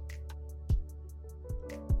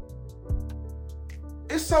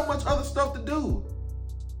 It's so much other stuff to do.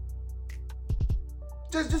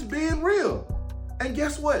 Just being real. And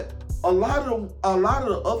guess what? A lot of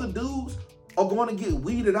the other dudes are going to get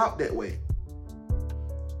weeded out that way.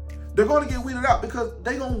 They're going to get weeded out because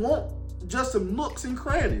they going to want just some nooks and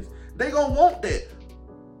crannies. They going to want that.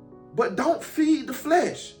 But don't feed the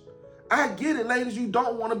flesh. I get it, ladies. You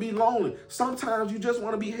don't want to be lonely. Sometimes you just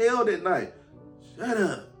want to be held at night. Shut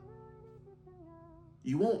up.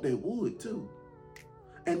 You want that wood too.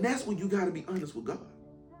 And that's when you got to be honest with God.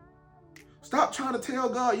 Stop trying to tell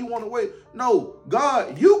God you want to wait. No,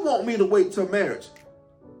 God, you want me to wait till marriage.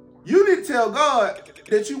 You need to tell God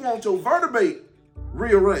that you want your vertebrae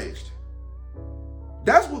rearranged.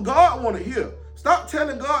 That's what God want to hear. Stop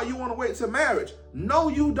telling God you want to wait till marriage. No,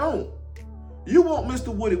 you don't. You want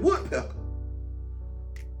Mr. Woody Woodpecker.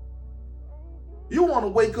 You want to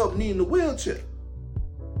wake up needing a wheelchair.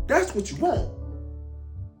 That's what you want.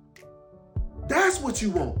 That's what you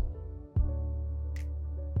want.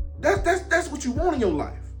 That's what you want in your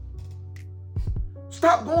life.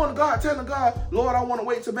 Stop going to God, telling God, Lord, I want to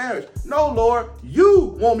wait till marriage. No, Lord,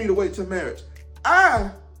 you want me to wait till marriage.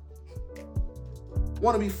 I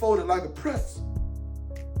want to be folded like a pretzel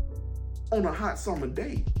on a hot summer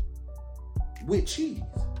day with cheese.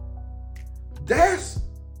 That's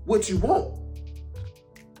what you want.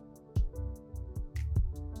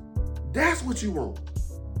 That's what you want.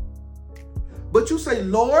 But you say,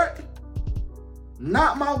 Lord,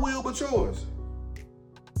 not my will, but yours.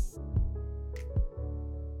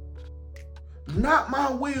 Not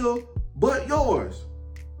my will, but yours.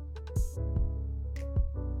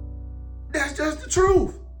 That's just the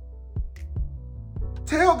truth.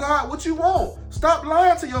 Tell God what you want. Stop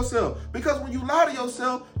lying to yourself. Because when you lie to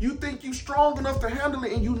yourself, you think you're strong enough to handle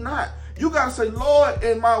it and you're not. You got to say, Lord,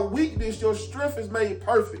 in my weakness, your strength is made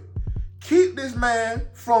perfect. Keep this man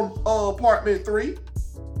from apartment 3.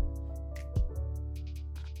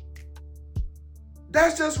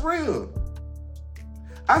 That's just real.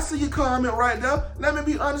 I see your comment right there. Let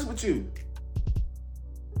me be honest with you.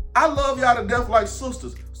 I love y'all to death like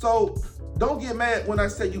sisters. So don't get mad when I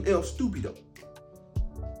say you El Stupido.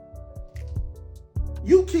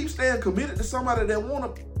 You keep staying committed to somebody that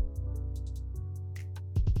wanna.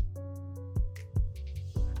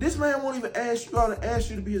 This man won't even ask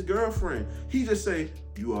you to be his girlfriend. He just say,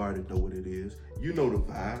 you already know what it is. You know the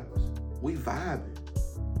vibes. We vibing.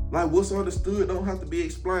 Like what's understood don't have to be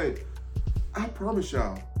explained. I promise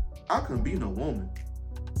y'all, I couldn't be no woman.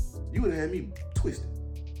 You would have had me twisted.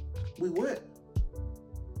 We what?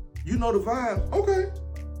 You know the vibes. Okay.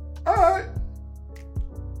 All right.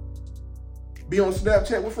 Be on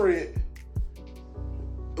Snapchat with Fred,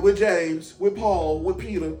 with James, with Paul, with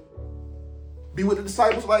Peter. Be with the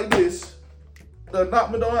disciples like this.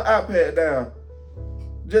 Knock my darn iPad down.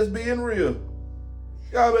 Just being real.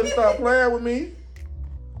 Y'all better stop playing with me.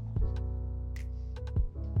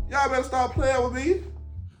 Y'all better stop playing with me.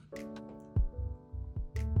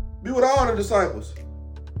 Be with all the disciples.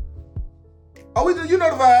 Oh, you know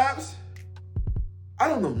the vibes. I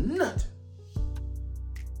don't know nothing.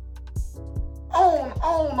 I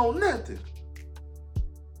don't know nothing.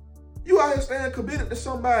 You out here staying committed to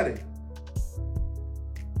somebody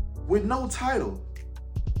with no title.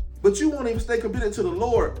 But you won't even stay committed to the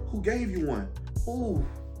Lord who gave you one. Ooh.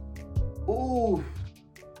 Ooh.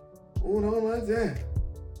 Ooh, don't like that.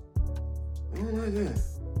 Don't like that.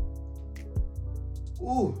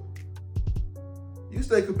 Ooh. You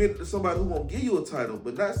stay committed to somebody who won't give you a title,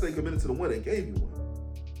 but not stay committed to the one that gave you one.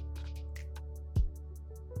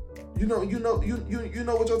 You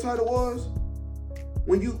know what your title was?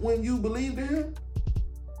 When you believed in him?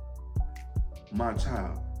 My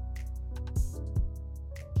child.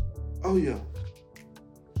 Oh yeah.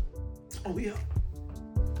 Oh yeah.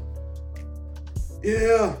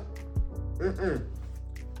 Yeah.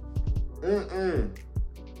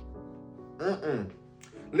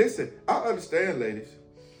 Listen, I understand, ladies.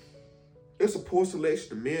 It's a poor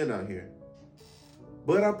selection of men out here.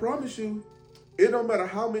 But I promise you, it don't matter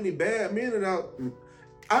how many bad men it out.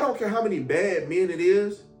 I don't care how many bad men it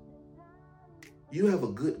is. You have a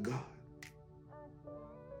good God.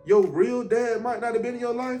 Your real dad might not have been in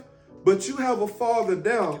your life, but you have a father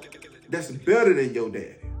now that's better than your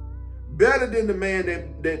daddy. Better than the man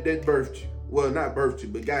that birthed you. Well, not birthed you,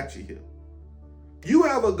 but got you here. You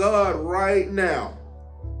have a God right now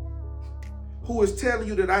who is telling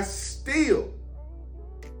you that I still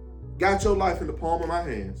got your life in the palm of my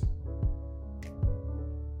hands.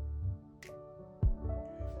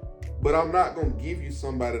 But I'm not going to give you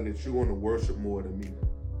somebody that you're going to worship more than me.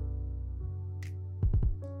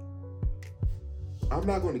 I'm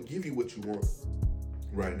not going to give you what you want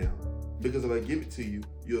right now. Because if I give it to you,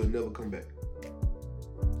 you'll never come back.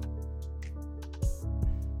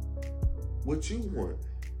 What you want.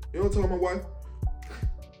 You know what I told my wife?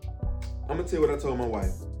 I'm going to tell you what I told my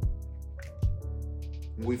wife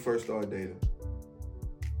when we first started dating.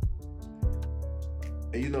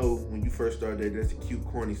 And you know, when you first start dating, that's a cute,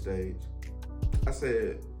 corny stage. I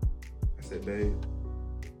said, babe,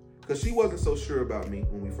 because she wasn't so sure about me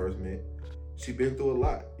when we first met. She been through a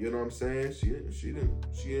lot, you know what I'm saying? She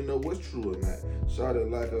didn't know what's true or not. Shawty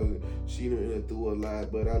like she went through a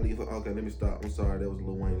lot, but I leave her. Okay, let me stop. I'm sorry, that was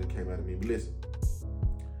Lil Wayne that came out of me. But listen,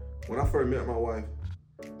 when I first met my wife,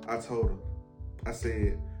 I told her, I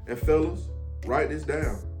said, and fellas, write this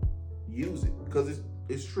down, use it, because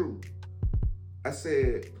it's true. I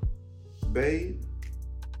said, babe,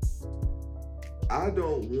 I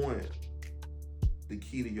don't want the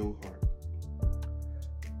key to your heart.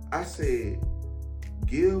 I said,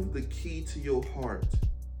 give the key to your heart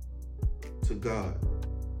to God,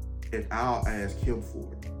 and I'll ask him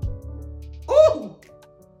for it. Ooh!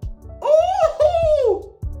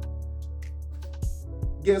 Ooh!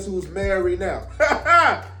 Guess who's married now?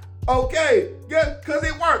 Okay, yeah, because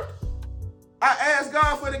it worked. I asked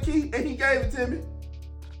God for the key, and he gave it to me.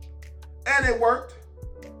 And it worked.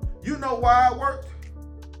 You know why it worked?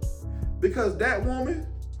 Because that woman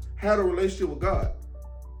had a relationship with God.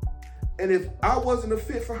 And if I wasn't a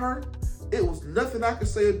fit for her, it was nothing I could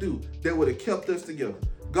say or do that would have kept us together.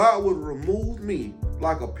 God would have removed me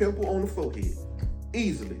like a pimple on the forehead.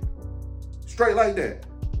 Easily. Straight like that.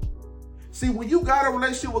 See, when you got a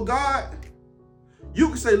relationship with God, you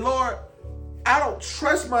can say, Lord, I don't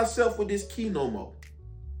trust myself with this key no more.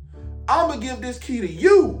 I'm going to give this key to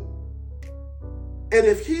you. And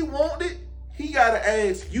if he want it, he got to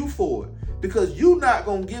ask you for it. Because you're not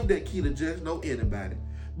going to give that key to just no anybody.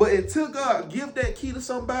 But until God give that key to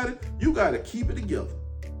somebody, you got to keep it together.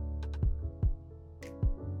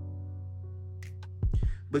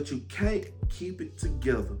 But you can't keep it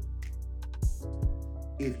together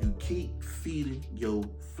if you keep feeding your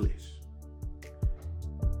flesh.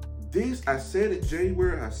 This, I said it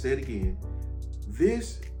January, I said it again.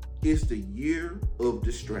 This is the year of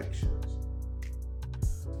distractions.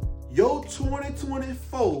 Your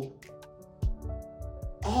 2024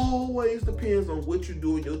 always depends on what you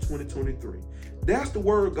do in your 2023. That's the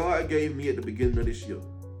word God gave me at the beginning of this year.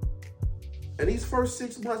 And these first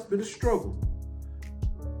 6 months been a struggle.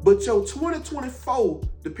 But your 2024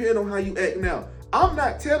 depends on how you act now. I'm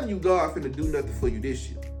not telling you God finna do nothing for you this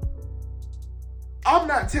year. I'm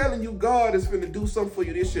not telling you God is finna do something for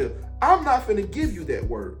you this year. I'm not finna give you that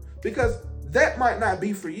word because that might not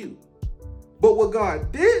be for you. But what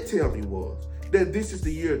God did tell me was that this is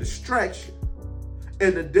the year of distraction.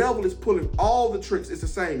 And the devil is pulling all the tricks. It's the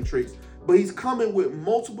same tricks, but he's coming with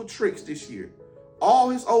multiple tricks this year. All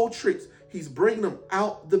his old tricks, he's bringing them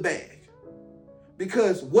out the bag.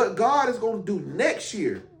 Because what God is going to do next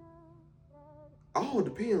year all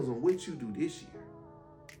depends on what you do this year.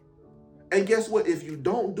 And guess what? If you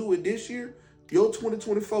don't do it this year, your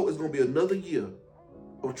 2024 is going to be another year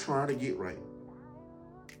of trying to get right.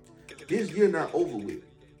 This year not over with.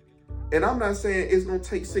 And I'm not saying it's going to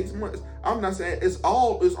take 6 months. I'm not saying it's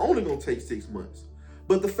only going to take 6 months.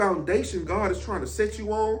 But the foundation God is trying to set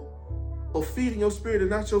you on of feeding your spirit and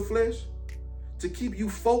not your flesh to keep you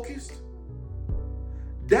focused,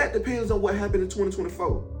 that depends on what happened in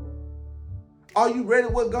 2024. Are you ready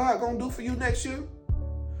what God going to do for you next year?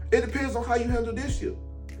 It depends on how you handle this year.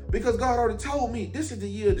 Because God already told me this is the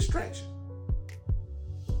year of distraction.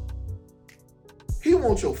 He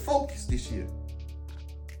wants your focus this year.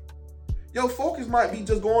 Your focus might be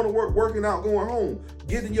just going to work, working out, going home,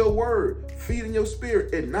 getting your word, feeding your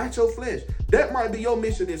spirit, and not your flesh. That might be your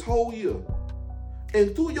mission this whole year.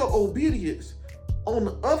 And through your obedience, on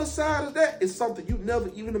the other side of that is something you never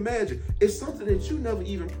even imagined. It's something that you never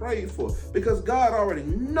even prayed for. Because God already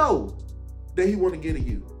knows that he want to get at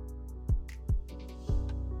you.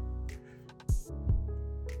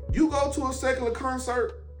 You go to a secular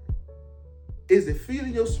concert, is it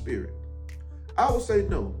feeding your spirit? I would say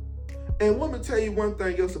no. And let me tell you one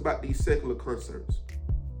thing else about these secular concerts.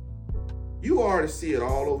 You already see it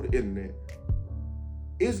all over the internet.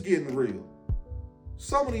 It's getting real.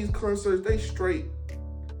 Some of these concerts, they straight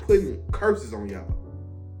putting curses on y'all.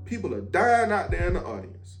 People are dying out there in the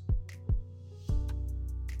audience.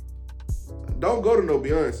 Don't go to no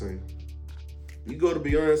Beyonce. You go to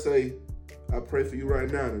Beyonce, I pray for you right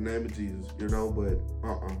now in the name of Jesus, but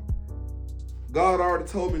God already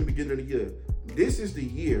told me in the beginning of the year, this is the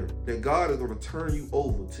year that God is going to turn you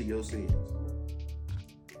over to your sins.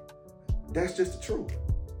 That's just the truth.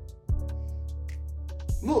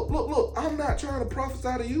 Look, I'm not trying to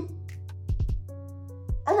prophesy to you.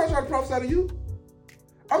 I'm not trying to prophesy to you.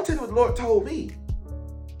 I'm telling you what the Lord told me.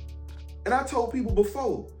 And I told people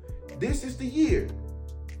before, this is the year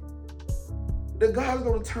that God is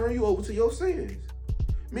going to turn you over to your sins.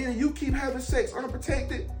 Meaning you keep having sex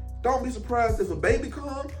unprotected, don't be surprised if a baby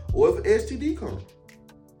comes or if an STD comes.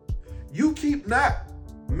 You keep not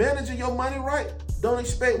managing your money right, don't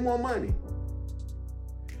expect more money.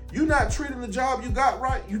 You're not treating the job you got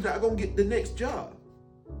right, you're not going to get the next job.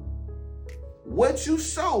 What you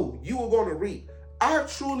sow, you are going to reap. I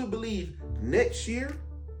truly believe next year,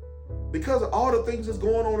 because of all the things that's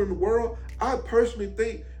going on in the world, I personally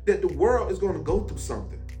think that the world is going to go through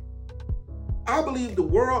something. I believe the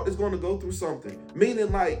world is going to go through something,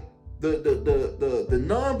 meaning like the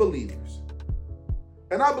non-believers.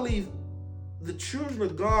 And I believe the children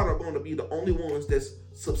of God are going to be the only ones that's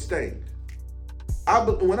sustained.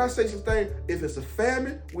 When I say sustained, if it's a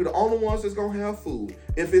famine, we're the only ones that's going to have food.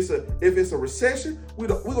 If it's a recession, we're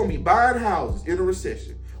going to be buying houses in a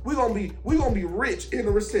recession. We're going to be rich in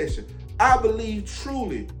a recession. I believe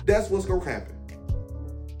truly that's what's going to happen.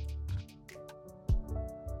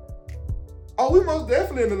 Oh, we most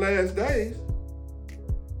definitely in the last days.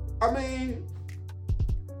 I mean,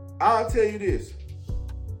 I'll tell you this.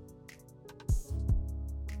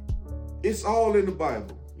 It's all in the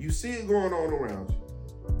Bible. You see it going on around you.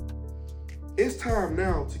 It's time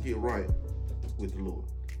now to get right with the Lord.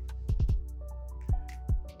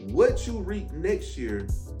 What you reap next year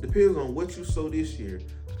depends on what you sow this year.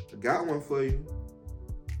 I got one for you.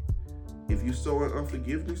 If you sow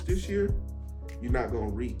unforgiveness this year, you're not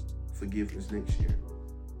going to reap forgiveness next year.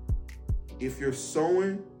 If you're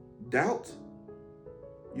sowing doubt,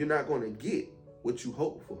 you're not going to get what you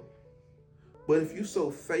hope for. But if you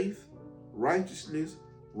sow faith, righteousness,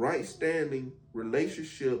 right standing,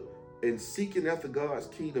 relationship, and seeking after God's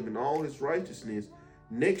kingdom and all his righteousness,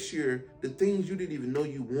 next year, the things you didn't even know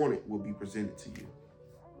you wanted will be presented to you.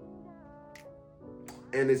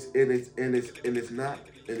 and it's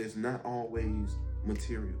not always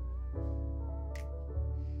material.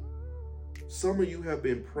 Some of you have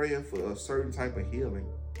been praying for a certain type of healing.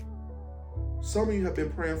 Some of you have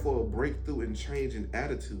been praying for a breakthrough and change in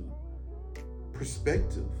attitude,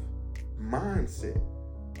 perspective, mindset.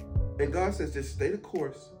 And God says, just stay the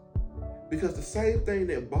course, because the same thing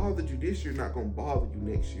that bothered you this year not going to bother you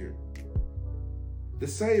next year. The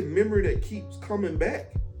same memory that keeps coming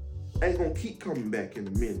back ain't going to keep coming back in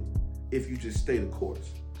a minute if you just stay the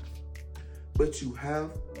course. But you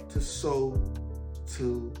have to sow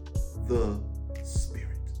to the Spirit.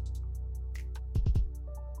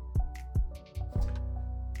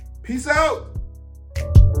 Peace out.